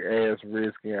sorry ass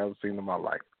Redskin I've seen in my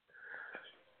life.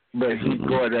 But he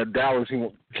going at Dallas, he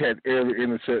had every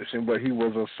interception, but he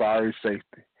was a sorry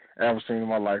safety I ever seen in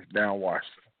my life down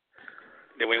Washington.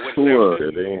 Then when he went to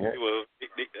it was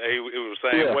the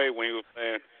same way when he was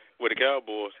playing with the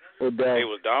Cowboys. He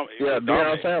was dominant.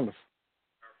 Deion Sanders.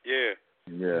 Yeah.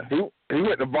 He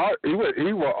went to he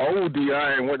was old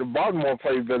Deion and went to Baltimore,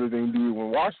 played better than he did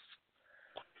when Washington.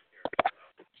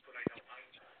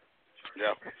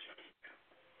 Yeah.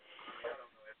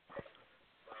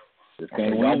 Just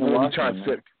can't win in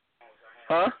Washington.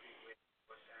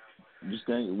 Just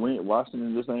can't win.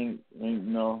 Washington just ain't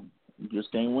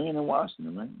just can't win in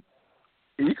Washington, man.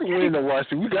 You can win in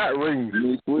Washington. We got rings.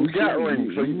 We got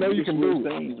rings, so you know you can do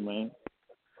things, man.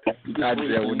 That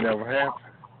would never happen.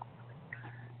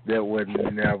 That would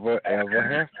never, ever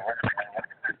happen.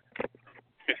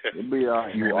 It'll be all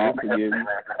right. You all forgive me.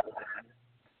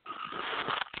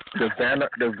 The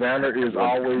banner is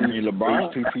always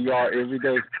HTTR every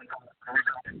day.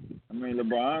 I mean,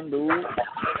 LeBron do it.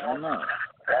 Why not?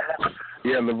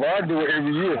 Yeah, LeBron do it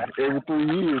every year, every 3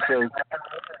 years. So,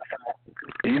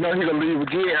 you know he'll leave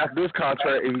again after this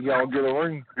contract and he gonna get a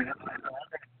ring.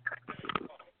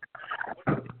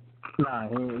 Nah,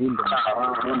 he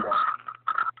don't.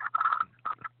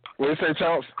 What you say,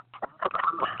 Chomps?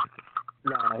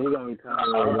 Nah, he gonna retire.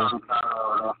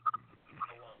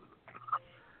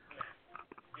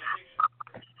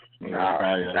 I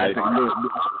think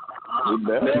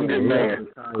they'll get mad.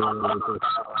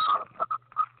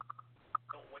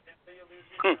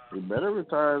 He better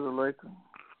retire as a Laker.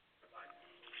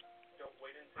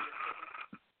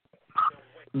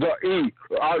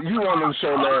 You were on the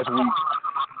show last week.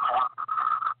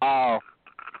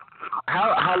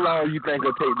 How long you think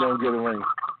it'll take them to get a ring?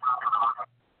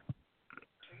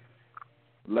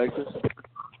 Lakers.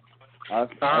 I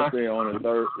say on the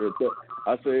third.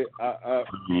 I say I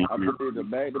put it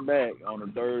back to back on the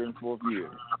third and fourth year.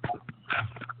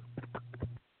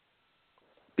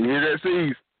 You hear that,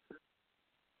 Cees?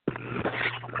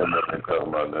 come up and talk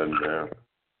about nothing, man.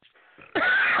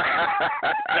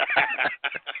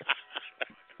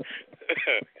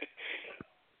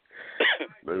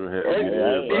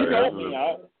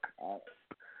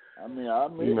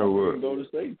 You know what? Golden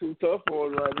State too tough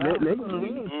for us right now. They're gonna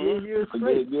win 3 years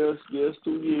straight. Just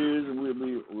 2 years, and we'll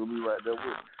be right there with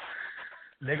them.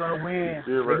 They're gonna win.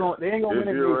 They ain't gonna win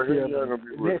it this year. The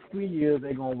next 3 years,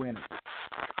 they're gonna win it.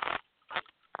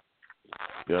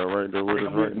 Y'all right there with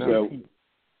us right now.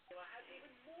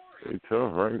 They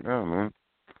tough right now, man.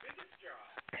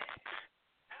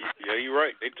 Yeah, you're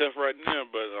right. They tough right now,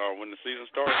 but when the season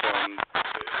starts,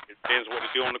 it depends what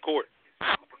they do on the court.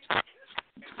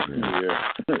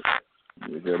 Yeah.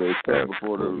 Yeah, they tough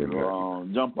before the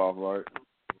jump off, right?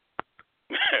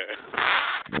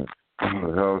 When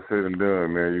it's all said and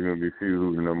done, man, you're gonna be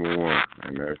who's number one,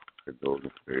 and that's the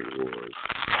Golden State Warriors.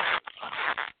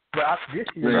 But this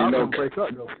year, y'all gonna break up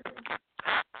though.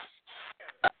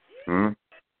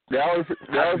 They always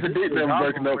predict them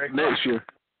breaking up next year.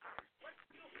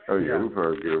 Oh yeah, we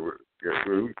probably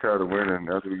we try to win, and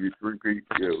after we get 3 peaks,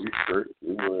 yeah, we straight.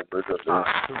 We will break up there.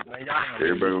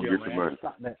 Everybody will get the money.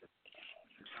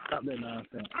 Stop that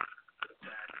nonsense.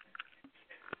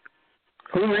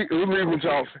 Who leaving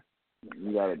Johnson?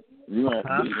 You gonna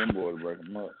have to beat them boys to break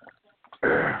them up.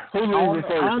 Who's leaving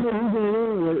first? I don't know who's going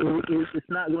to win. It's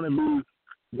not going to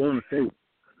be Golden State.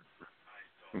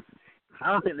 I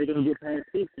don't think they're going to get past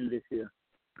Houston this year.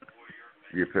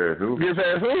 Get past who? Get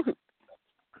past who?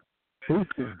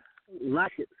 Houston.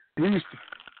 Rockets. Houston.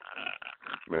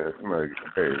 Man, somebody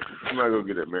go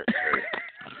get that man.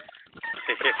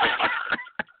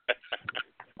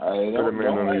 Hey, put a man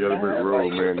on the yellow brick road,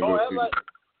 man.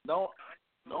 Don't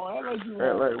act like you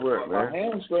want like what, man? A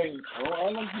hamstring. Don't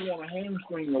act like you want a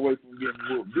hamstring away from getting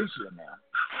whooped this year now.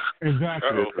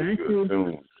 Exactly. Thank you.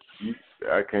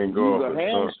 I can't go Use off a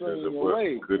hamstring away.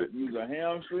 Use a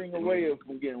hamstring away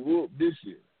from getting whooped this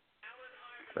year.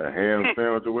 A ham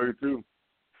sandwich away too.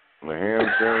 A ham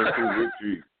sandwich too with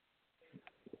cheese.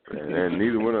 And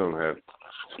neither one of them have.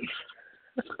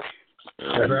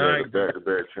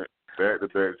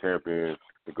 Back-to-back champions,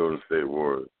 the Golden State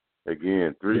Warriors.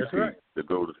 Again, 3 peats, right. The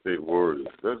Golden State Warriors.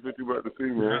 That's what you about to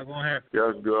see, man.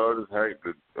 Y'all should do all this hype.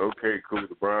 Okay, cool.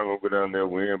 LeBron will go down there,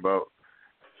 win about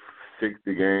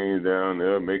 60 games down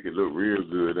there, make it look real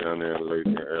good down there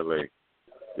in LA.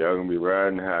 Y'all gonna be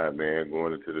riding high, man,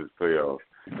 going into this playoff.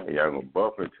 And y'all gonna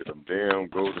bump into them damn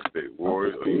Golden State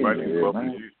Warriors, or you might even bump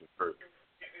into Houston first.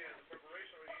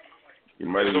 You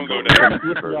might even bump into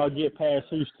Houston first. Y'all get past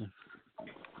Houston.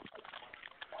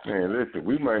 Man, listen,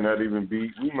 we might not even be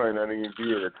at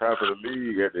the top of the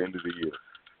league at the end of the year.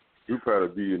 We'll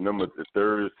probably be the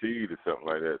 3rd seed or something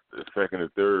like that, the 2nd or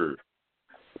 3rd.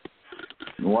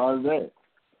 Why is that?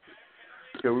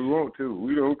 Because we want to.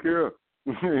 We don't care.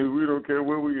 We don't care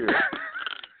where we at.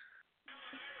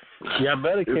 Y'all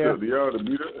better care. It's up to y'all to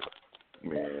beat us.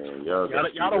 Man, y'all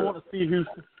don't want to see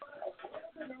Houston.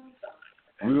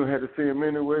 We're going to have to see him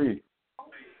anyway.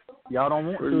 Y'all don't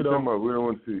want to, though. Talking about? We don't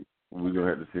want to see. We're going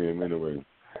to have to see him anyway.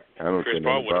 I don't Chris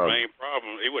Paul was the main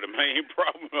problem. It was the main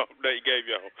problem that he gave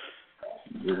y'all.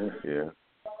 Yeah.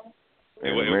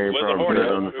 It wasn't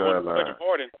Harden. It wasn't much of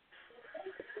Harden.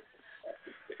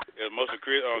 It was most of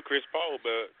Chris Paul,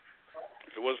 but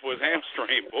if it wasn't for his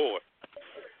hamstring, boy.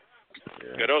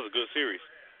 Yeah, that was a good series.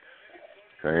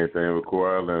 Same thing with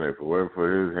Kawhi Leonard. If it wasn't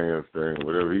for his hamstring,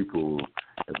 whatever he pulled,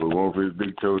 if it wasn't for his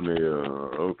big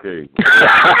toenail, okay.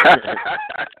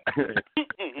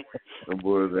 Them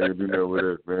boys ain't do nothing with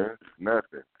us, man.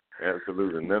 Nothing.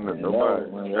 Absolutely nothing. Nobody.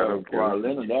 Kawhi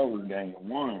Leonard, that was game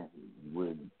 1.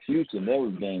 With Houston, that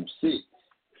was game 6.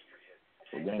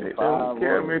 So game 5.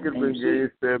 Can't make it in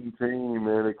game 17,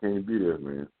 man. They can't beat us,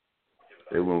 man.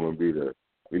 They won't want to beat us.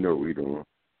 We know what we doing.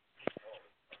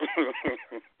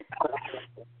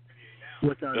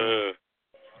 What y'all doing?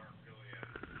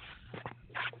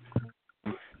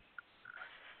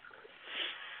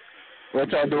 What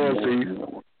y'all doing, Cees?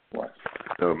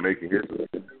 Making history.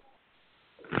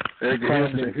 Praying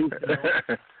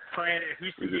that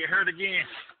Houston get hurt again.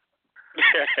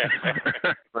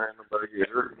 Praying nobody get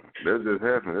hurt. That just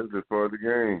happened. That's just part of the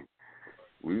game.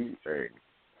 We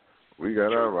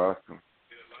got our roster.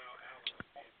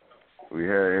 We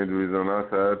had injuries on our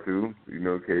side, too. You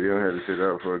know, KD had to sit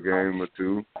out for a game or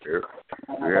 2. Yep.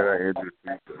 We had our injuries,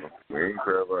 too, so we ain't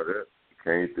cry about that.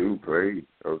 Came through, played.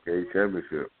 Okay,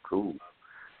 championship. Cool.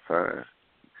 Fine.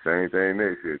 Same thing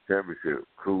next year. Championship.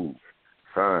 Cool.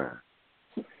 Fine.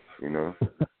 You know?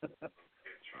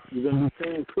 You're going to be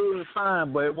saying cool and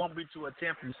fine, but it won't be to a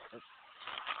championship.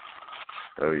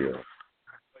 Oh, yeah.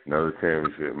 Another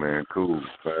championship, man. Cool.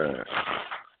 Fine.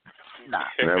 Nah.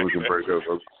 Now we can break up.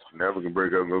 And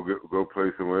go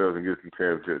play somewhere else and get some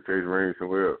championship. Chase rings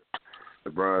somewhere else.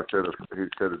 LeBron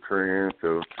set a trend,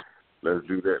 so let's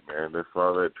do that, man. Let's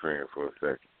follow that trend for a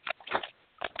second.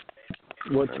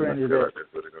 What trend is that?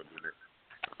 That's what they're gonna do next.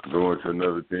 Go into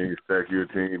another team, stack your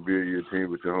team, build your team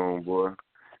with your homeboy,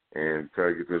 and try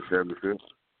to get to the championship.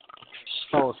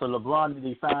 Oh, so LeBron did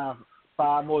he find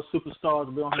 5 more superstars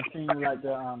to be on his team like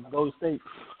the Golden State?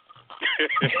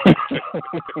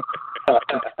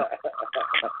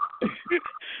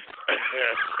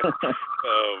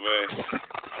 Oh man.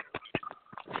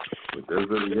 But that's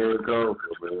what the game called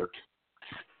for, man.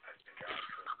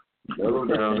 Melo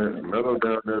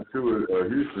down there too at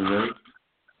Houston, man.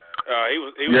 He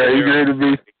was he's ready to be.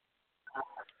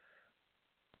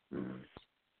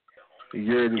 He's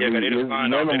ready to be. They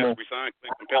just resigned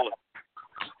Clint Capella.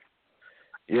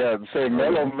 Yeah, say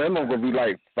Melo gonna be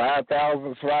like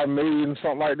 5,000, 5 million,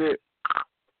 something like that.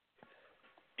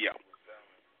 Yeah.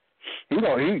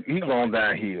 He going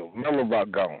downhill. Melo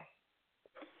about gone.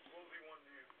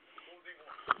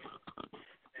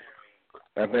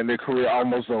 I think their career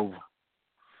almost over.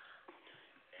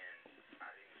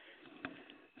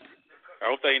 I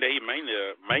don't think that he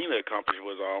mainly accomplished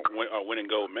was winning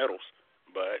gold medals,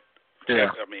 but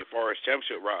yeah, I mean, as far as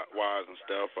championship wise and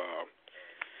stuff,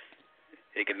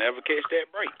 he can never catch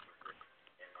that break.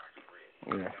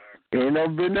 Yeah, he ain't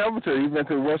never been able to. He been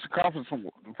to the Western Conference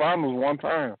Finals one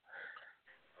time,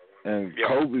 and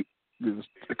Kobe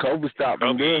stopped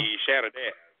him there. Kobe shattered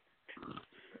that.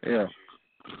 Yeah.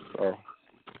 So.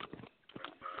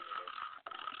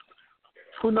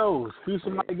 Who knows?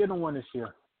 Houston might get one this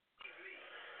year.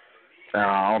 No,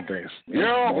 I don't think so.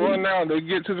 Yeah, well, now they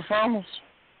get to the finals.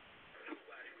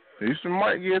 Houston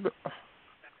might get it.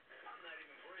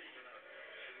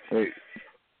 Wait.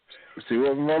 See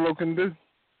what Melo can do?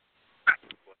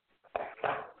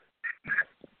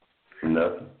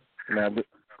 Nothing. Now,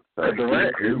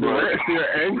 Durant still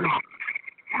angry.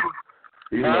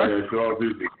 He's not going to show off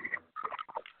his.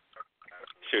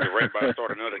 Should have right by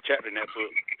start another chapter in that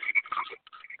book.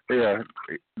 Yeah,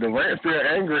 Durant still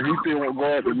angry. He still won't go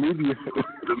at the media.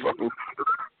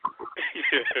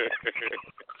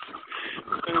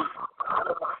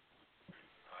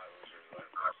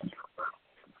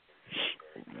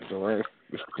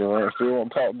 Durant still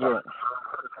won't talk junk.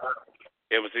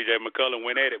 Yeah, but C.J. McCollum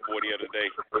went at it, boy, the other day.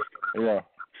 Yeah.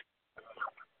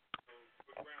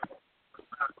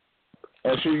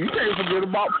 And you can't forget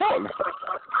about Portland.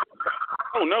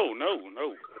 Oh, no.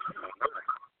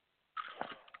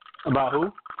 About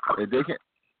who?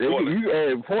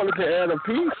 Portland can add a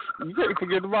piece. You can't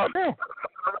forget about them.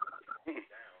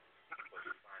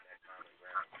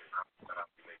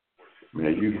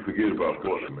 Man, you can forget about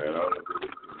Portland, man.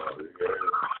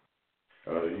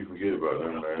 You forget about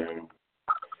them, man.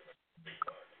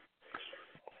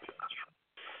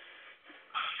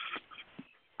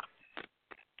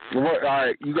 All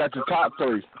right, you got your top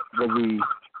 3.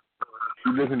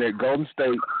 You're looking at Golden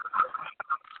State.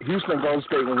 Houston, Golden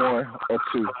State 1 or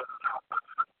 2.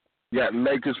 You got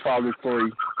Lakers probably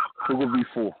 3. Who will be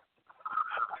 4?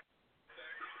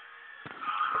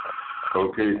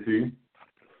 OKC.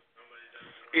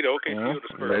 Either OKC or the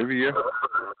Spurs. Maybe, yeah.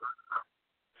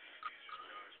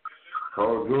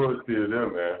 Paul George still there,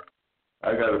 man.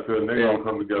 I got a feeling they're going to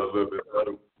come together a little bit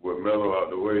better with Melo out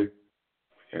the way,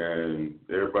 and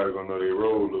everybody going to know they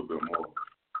role a little bit more.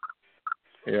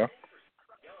 Yeah.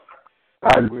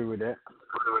 I agree with that.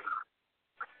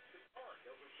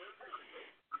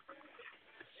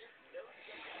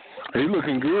 He's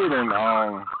looking good, and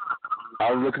I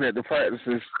was looking at the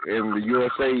practices in the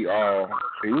USA.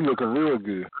 He's looking real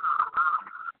good.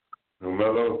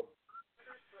 Melo?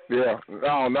 Yeah.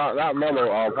 No, not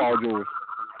Melo. Paul George.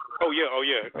 Oh yeah.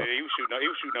 Yeah, he was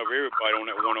shooting over everybody on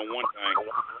that one-on-one thing.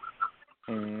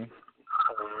 Mm-hmm.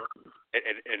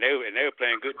 And they were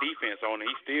playing good defense on it.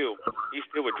 He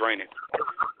still was draining.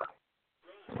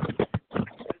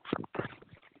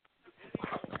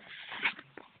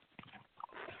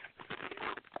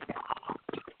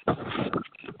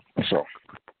 So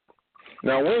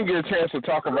now we didn't get a chance to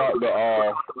talk about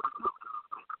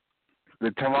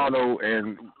the Toronto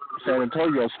and San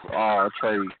Antonio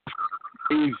trade.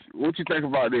 Cees, what you think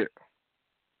about it?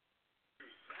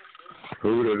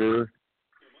 Who that is?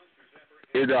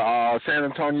 It's San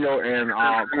Antonio and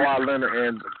Kawhi Leonard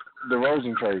and the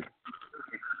Rosen trade.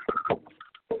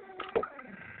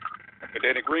 And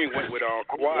Danny Green went with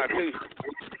Kawhi too.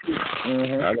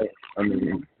 Mm-hmm. I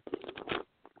mean,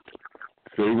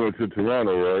 so he went to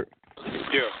Toronto, right?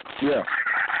 Yeah. Yeah.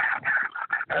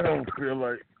 I don't feel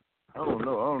like. I don't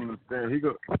know. I don't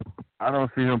understand. I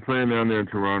don't see him playing down there in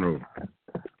Toronto.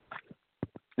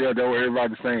 Yeah, that's what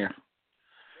everybody's saying.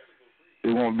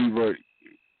 It won't be, but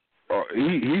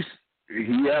he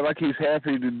act like he's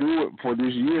happy to do it for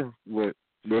this year, but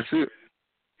that's it.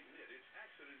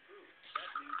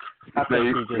 I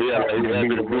think he's happy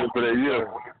to do it for that year.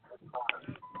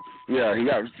 Yeah, he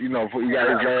got his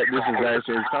last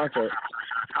year's contract.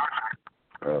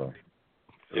 Oh.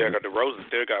 Yeah, because DeRozan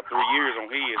still got 3 years on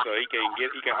his, so he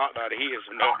can opt out of his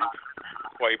or nothing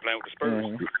while he playing with the Spurs.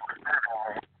 Mm-hmm.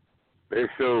 They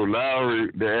showed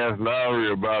Lowry. They asked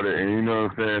Lowry about it, and you know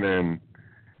what I'm saying. And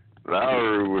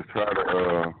Lowry was trying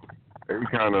to. He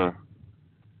kind of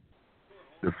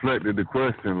deflected the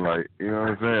question, like, you know what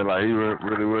I'm saying. Like he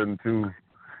really wasn't too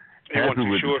happy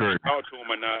with the trade. Talk to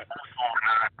him or not.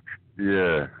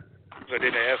 Yeah. So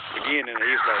then they asked him again, and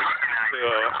he's like,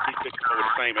 he took over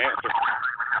the same answer.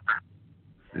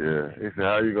 Yeah. He said,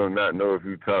 "How you gonna not know if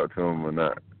you talk to him or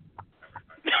not?"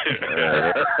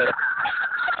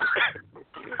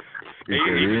 He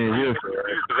said he ain't here, so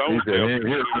he ain't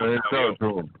here, so he talk to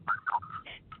him.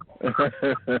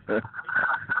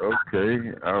 Okay,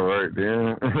 all right then.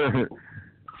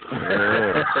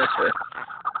 Yeah.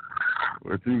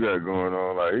 What you got going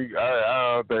on? Like I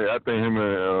think him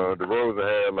and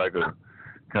DeRozan had like a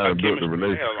kind of built a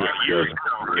relationship together.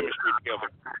 Chemistry together.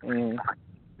 Mm-hmm.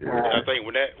 Yeah. I think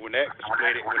when that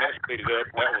split it up,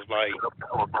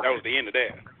 that was the end of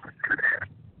that.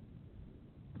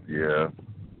 Yeah.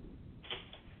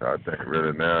 I think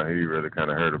really now he really kind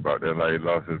of heard about that. Like he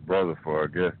lost his brother for, I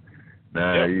guess.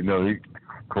 Now you know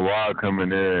Kawhi coming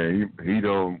there, and you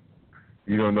don't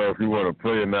know if he want to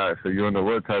play or not. So you don't know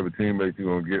what type of teammate you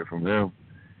gonna get from him.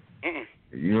 Mm-mm.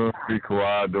 You don't see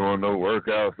Kawhi doing no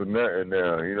workouts or nothing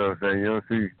now. You know what I'm saying? You don't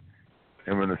see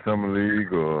him in the summer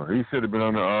league, or he should have been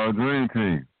on the dream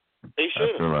team. He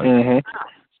should have. Like. Mm-hmm.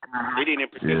 He didn't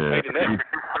participate in that.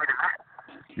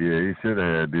 Yeah, he should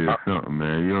have did something,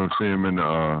 man. You don't see him in the.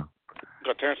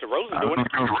 Got Terrence DeRozan doing it.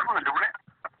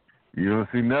 You don't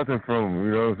see nothing from him.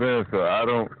 You know what I'm saying? So I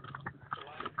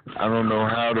don't know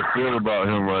how to feel about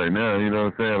him right now. You know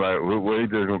what I'm saying? Like, what he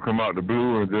just gonna come out the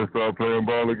blue and just start playing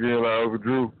ball again like Uncle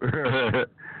Drew?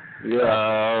 Yeah, I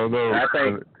don't know. I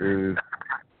think.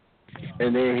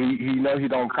 And then he know he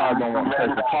probably don't want to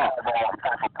take the pop.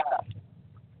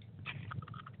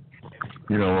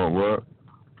 You don't want what?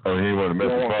 Oh, he want to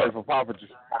mess with Pop. For Popovich.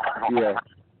 Yeah.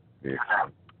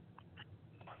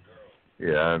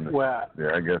 Yeah,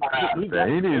 I guess he needs to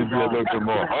be a little bit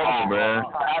more humble, man.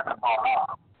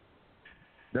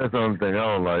 That's the only thing I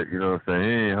don't like, you know what I'm saying? He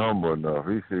ain't humble enough.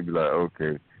 He should be like,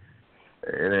 okay,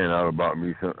 it ain't all about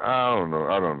me. So I don't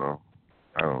know.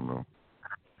 I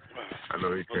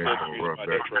know he came from a rough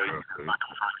background.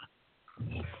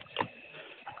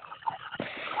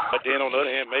 But then on the other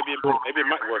hand, maybe it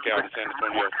might work out in San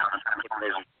Antonio.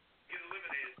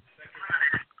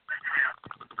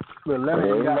 But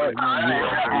Leonard got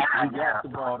the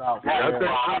ball out. I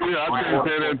think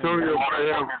San Antonio might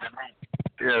have.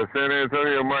 Yeah, San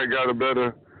Antonio might got a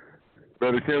better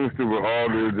chemistry with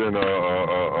Aldridge and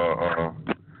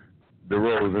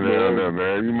DeRozan down there,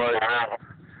 man. You might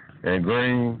and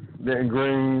Green. Then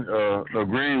Green.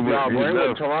 Green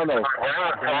with Toronto.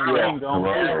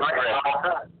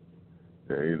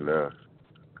 Yeah, he left.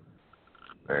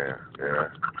 Man, yeah.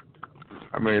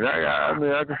 I mean,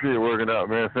 I can see it working out,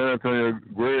 man. San Antonio,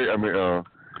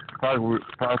 Popovich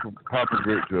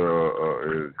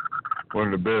is one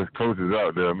of the best coaches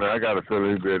out there, man. I got a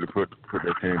feeling he'll be able to put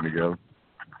that team together.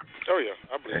 Oh yeah,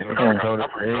 I believe so.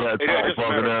 He ain't got Tony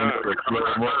Parker down there to slow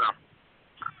him up.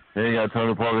 He ain't got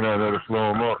Tony Parker down there to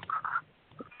slow him up.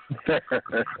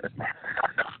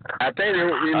 I think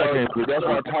that's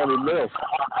why Tony left.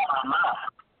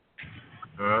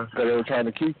 Because they were trying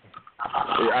to keep him. I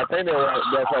think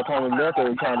that's why Tony left. They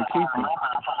were trying to keep him,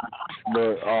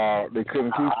 but they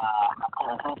couldn't keep him.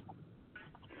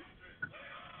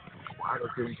 Why they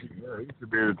couldn't keep him? Yeah, he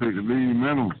should be able to take the lead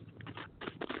minimum.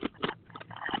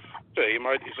 So he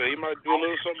might do a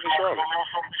little something in Charlotte.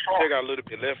 They got a little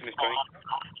bit left in his tank.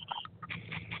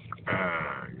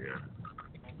 Yeah.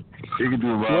 He can do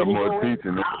a lot more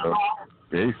teaching.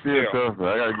 Yeah, he's still tough, but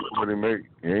I gotta get what he make.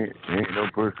 He ain't no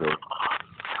pushover.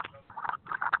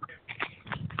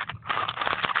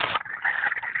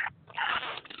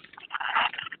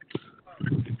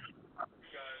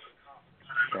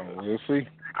 We'll see.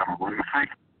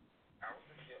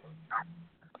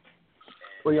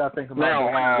 What y'all think about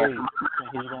Dwayne Wade?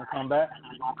 Think he's gonna come back?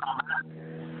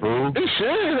 Who? He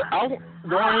should.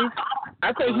 Dwayne.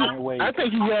 I think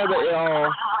he had a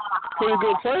pretty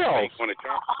good playoffs.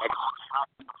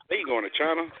 They going to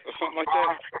China or something like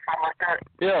that.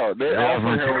 Yeah, they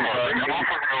offered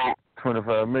him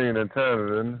 $25 million in China,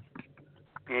 didn't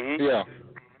they? Yeah.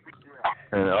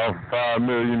 And off $5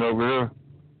 million over here.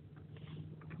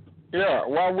 Yeah.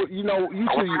 Why would you to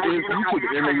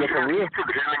the end of your career?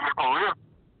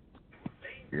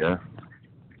 Yeah.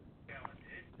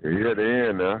 He at the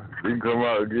end now. He can come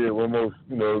out and get one more,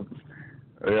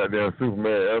 goddamn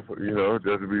Superman effort,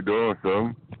 just to be doing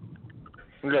something.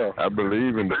 Yeah. I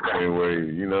believe in the same way,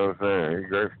 you know what I'm saying?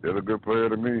 He's still a good player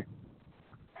to me.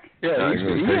 Yeah,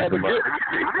 he had a good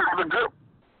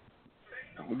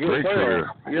player.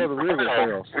 He had a really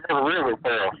good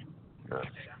player. Yeah.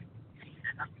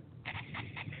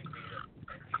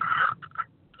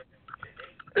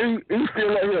 He's still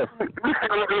right here.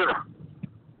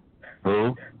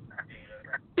 Who?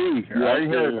 Yeah, he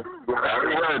heard him.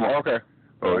 Okay.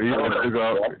 Oh,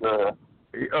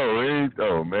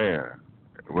 oh man.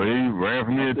 When he ran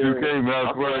from me in 2K, man,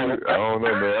 I swear, I don't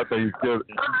know, man.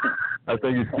 I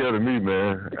think he's scared of me,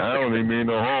 man. I don't even mean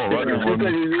no harm. I just want to.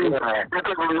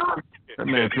 That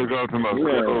man took off to my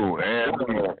soul, and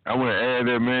I went to add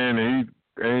that man, and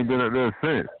he ain't been up there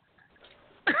since.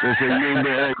 They say you ain't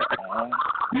been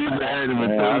at him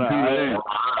in 32 days.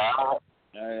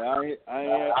 I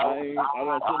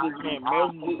done sent this man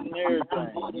messages and everything.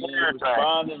 He ain't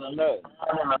responding or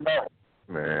nothing.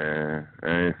 Man, I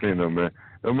ain't seen no man.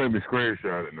 Don't make me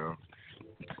screenshot it now.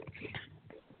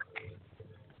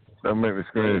 Don't make me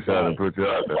screenshot and put you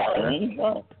out there.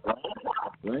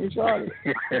 Screenshot it.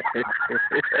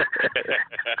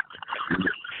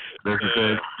 That's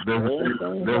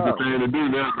the thing to do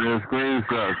now, man.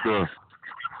 Screenshot stuff.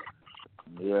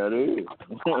 Yeah, it is.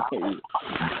 You prove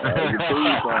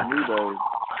on me, though.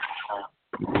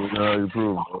 You know how you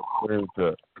prove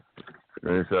it.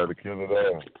 Screenshot to kill it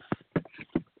all.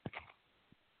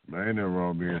 Man, ain't nothing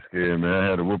wrong being scared, man. I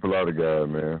had to whoop a lot of guys,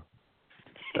 man.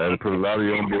 I had to put a lot of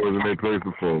young boys in their place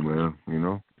before, man,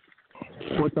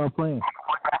 What y'all playing?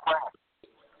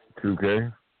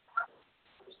 2K.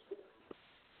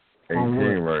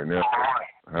 18 right now.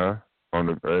 Huh? On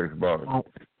the Xbox.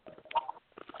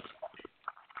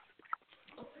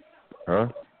 Huh?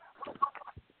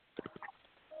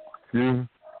 Excuse me?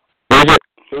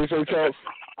 What you say, Charles?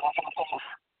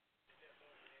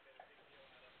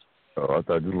 Oh, I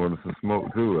thought you wanted some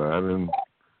smoke, too. I didn't.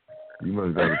 You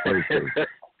must have a PlayStation.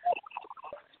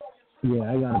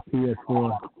 Yeah, I got a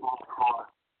PS4.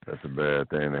 That's a bad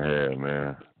thing to have,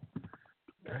 man.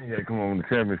 You gotta come on the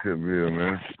championship bill,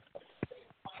 man.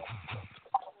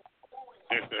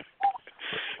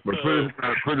 But pretty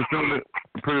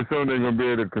soon they're gonna be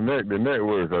able to connect the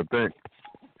networks, I think.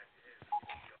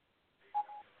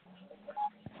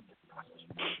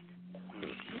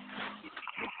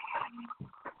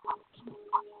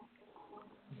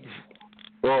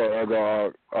 Or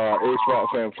the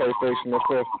Xbox and PlayStation and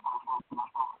stuff.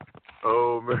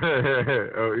 Oh man,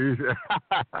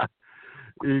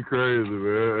 he crazy,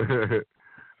 man.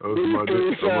 All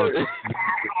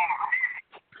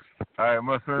right,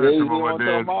 my son. Yeah, you know what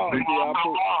I'm talking about?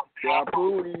 I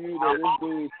proved to you that this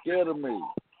dude is scared of me.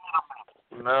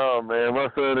 No, man, my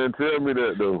son didn't tell me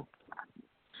that though.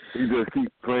 He just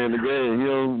keep playing the game. He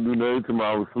don't do nothing till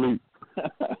I was asleep.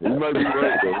 He might be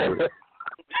right though.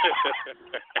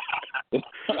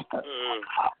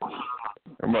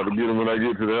 I'm about to get him when I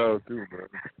get to the house too, bro.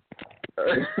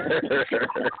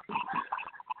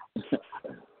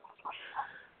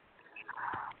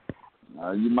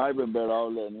 You might be better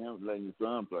off letting your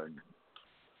son play.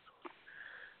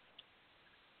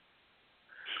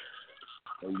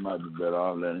 Or you might be better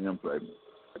off letting him play.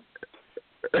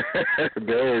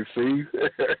 There, Cees.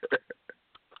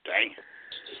 Dang.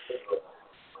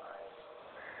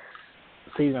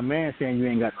 See, a man saying you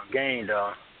ain't got no game,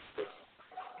 dog.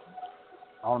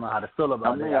 I don't know how to feel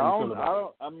about that.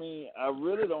 I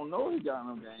really don't know he got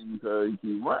no game because he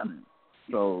keep running.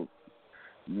 So,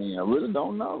 I really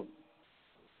don't know.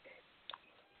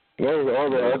 Man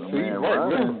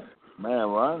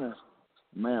running.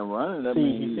 That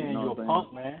means he's saying you're a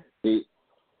punk, man. Either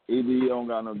he don't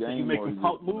got no game. You making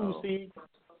punk moves, see?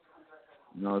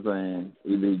 You know what I'm saying?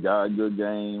 Either he got a good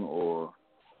game or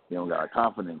he don't got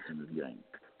confidence in his game.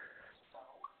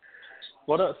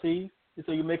 What up, Cees?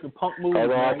 So you making punk moves?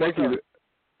 I think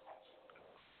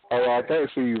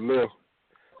Cees left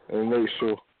and make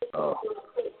sure.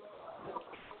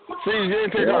 Cees, you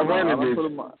didn't take out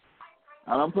running,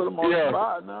 I don't put him on the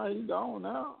spot now. He's gone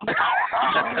now.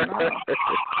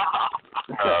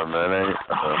 Oh man,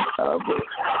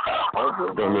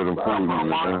 don't let him fool you,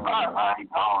 man.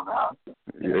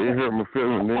 Yeah, you hurt my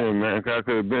feelings then, man. Cause I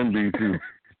could have been beat you.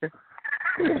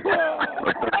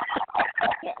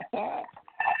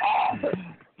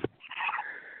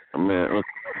 Man,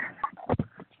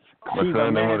 my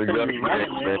son know how to get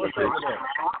man.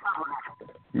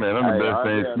 Man, I'm the best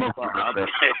thing smoking.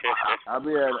 I'll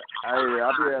be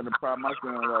at the prop my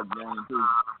son that game too.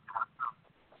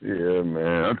 Yeah,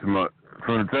 man. I'm talking about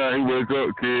from the time he wake up,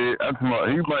 kid. I'm talking about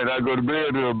he might not go to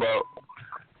bed till about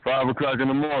 5 o'clock in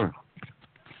the morning.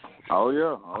 Oh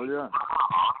yeah.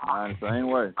 Mine the same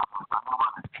way.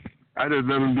 I just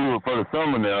let him do it for the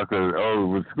summer now, cause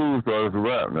with school starts, it's a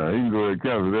wrap now. He can go ahead and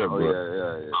cancel that. Oh but yeah.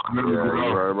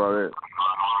 You're right about it.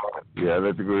 Yeah, I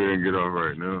let you go ahead and get off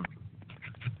right now.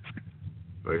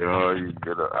 But you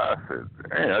get up. I said,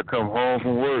 hey, I come home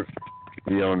from work,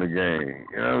 he on the game.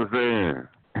 You know what I'm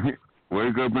saying?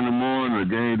 Wake up in the morning, the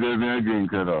game doesn't have getting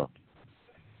cut off.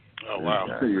 Oh wow.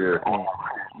 Yeah.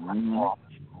 Mm-hmm.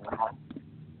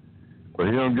 But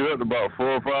he don't get up to about 4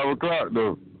 or 5 o'clock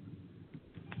though.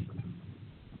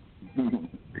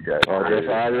 That's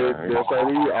how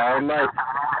we all night.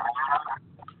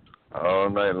 All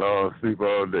night long, sleep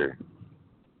all day.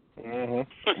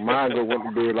 Mine went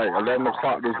to bed like 11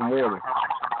 o'clock this morning.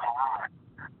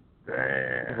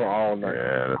 Damn. For all night.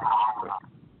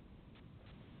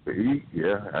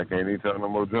 Yeah, I can't even talk no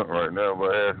more junk right now,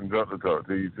 but I have some junk to talk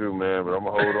to you too, man. But I'm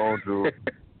gonna hold on to it.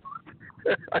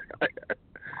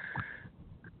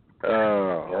 You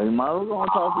might as well go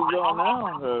and talk to John now,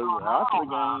 because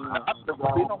after the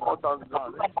game, we don't want to talk to John.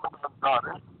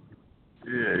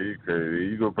 Yeah, you crazy.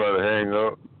 You gonna probably hang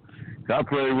up. I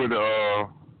play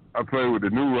with the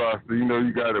new roster. You know,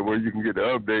 you got it where you can get the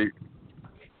update.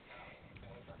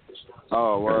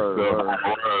 Oh, word.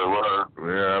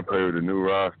 Yeah, I play with the new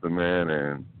roster, man,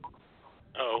 and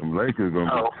them Lakers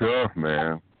gonna be tough,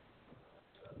 man.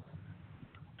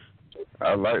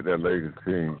 I like that Lakers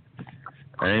team.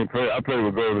 I played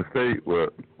with Golden State,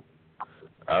 but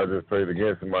I just played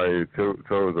against somebody who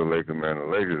chose the Lakers, man. The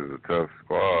Lakers is a tough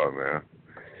squad, man.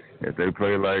 If they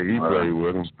play like he played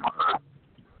with them,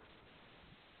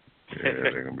 yeah,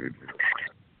 they're going to be.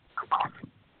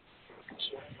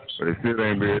 But they still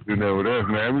ain't been able to do nothing with us,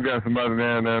 man. We got somebody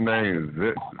down there named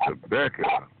Rebecca.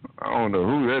 I don't know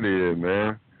who that is,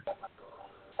 man.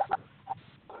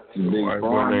 Big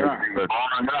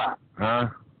foreign guy. Huh?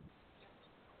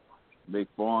 Big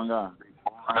foreign guy.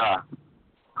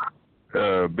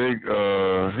 Big,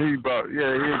 he's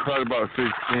probably about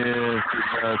 6'10",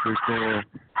 6'9", 6'10".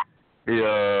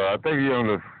 I think he's on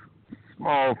the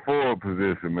small forward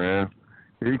position, man.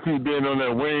 He keep being on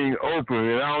that wing open,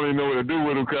 and I don't even know what to do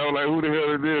with him, because I'm like, who the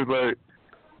hell is this? Like,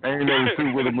 I ain't know to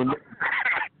shoot with him,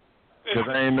 because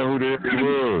I ain't know who the hell he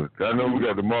was. I know we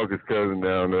got the Marcus cousin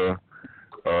down there.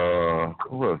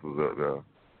 Who else was up there?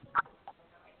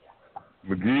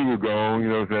 McGee was gone, you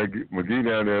know what I'm saying? McGee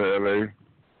down there in L.A.,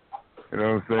 you know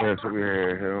what I'm saying? So we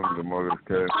had him, the Marcus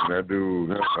cousin, that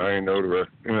dude. I ain't know the rest.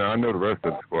 You know, I know the rest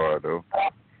of the squad, though.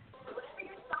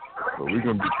 But we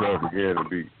going to be tough again to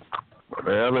beat.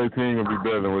 The LA team going to be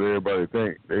better than what everybody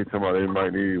think. They talking about they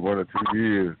might need 1 or 2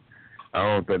 years. I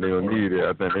don't think they're going to need it.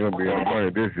 I think they're going to be on the money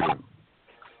this year.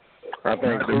 I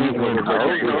think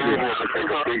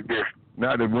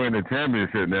not to win the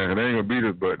championship now, because they ain't going to beat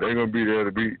us, but they're going to be there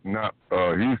to beat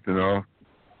Houston off.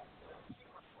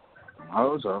 I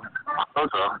hope so.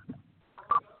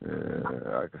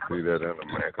 Yeah, I can see that in him,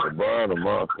 man. Because LeBron a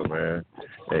monster, man.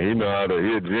 And he know how to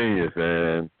hit genius,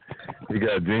 and he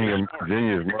got genius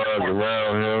minds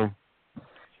around him.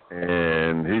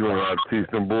 And he going to have to teach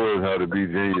them boys how to be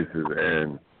geniuses.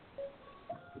 And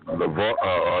the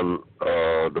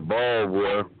ball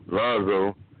boy,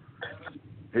 Lonzo,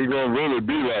 he going to really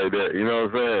be like that, you know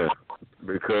what I'm saying?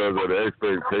 Because of the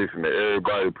expectation that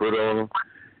everybody put on him.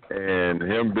 And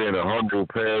him being a humble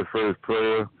pass-first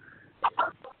player,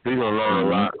 he's going to learn a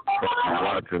lot from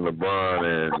watching LeBron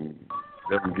and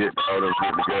them getting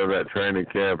together at training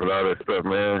camp and all that stuff,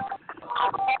 man.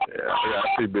 Yeah, I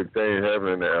see big things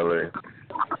happening in L.A.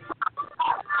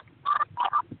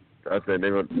 I think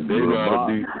they're going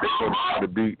to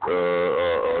beat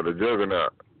the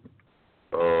juggernaut.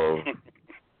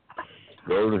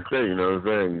 Golden State, you know what I'm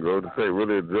saying? Golden State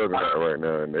really a juggernaut right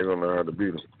now, and they're going to know how to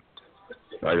beat them.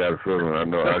 I got a feeling. I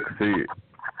know. I can see it.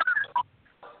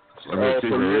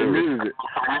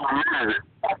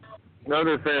 No, I'm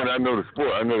just saying I know the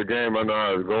sport. I know the game. I know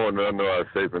how it's going. I know how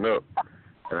it's shaping up.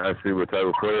 And I see what type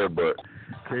of player. But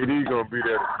KD going to be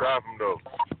there to stop him, though.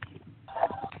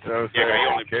 You know what I'm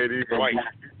saying? KD going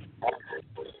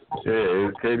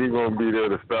KD going to be there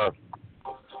to stop him.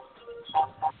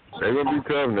 They're going to be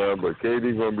tough now, but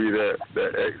KD going to be that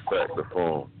X factor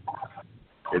for him.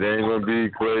 It ain't going to be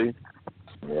Clay.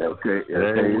 Yeah, okay.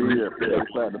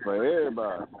 It's factor for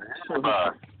everybody.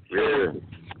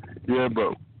 Yeah,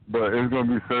 but it's gonna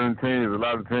be certain teams, a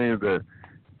lot of teams that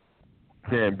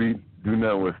can't beat do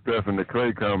nothing with Steph and the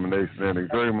Clay combination and the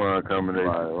Draymond combination.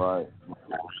 Right.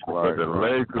 But the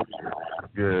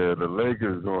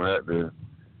Lakers gonna have to.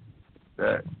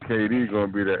 That KD gonna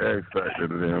be the X factor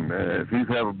to them, man. If he's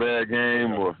have a bad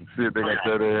game or some shit, they gonna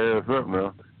tear their ass up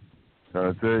now.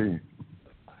 Trying to tell you.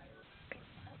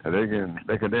 And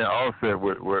they can then offset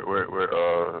what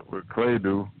Clay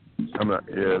do. They can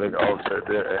offset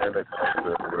that and they can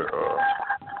offset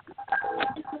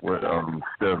what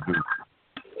Steph do.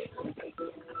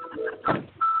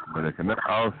 But they cannot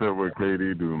offset what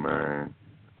KD do, man.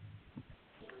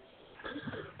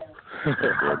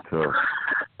 That's tough.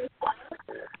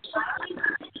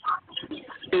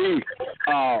 Who's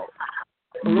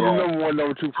the number one,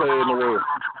 number two player in the world?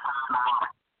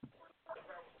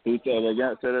 Who said they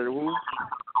got said it? Who?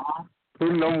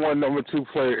 Who's the number one, number two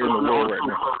player in the world right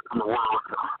now?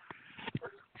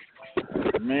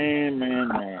 Man.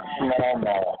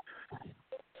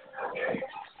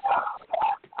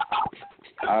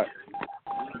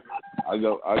 I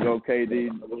go KD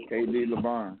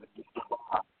LeBron.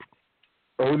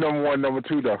 Who's number one, number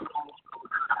two though?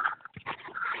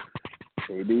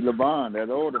 KD LeBron, that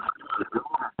order.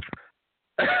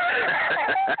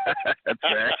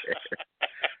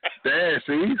 Damn,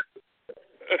 Cees.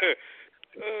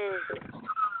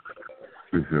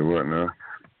 You said what now?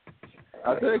 I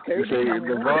said KD.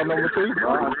 LeBron number two?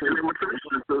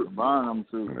 LeBron number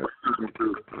two.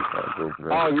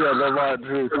 Oh, yeah, LeBron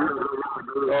two.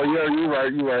 Oh, yeah,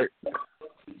 you right.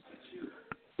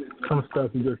 Some stuff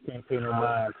you just can't pay no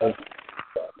mind.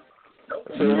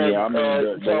 Yeah, I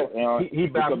mean, he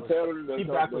back the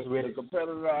was ready. The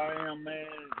competitor I am, man,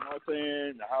 you know what I'm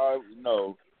saying? How,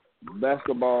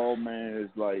 basketball, man, is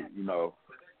like,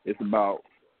 it's about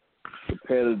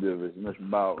competitive. It's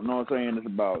about, you know what I'm saying? It's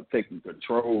about taking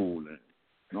control and,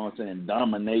 you know what I'm saying,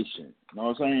 domination. You know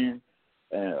what I'm saying?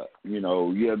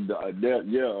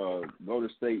 Golden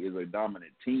State is a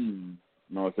dominant team,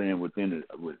 you know what I'm saying,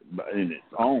 in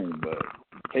its own. But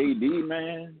KD,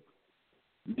 man,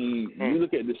 I mean, you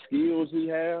look at the skills he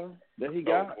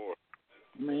got.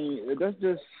 I mean, that's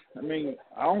just. I mean,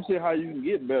 I don't see how you can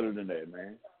get better than that,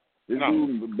 man. This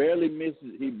dude barely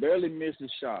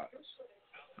misses shots.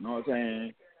 You know what I'm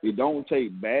saying? He don't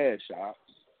take bad shots.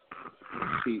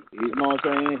 You know what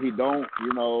I'm saying? He don't.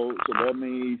 So that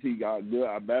means he got good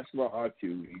basketball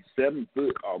IQ. He's 7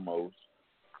 foot almost,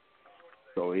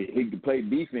 so he can play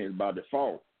defense by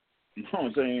default. You know what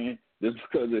I'm saying? Just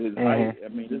because of his height. I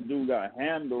mean, this dude got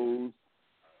handles.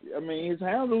 I mean, his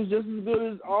handles just as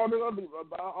good as all the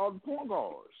point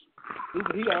guards.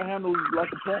 He got handles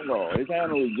like a point guard. His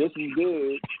handle is just as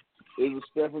good as a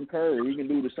Stephen Curry. He can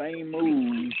do the same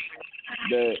moves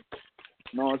that,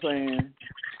 you know what I'm saying,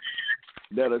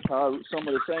 that some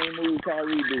of the same moves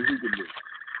Kyrie do, he can do.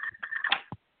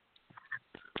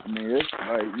 I mean, it's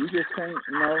like, you just can't,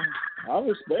 I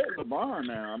respect LeBron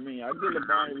now. I mean, I give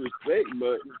LeBron respect,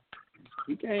 but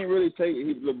he can't really take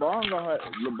it. LeBron gonna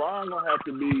have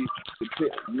to be,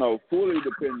 fully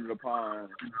dependent upon,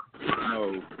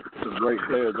 some great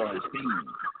players on his team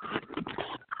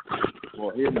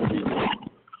for him to be.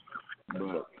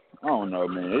 But I don't know,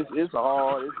 man. It's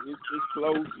hard. It's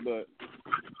close, but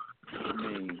I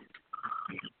mean,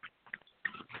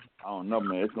 I don't know,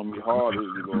 man. It's gonna be hard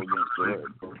to go against that.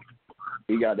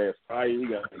 He got that fire. He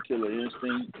got that killer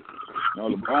instinct.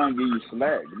 LeBron give you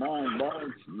slack. LeBron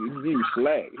give you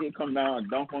slack. He'll come down and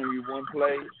dunk on you one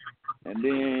play, and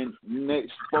then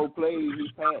next 4 plays he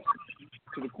passes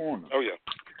to the corner. Oh, yeah.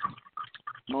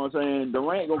 You know what I'm saying?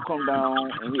 Durant gonna come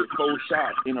down and hit 4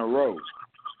 shots in a row.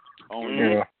 You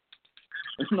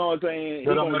know what I'm saying? He's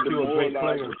gonna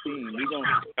demoralize the team.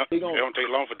 It don't take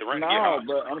long for Durant to get hot.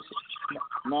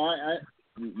 What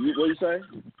you say?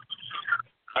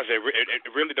 I said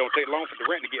it really don't take long for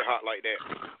Durant to get hot like that.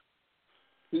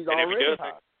 He's already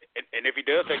hot. And if he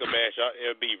does take a bad shot,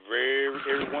 it'll be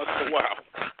every once in a while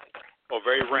or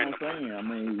very random. You know what I'm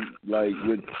saying? I mean, like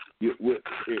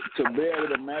to be able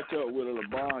to match up with a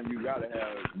LeBron, you got to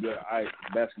have good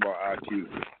basketball IQ.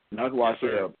 And that's why I say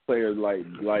players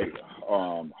like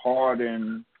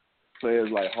Harden,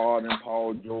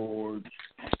 Paul George.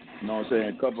 You know what I'm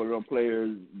saying? A couple of them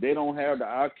players, they don't have the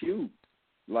IQ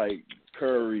like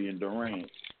Curry and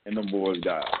Durant and them boys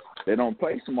got. They don't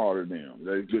play smarter than them.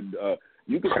 They good.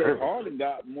 You could say Harden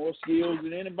got more skills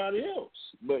than anybody else,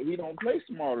 but he don't play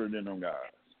smarter than them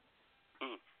guys.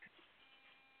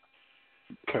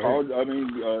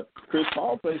 Chris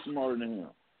Paul plays smarter than him.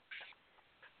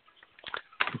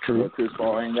 True. But Chris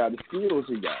Paul ain't got the skills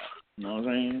he got. You know what I'm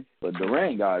saying? But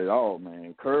Durant got it all,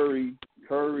 man. Curry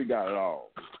got it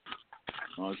all.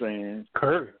 You know what I'm saying?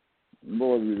 Curry. Them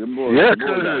boys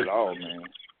Curry got it all, man.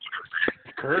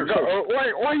 Curry.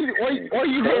 Why you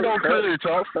hate on Curry,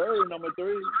 Charles? Curry number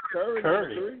 3. Curry.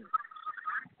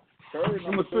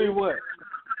 Number 3 what?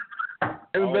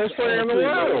 He's the best player in the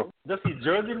world. Does he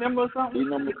jersey number or something? He's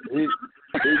number 3,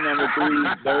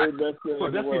 third best player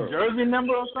in the world. Does he jersey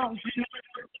number or something?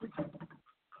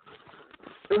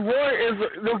 The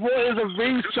boy is a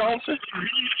beast, Chauncey.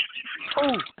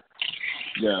 Oh.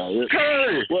 Yeah.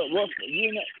 Curry. What?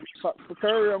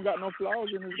 Curry don't got no flaws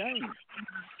in his game.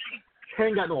 He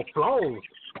ain't got no flaws.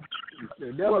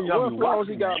 What flaws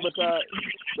he got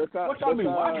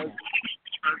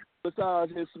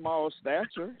besides his small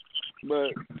stature?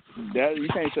 But that you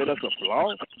can't say that's a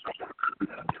flaw.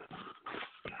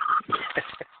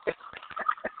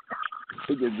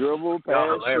 He can dribble,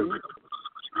 pass, shoot.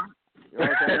 You know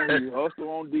what I'm saying? He hustle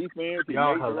on defense. He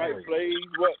makes the right plays.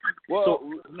 So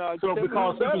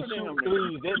because he can shoot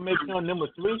threes, that makes him number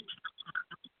 3?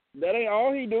 That ain't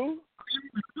all he do.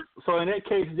 So in that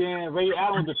case, then Ray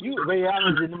Allen's is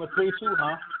number 3 too,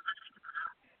 huh?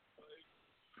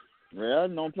 Yeah,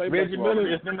 don't play Reggie basketball.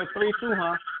 Miller is number 3 too,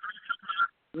 huh?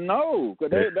 No,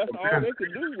 because that's all they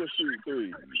could do was shoot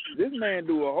threes. This man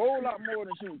do a whole lot more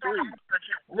than shoot threes.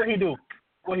 What he do?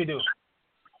 What do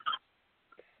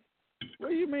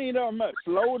you mean,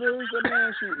 floaters? That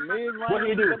man shoot mid-range. What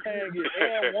he do? That man get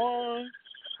air one.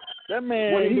 That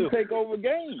man, he take over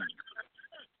games.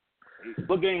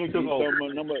 What game he took over?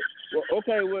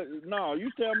 No, you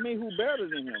tell me who better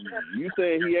than him. You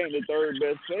say he ain't the third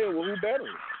best player. Well, who better?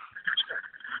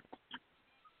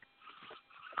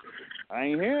 I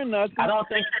ain't hearing nothing. I don't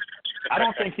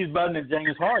think he's better than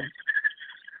James Harden.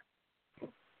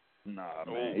 Nah,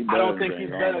 man. I don't think he's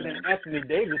better than Anthony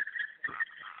Davis.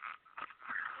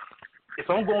 If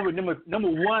I'm going with number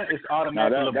 1, it's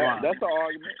automatically LeBron. That's the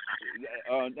argument.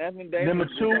 Anthony Davis. Number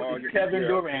 2 is Kevin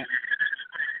Durant.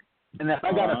 And if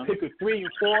I gotta pick a 3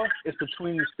 and 4, it's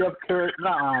between Steph Curry,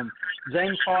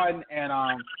 James Harden, and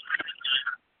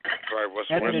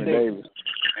Anthony Davis.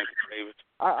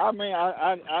 I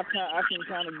can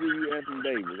kind of give you Anthony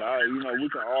Davis. We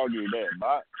can argue that,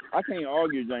 but I can't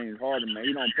argue James Harden, man.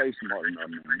 He don't play smart enough,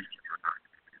 man.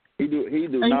 He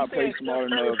do not play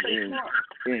smart enough.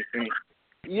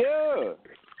 Yeah.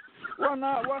 Why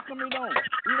not? Why come he don't?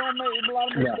 He don't make a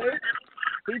lot of mistakes.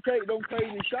 He take them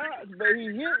crazy shots, but he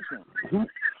hits them.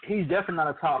 He's definitely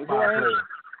not a top 5 player.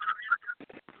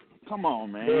 Come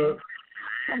on, man.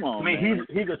 Come on. I mean,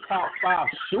 he's a top 5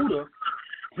 shooter.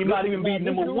 He might even be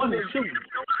number 1 in shooting.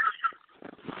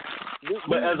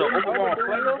 But as an overall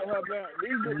player,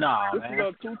 nah, this man. This is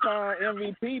a 2-time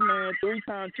MVP, man,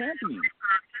 3-time champion.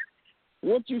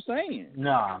 What you saying?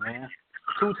 Nah, man.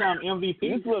 2-time MVP.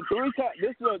 This is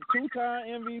a 2-time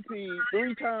MVP,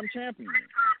 3-time champion.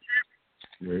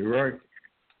 Yeah, you're right.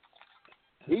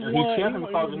 He won.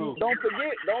 Don't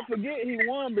forget, he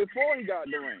won before he got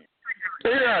Durant.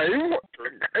 Yeah,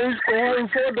 he's going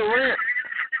for Durant.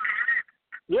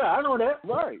 Yeah, I know that.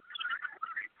 Right.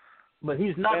 But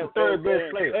he's not the third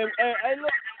best player. And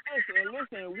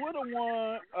listen, would have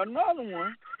won another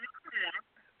one.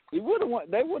 He would have won.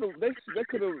 They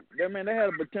could have. Man, they had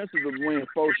a potential to win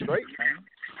 4 straight, man.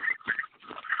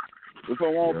 If I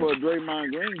want for Draymond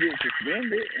Green get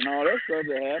suspended and all that stuff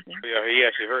that happened. Yeah, he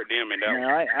actually hurt them in that one.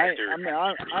 I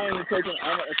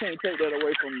can't take that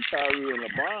away from Kyrie and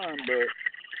LeBron, but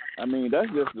I mean that's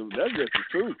just the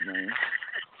truth, man.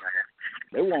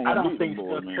 They won't. I don't think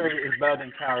Steph Curry is better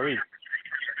than Kyrie.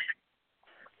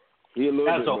 He a little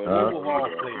as bit an overall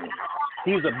player,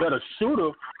 he's a better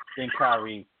shooter than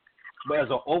Kyrie, but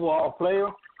as an overall player,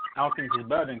 I don't think he's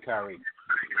better than Kyrie.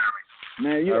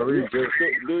 Man, Kyrie just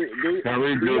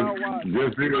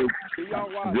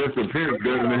appears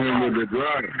better than him with the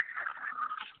drive.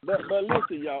 But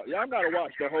listen, y'all gotta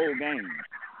watch the whole game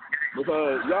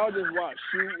because y'all just watch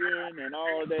shooting and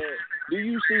all that. Do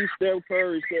you see Steph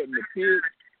Curry setting the pick?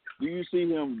 Do you see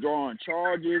him drawing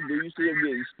charges? Do you see him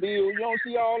getting steals? You don't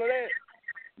see all of that.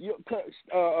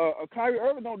 Kyrie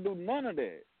Irving don't do none of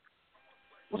that.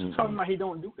 What you talking about? He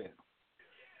don't do that.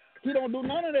 He don't do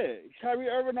none of that. Kyrie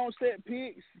Irving don't set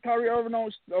picks. Kyrie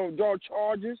Irving don't draw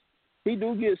charges. He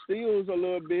do get steals a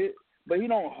little bit, but he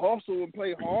don't hustle and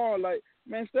play hard. Like,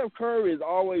 man, Steph Curry is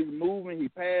always moving. He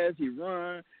pass, he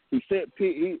run, he set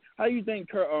pick. How you think?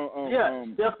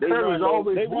 Steph Curry is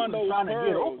always moving, trying to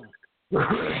get open.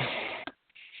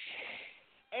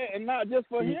 And not just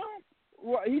for him.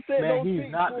 Well, he said man,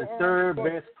 he's not the third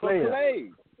best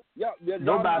player. Y'all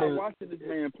not watching this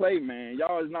man play, man.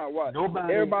 Y'all is not watching.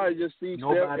 Everybody just sees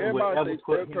Steph. Everybody say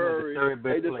Steph Curry.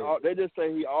 They just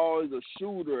say he always a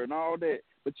shooter and all that.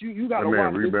 But you got to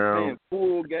watch this man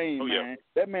full game, man.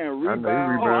 That man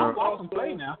rebound. I'm watching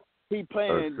play now. He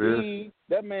playing D.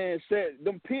 That man said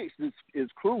them picks is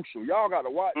crucial. Y'all got to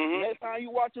watch. Next time you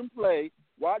watch him play,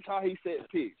 watch how he set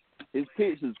picks. His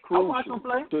picks is crucial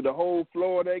to the whole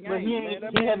floor of that game. But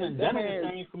he hasn't done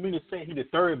anything for me to say he's the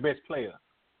third best player.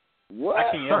 What?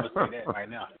 I can't ever say that right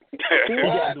now. He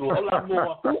got to do a whole lot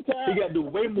more. He got to do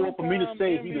way more for me to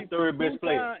say he's the third best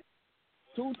player.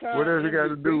 What else he got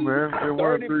to do, man? They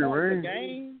won 3 rings.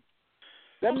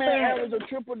 That man averaged a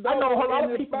triple-double. I know a whole lot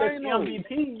of in people the that's finals.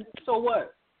 MVP. So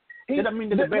what? Does that mean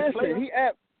they're the best player?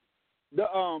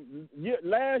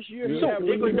 Last year he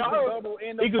averaged a triple-double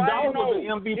in the finals. Was the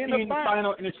MVP in the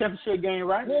final in the championship game,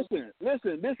 right? Listen.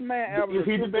 This man averaged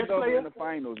a triple-double in the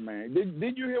finals, man.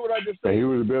 Did you hear what I just said? He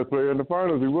was the best player in the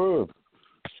finals. He was.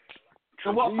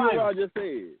 And what finals? You hear what I just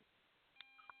said?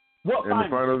 What in the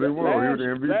finals he won. He was the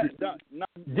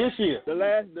MVP. This year.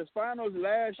 The finals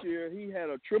last year, he had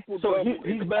a triple-double. So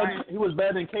he was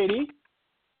better than KD?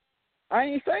 I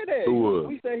ain't say that. Who was?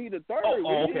 We say he the third.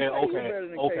 Okay.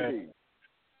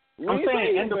 I'm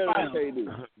saying in the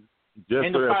finals. Just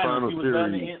in for the that finals, final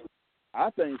series. I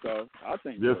think so.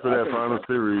 Just for that final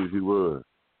series, he was.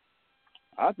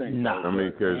 I think so. I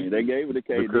mean, they gave it to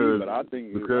KD, but I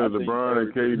think because LeBron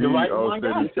and KD all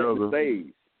set each other.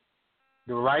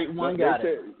 The right one got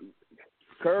it.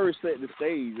 Curry set the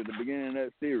stage at the beginning of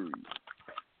that series.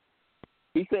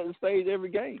 He set the stage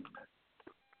every game.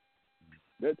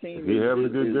 That team. He having a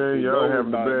good game. Y'all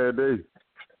having a bad day.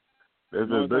 That's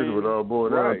just basically what all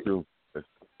boiled down to.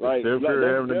 Steph Curry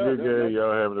having a good game.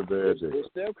 Y'all having a bad day. If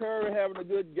Steph Curry having a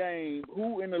good game,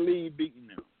 who in the league beating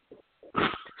them?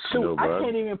 Shoot, Nobody. I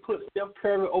can't even put Steph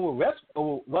Curry over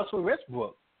Russell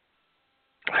Westbrook.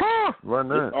 Why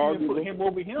not? Put him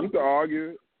over him. You can argue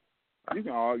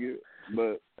it,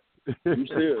 but you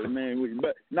still, man.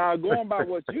 But now going by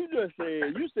what you just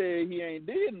said, you said he ain't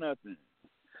did nothing.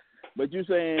 But you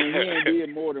saying he ain't did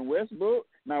more than Westbrook.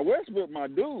 Now Westbrook, my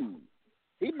dude,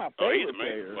 he's my favorite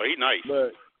player. Well, he's nice.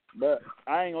 But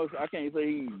I can't say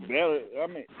he's better. I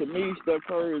mean, to me, Steph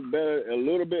Curry is a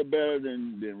little bit better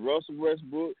than Russell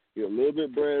Westbrook. He's a little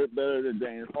bit better than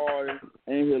James Harden,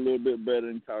 and he's a little bit better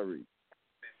than Kyrie.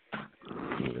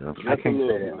 Yeah. I can't say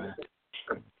that, man.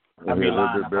 I mean, a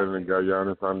little bit better than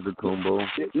Giannis Antetokounmpo.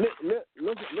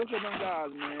 Look at them guys,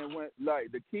 man. When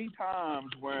like the key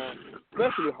times when,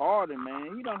 especially Harden,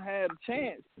 man, he done had a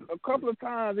chance a couple of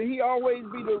times, and he always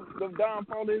be the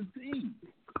downfall of his team.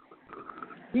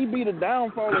 He be the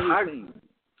downfall of his team.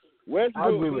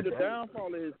 Westbrook be the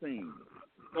downfall of his team.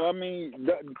 So I mean,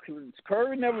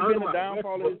 Curry never been the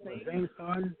downfall of his team. James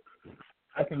Harden,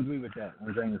 I can agree with that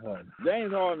on James Harden.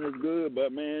 James Harden is good,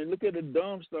 but man, look at the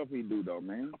dumb stuff he do though,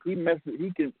 man. He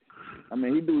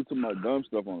do too much dumb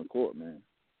stuff on the court, man.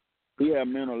 He have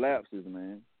mental lapses,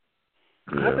 man.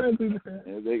 Yeah. I can agree with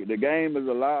that. The game is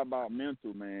a lot about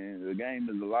mental, man. The game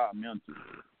is a lot mental,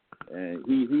 and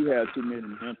he had too many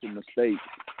mental mistakes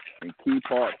in key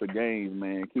parts of games,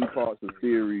 man. Key parts of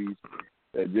series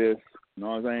that just, you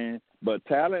know what I'm saying. But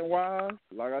talent wise,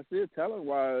 like I said,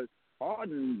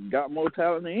 Harden got more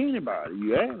talent than anybody.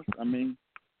 You ask, I mean,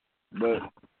 but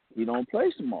he don't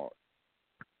play smart.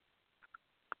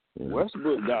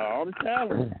 Westbrook got all the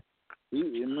talent. He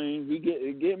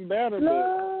getting better,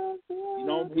 but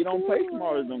he don't play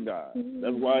smart as them guys.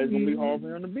 That's why it's gonna be hard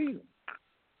for him to beat him.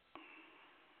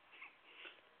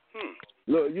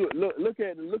 Look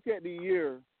at the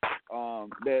year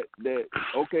that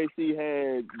OKC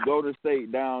had Golden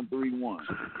State down 3-1.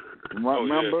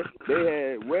 Remember,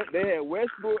 they had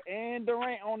Westbrook and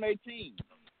Durant on their team.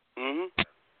 Mm-hmm.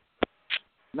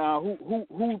 Now, who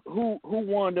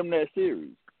won them that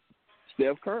series?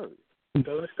 Steph Curry.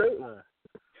 Golden State won.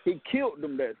 He killed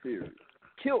them that series.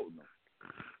 Killed them.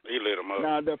 He lit them up.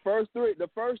 Now the first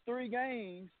three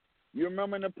games. You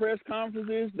remember in the press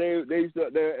conferences, they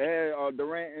had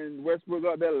Durant and Westbrook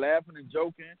up there laughing and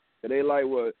joking. And they like,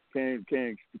 well, can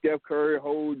Steph Curry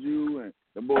hold you? And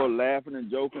the boy laughing and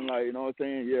joking, like, you know what I'm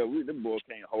saying? Yeah, the boy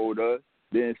can't hold us.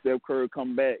 Then Steph Curry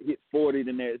come back, hit 40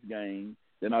 the next game.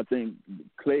 Then I think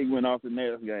Clay went off the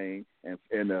next game, and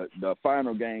the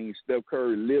final game, Steph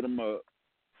Curry lit him up,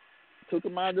 took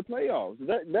him out of the playoffs.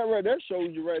 That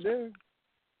shows you right there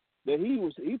that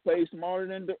he played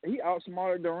smarter he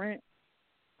outsmarted Durant,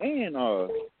 and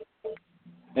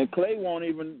Clay won't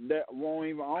even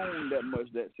own that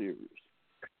much that series.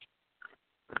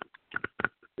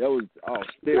 That was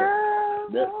still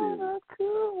that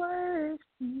series.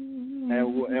 And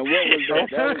what was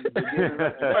that?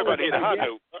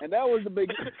 That was the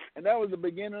beginning. And that was the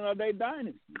beginning of their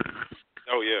dynasty.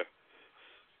 Oh yeah.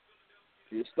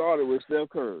 It started with Steph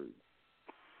Curry,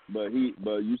 but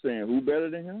you saying who better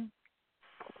than him?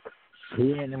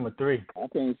 He ain't number 3. I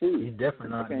can't see. He's definitely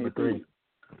not number 3.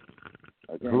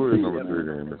 Who is number 3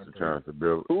 then, Mr. Johnson?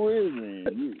 Bill? Who is then?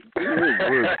 Who is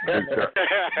Big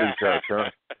Shot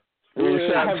Johnson? I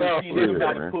haven't seen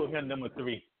anybody put him number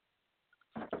 3.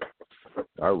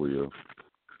 I will.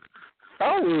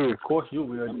 Of course you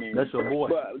will. That's your boy.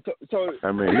 But, so,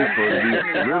 I mean, he's supposed to be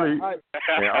really. In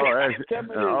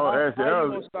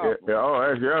all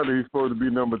actuality, he's supposed to be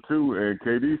number 2, and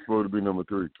KD's supposed to be number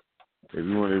 3. If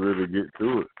you want to really get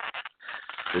to it,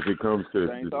 if it comes to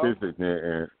statistics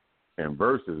and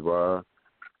versus wise,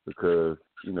 because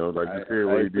like you said,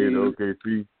 what he did at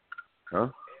OKC, huh?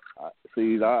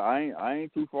 See, I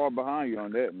ain't too far behind you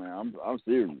on that, man. I'm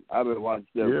serious. I've been watching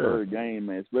Steph Curry game,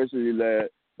 man, especially last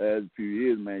few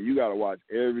years, man. You got to watch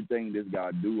everything this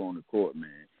guy do on the court,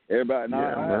 man. Everybody,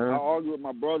 I argue with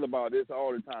my brother about this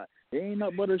all the time. He ain't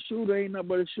nothing but a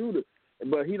shooter,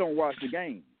 but he don't watch the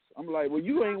games. I'm like, well,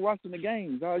 you ain't watching the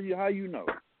games. How you know?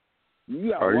 You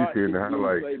got to watch his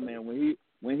play, man.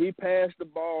 When he passed the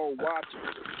ball, watch it.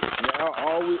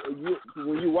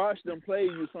 When you watch them play,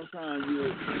 sometimes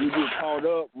you get caught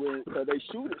up because they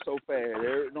shoot it so fast.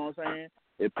 You know what I'm saying?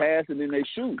 They pass and then they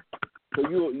shoot. So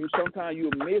you sometimes you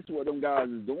miss what them guys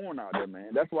is doing out there,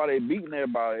 man. That's why they beating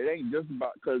everybody. It ain't just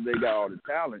about because they got all the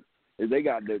talent. They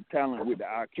got the talent with the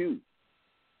IQ.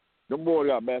 Them boys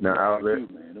got basketball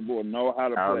IQ, man. Them boys know how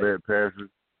to play.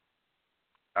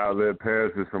 Outlet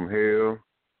passes from hell.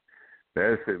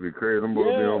 That shit be crazy. Them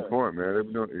boys be on point, man. They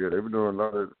be doing a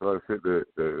lot of shit. Man,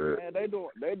 they do a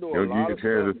lot of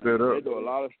stuff. They do a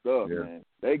lot of stuff, man.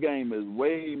 Their game is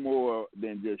way more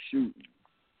than just shooting.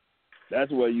 That's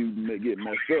where you get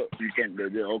messed up. You think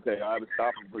that I was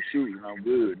stopping for shooting, I'm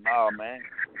good. Nah, man.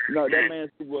 That man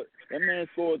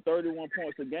scored 31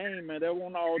 points a game, man. That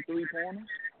wasn't all 3-pointers.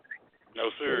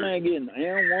 No, sir. That man getting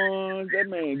N1s. That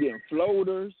man getting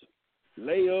floaters,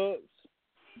 layups.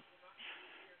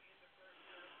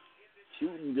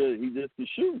 Shooting, he just can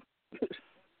shoot.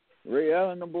 Ray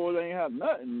Allen, the boys ain't have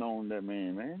nothing on that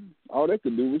man. All they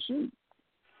could do was shoot.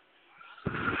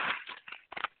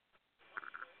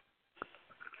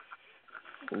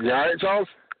 You all right, Charles?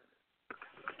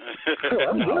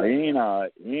 No, he ain't all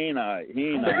right. He ain't all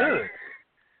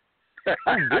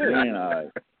right.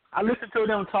 I listen to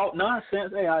them talk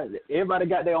nonsense. Hey, everybody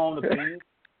got their own opinion.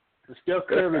 Steph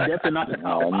Curry definitely not the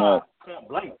top 5. Point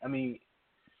blank. I mean,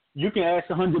 you can ask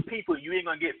 100 people, you ain't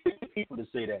gonna get 50 people to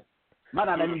say that. Might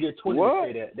not even get 20 to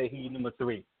say that he's number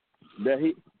 3. That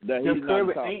he's not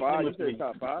the top 5. You said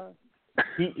top 5.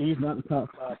 He's not the top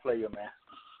 5 player, man.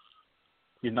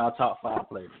 He's not a top 5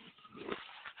 player.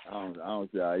 I don't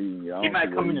see how he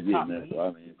might come in the top 10.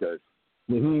 I mean, because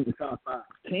he ain't the top 5.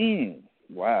 10.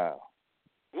 Wow.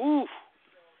 Oof.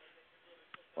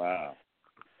 Wow.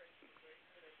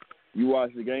 You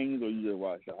watch the games or you just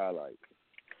watch the highlights?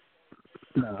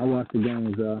 No, I watch the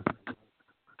games.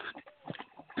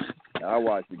 I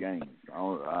watch the games.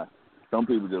 Some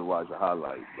people just watch the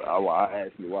highlights, but I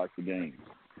actually watch the games.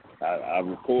 I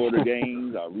record the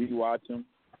games. I rewatch them.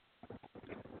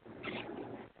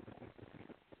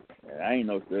 I ain't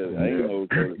no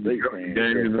Golden State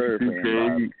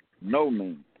fan. No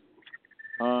means.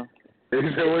 Huh?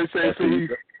 Is that what he said, Cees?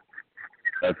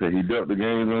 I said he dumped the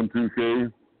games on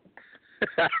 2K.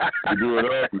 You do it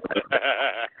all.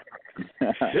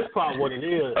 This probably what it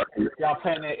is. Y'all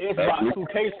playing that Xbox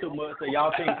 2K so much that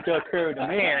y'all think Steph Curry the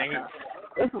man.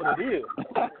 That's what it is.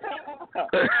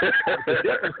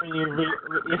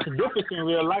 It's a difference in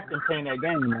real life than playing that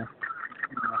game, man.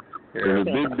 It's a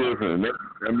big difference.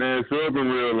 That man show up in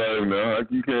real life now.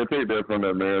 You can't take that from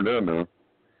that man there now.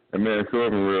 That man show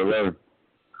up in real life.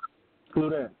 Who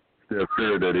that? Steph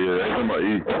Curry, that is. Ain't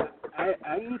somebody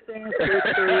I ain't saying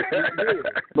Steph Curry is good.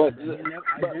 But I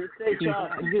didn't say he's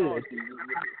not good.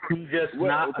 He's just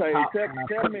not okay, a top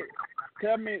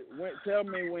tell me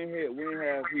when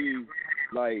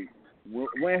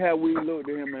have we looked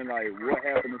at him and like what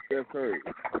happened to Steph Curry?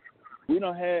 We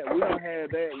don't have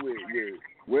that with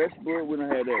Westbrook. We don't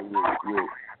have that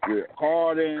with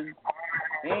Harden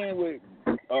and with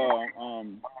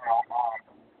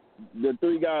the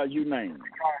 3 guys you named.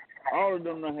 All of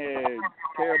them have had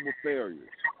terrible failures.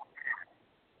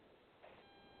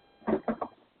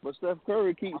 But Steph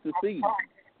Curry keeps succeeding.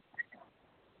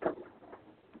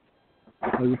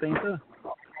 Oh, you think so?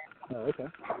 Oh, okay.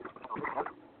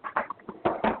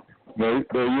 No,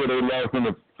 they lost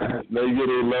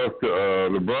to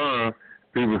LeBron.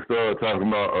 People started talking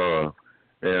about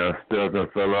Steph done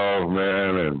fell off,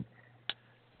 man, and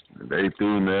they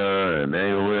through now and they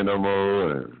ain't gonna win no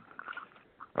more and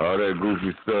all that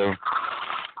goofy stuff.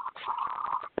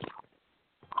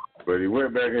 But he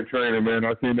went back in training, man.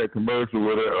 I seen that commercial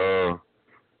with it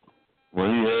when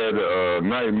he had a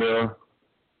nightmare.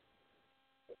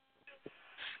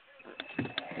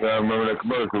 I remember that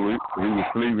commercial. He was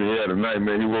sleeping. He had a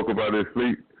nightmare. He woke up out of his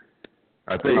sleep.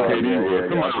 I think KD was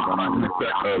somebody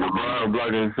LeBron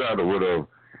blocking his shot or whatever.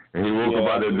 And he woke up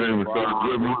out of that dream and started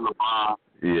dribbling.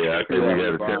 Yeah, I think we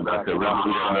had a championship. I said, we got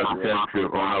another championship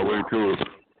on our way to it.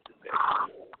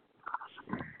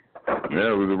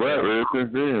 Yeah, it was a wrap ever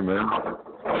since then, man.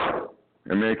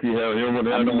 And man, he wouldn't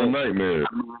have no more nightmares.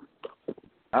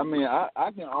 I mean,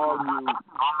 I can argue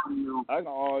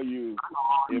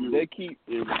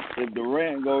if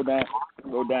Durant go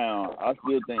down, I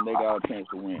still think they got a chance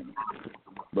to win.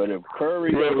 But if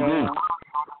Curry go down,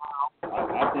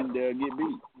 I think they'll get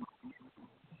beat.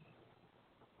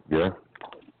 Yeah,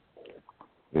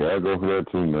 I go for that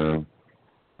too, man.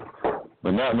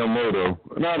 But not no more though.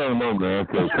 Not no more, man.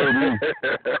 Cause KD,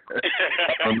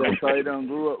 KD done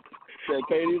grew up.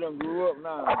 KD done grew up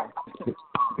now.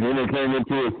 He done came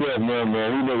into himself,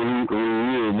 man. He know who he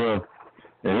is, man.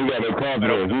 And he got that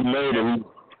confidence. He made it.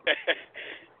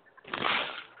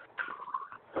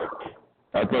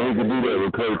 I think he could do that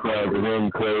with Clay Thompson, him,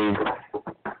 Clay,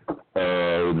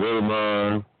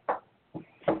 Draymond,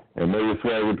 and maybe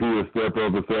Swagger P will step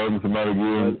up or somebody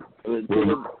give.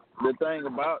 The thing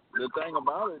about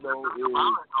it though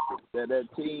is that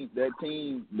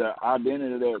team, the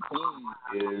identity of that team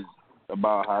is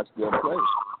about how Steph plays.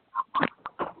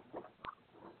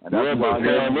 And that's why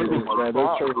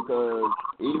that's true, because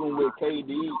even with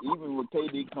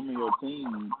KD coming your team,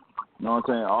 you know what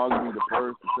I'm saying, arguably the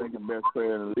first or second best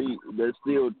player in the league,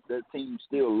 that team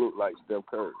still look like Steph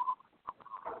Curry.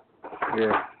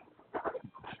 Yeah.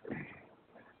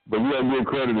 But you gotta give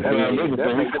credit to Sean Livingston.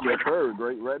 That makes Steph Curry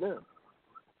great right there.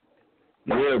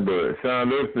 Yeah, but Sean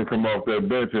Livingston come off that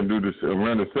bench and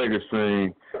run the second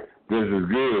string. This is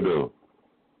good though.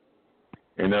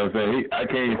 You know what I'm saying? I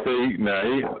can't say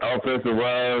he offensive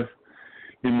wise,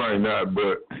 he might not,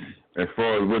 but as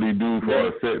far as what he do for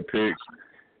a set picks,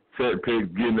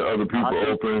 getting the other people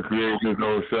open, creating his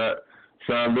own shot,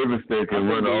 Sean Livingston can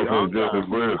run the offense just as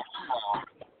well.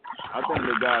 I think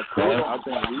the guy cool.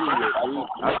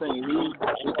 I think he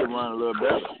can run a little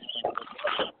better.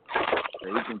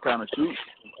 And he can kind of shoot.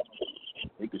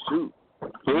 He can shoot.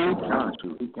 He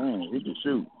can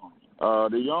shoot.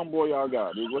 The young boy y'all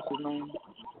got, what's his name?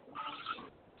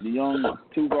 The young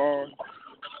two guard.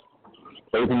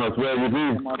 Come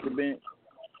off the bench.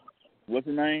 What's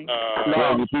his name?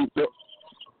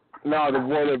 No, the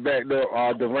boy that backed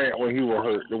up Durant when he was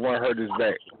hurt. The one hurt his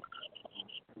back.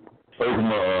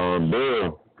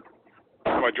 Bill.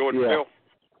 Jordan Bill.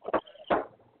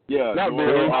 Yeah. Not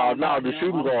Bill. No, the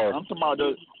shooting guard. I'm talking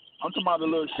about the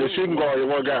little shooting guard. The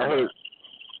one got hurt.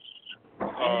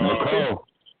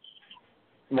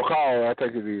 McCall, I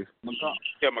think it is.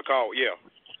 McCall, yeah.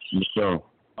 McCall.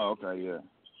 Oh, okay, yeah.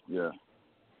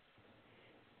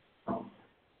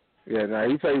 Yeah, now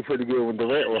he played pretty good when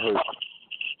Durant was hurt.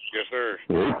 Yes, sir.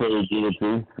 Yeah, he played good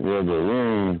too. Yeah, but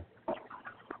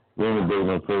we ain't big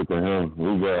no faith in him.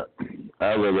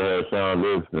 I'd rather have Sean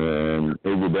Livingston and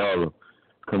Iguodala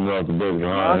coming off the bench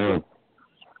behind him.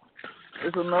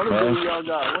 It's another dude y'all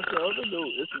got. What's the other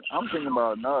dude? I'm thinking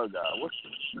about another guy. What's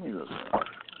the name?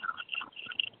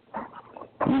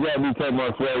 You got to be talking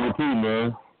about Swagger too,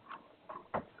 man.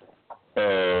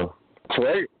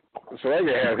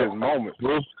 Swagger have his moments.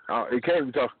 It can't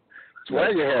be talking.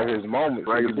 Swagger have his moments.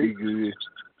 He can be good.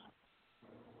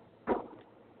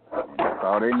 That's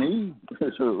all they need.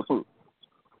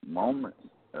 Moments.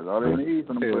 That's all they need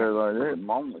from the players like that.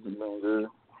 Moments is doing good.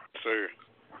 Sir.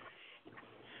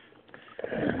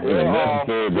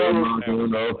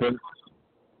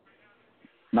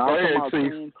 Now I'm talking about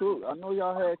Quinn Cook. I know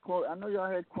y'all had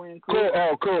Quinn Cook.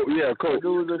 Cook. Yeah, Cook. He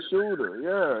was a shooter.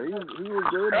 Yeah, he was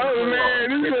good. Oh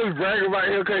man, you just bragging about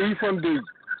him because he's from Duke.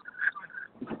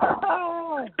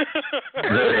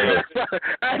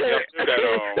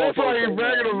 That's why you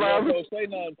bragging about him. Don't say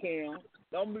nothing, Tim.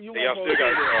 You y'all still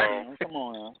got come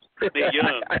on now. They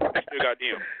young. Still got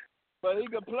them. But he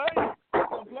can play. He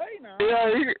can play now. Yeah,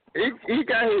 he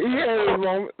had his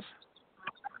moments.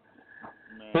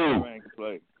 Man, he can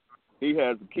play. He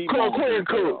has to keep on. Quinn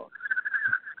Cook.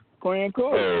 Quinn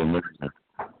Cook.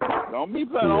 Don't be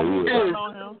playing on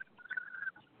him.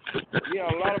 Yeah,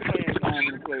 a lot of playing time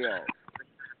in the playoffs.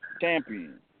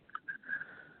 Champion.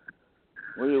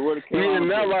 What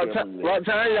now about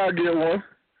time y'all get one.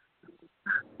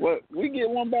 What? We get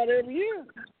one about every year.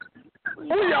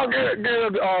 Well, y'all get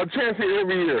a chance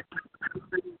every year.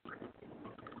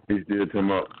 He's still talking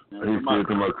about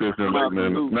Christian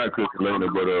Laettner, not Christian Laettner,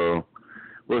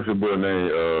 but What's your boy name?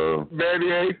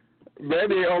 Battier.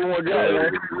 Battier, only one guy,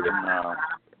 right?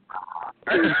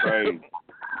 That's crazy.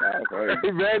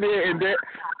 Battier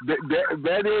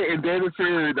and David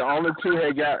Fury, the only two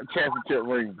had got championship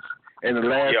rings in the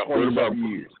last 20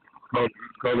 years.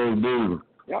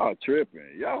 Y'all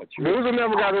tripping. Boozer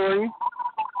never got a ring.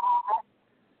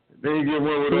 They didn't get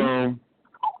one with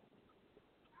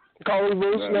Kobe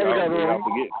Boozer never got a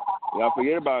ring. Y'all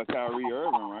forget about Kyrie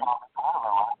Irving, right?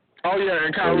 Oh yeah,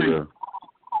 and Kyrie. Yeah.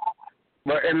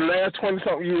 But in the last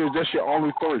 20-something years, that's your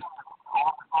only three.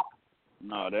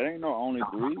 No, that ain't no only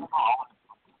three.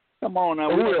 Come on now,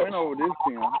 we went over this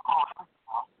team.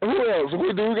 Who else? We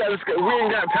ain't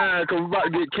got time because we're about to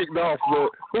get kicked off. But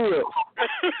who else?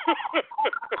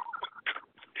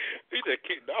 He said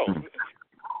kicked off.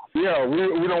 Yeah,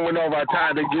 we don't went over our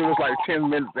time. They give us like 10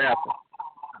 minutes after.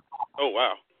 Oh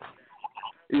wow.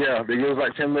 Yeah, they give us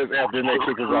like 10 minutes after, and they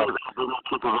kick us off.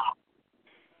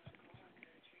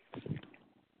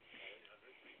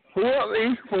 Who else,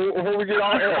 E? Before we get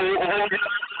on air?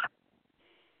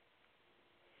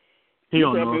 He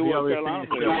don't know. You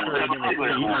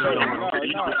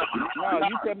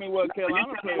tell me what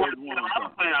Carolina players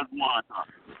won.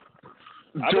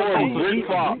 Jordan, Rick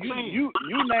Fox. You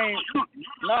named.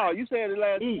 No, you said the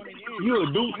last 20 years. You a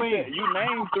Duke fan. You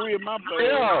named three of my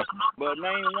players. Yeah. But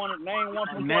name one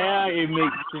from Now it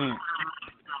makes sense.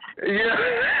 Yeah.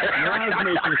 Now it's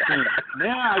making sense.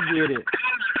 Now I get it.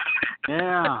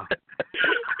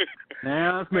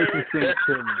 Now it's making sense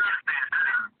to me.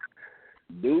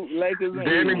 Duke, Lakers, and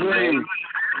Danny Green.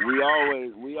 We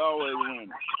always win.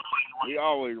 We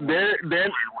always win.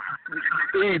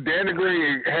 Danny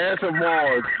Green, Hanson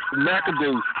Mars,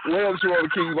 McAdoo. What else you want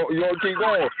to keep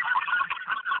going?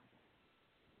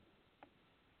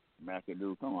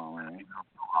 McAdoo, come on, man.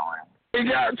 He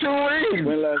got 2 rings.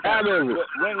 When last time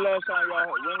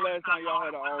y'all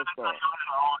had an All-Star?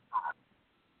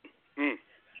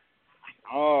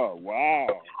 Oh, wow.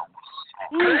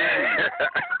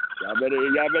 Y'all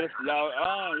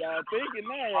thinking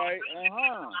that, right?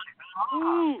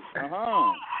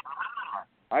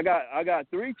 I got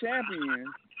 3 champions,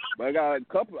 but I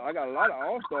got a lot of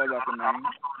All-Stars I can name.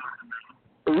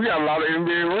 We got a lot of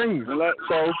NBA rings.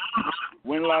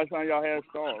 When the last time y'all had a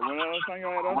star? When the last time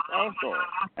y'all had an All-Star?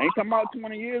 I ain't talking about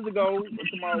 20 years ago. I'm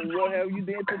talking about what have you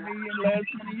did to me in the last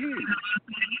 20 years.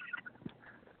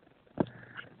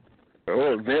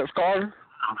 Oh, Vince Carter?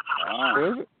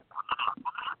 Was it?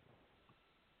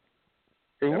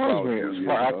 It was Vince.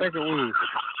 I think it was.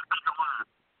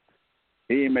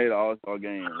 He ain't made an All-Star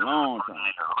game in a long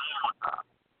time.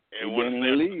 He been in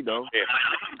the league, though. Yeah.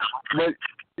 But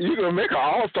you can make an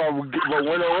All-Star but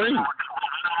win a ring.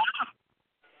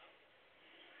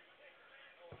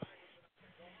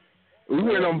 We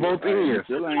win on both ends.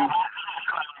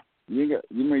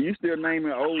 You still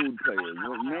naming old players.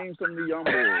 Name some of the young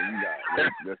boys you got.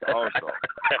 That's All-Star.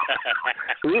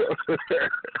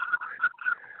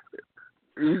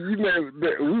 We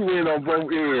win on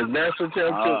both ends. National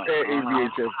championship and NBA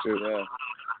championship.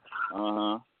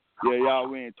 Yeah. Yeah, y'all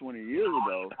win 20 years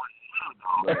ago.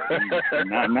 But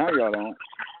now y'all don't.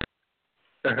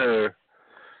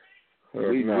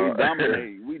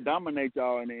 We dominate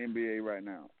y'all in the NBA right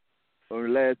now. Over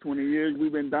the last 20 years,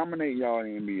 we've been dominating y'all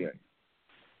in the NBA.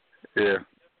 Yeah.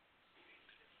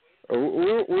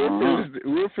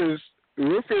 We'll finish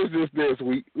this next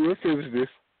week. We'll finish this.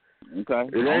 Okay.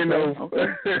 It ain't no.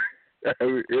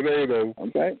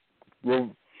 Okay.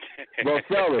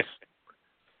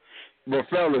 But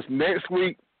fellas, next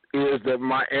week is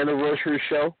my anniversary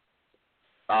show.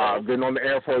 I've been on the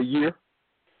air for a year.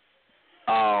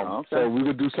 So we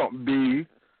will do something big.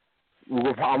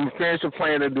 I'm finishing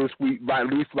planning this week at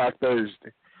least by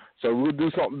Thursday. So we'll do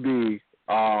something big.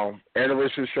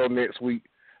 Anniversary show next week.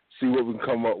 See what we can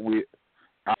come up with.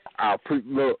 I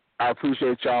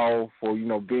appreciate y'all for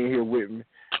being here with me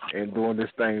and doing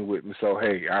this thing with me. So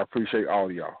hey, I appreciate all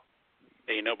of y'all.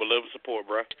 Ain't no but love and support,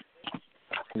 bro.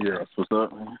 Yeah, that's what's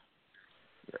up, man.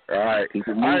 All right, keep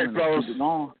it moving. All right, fellas. Keep it going.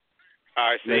 All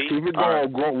right, see. Keep it going. Right.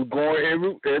 We're going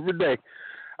every day.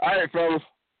 All right, fellas.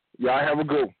 Y'all have a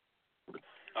good one.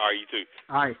 All right, you too.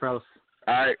 All right, fellas.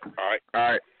 All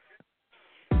right.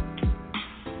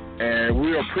 And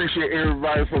we appreciate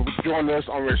everybody for joining us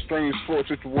on Extreme Sports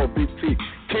with the World Big T,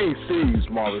 King Cees,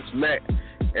 Marlon Matt.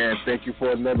 And thank you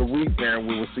for another week, and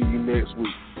we will see you next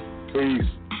week. Peace.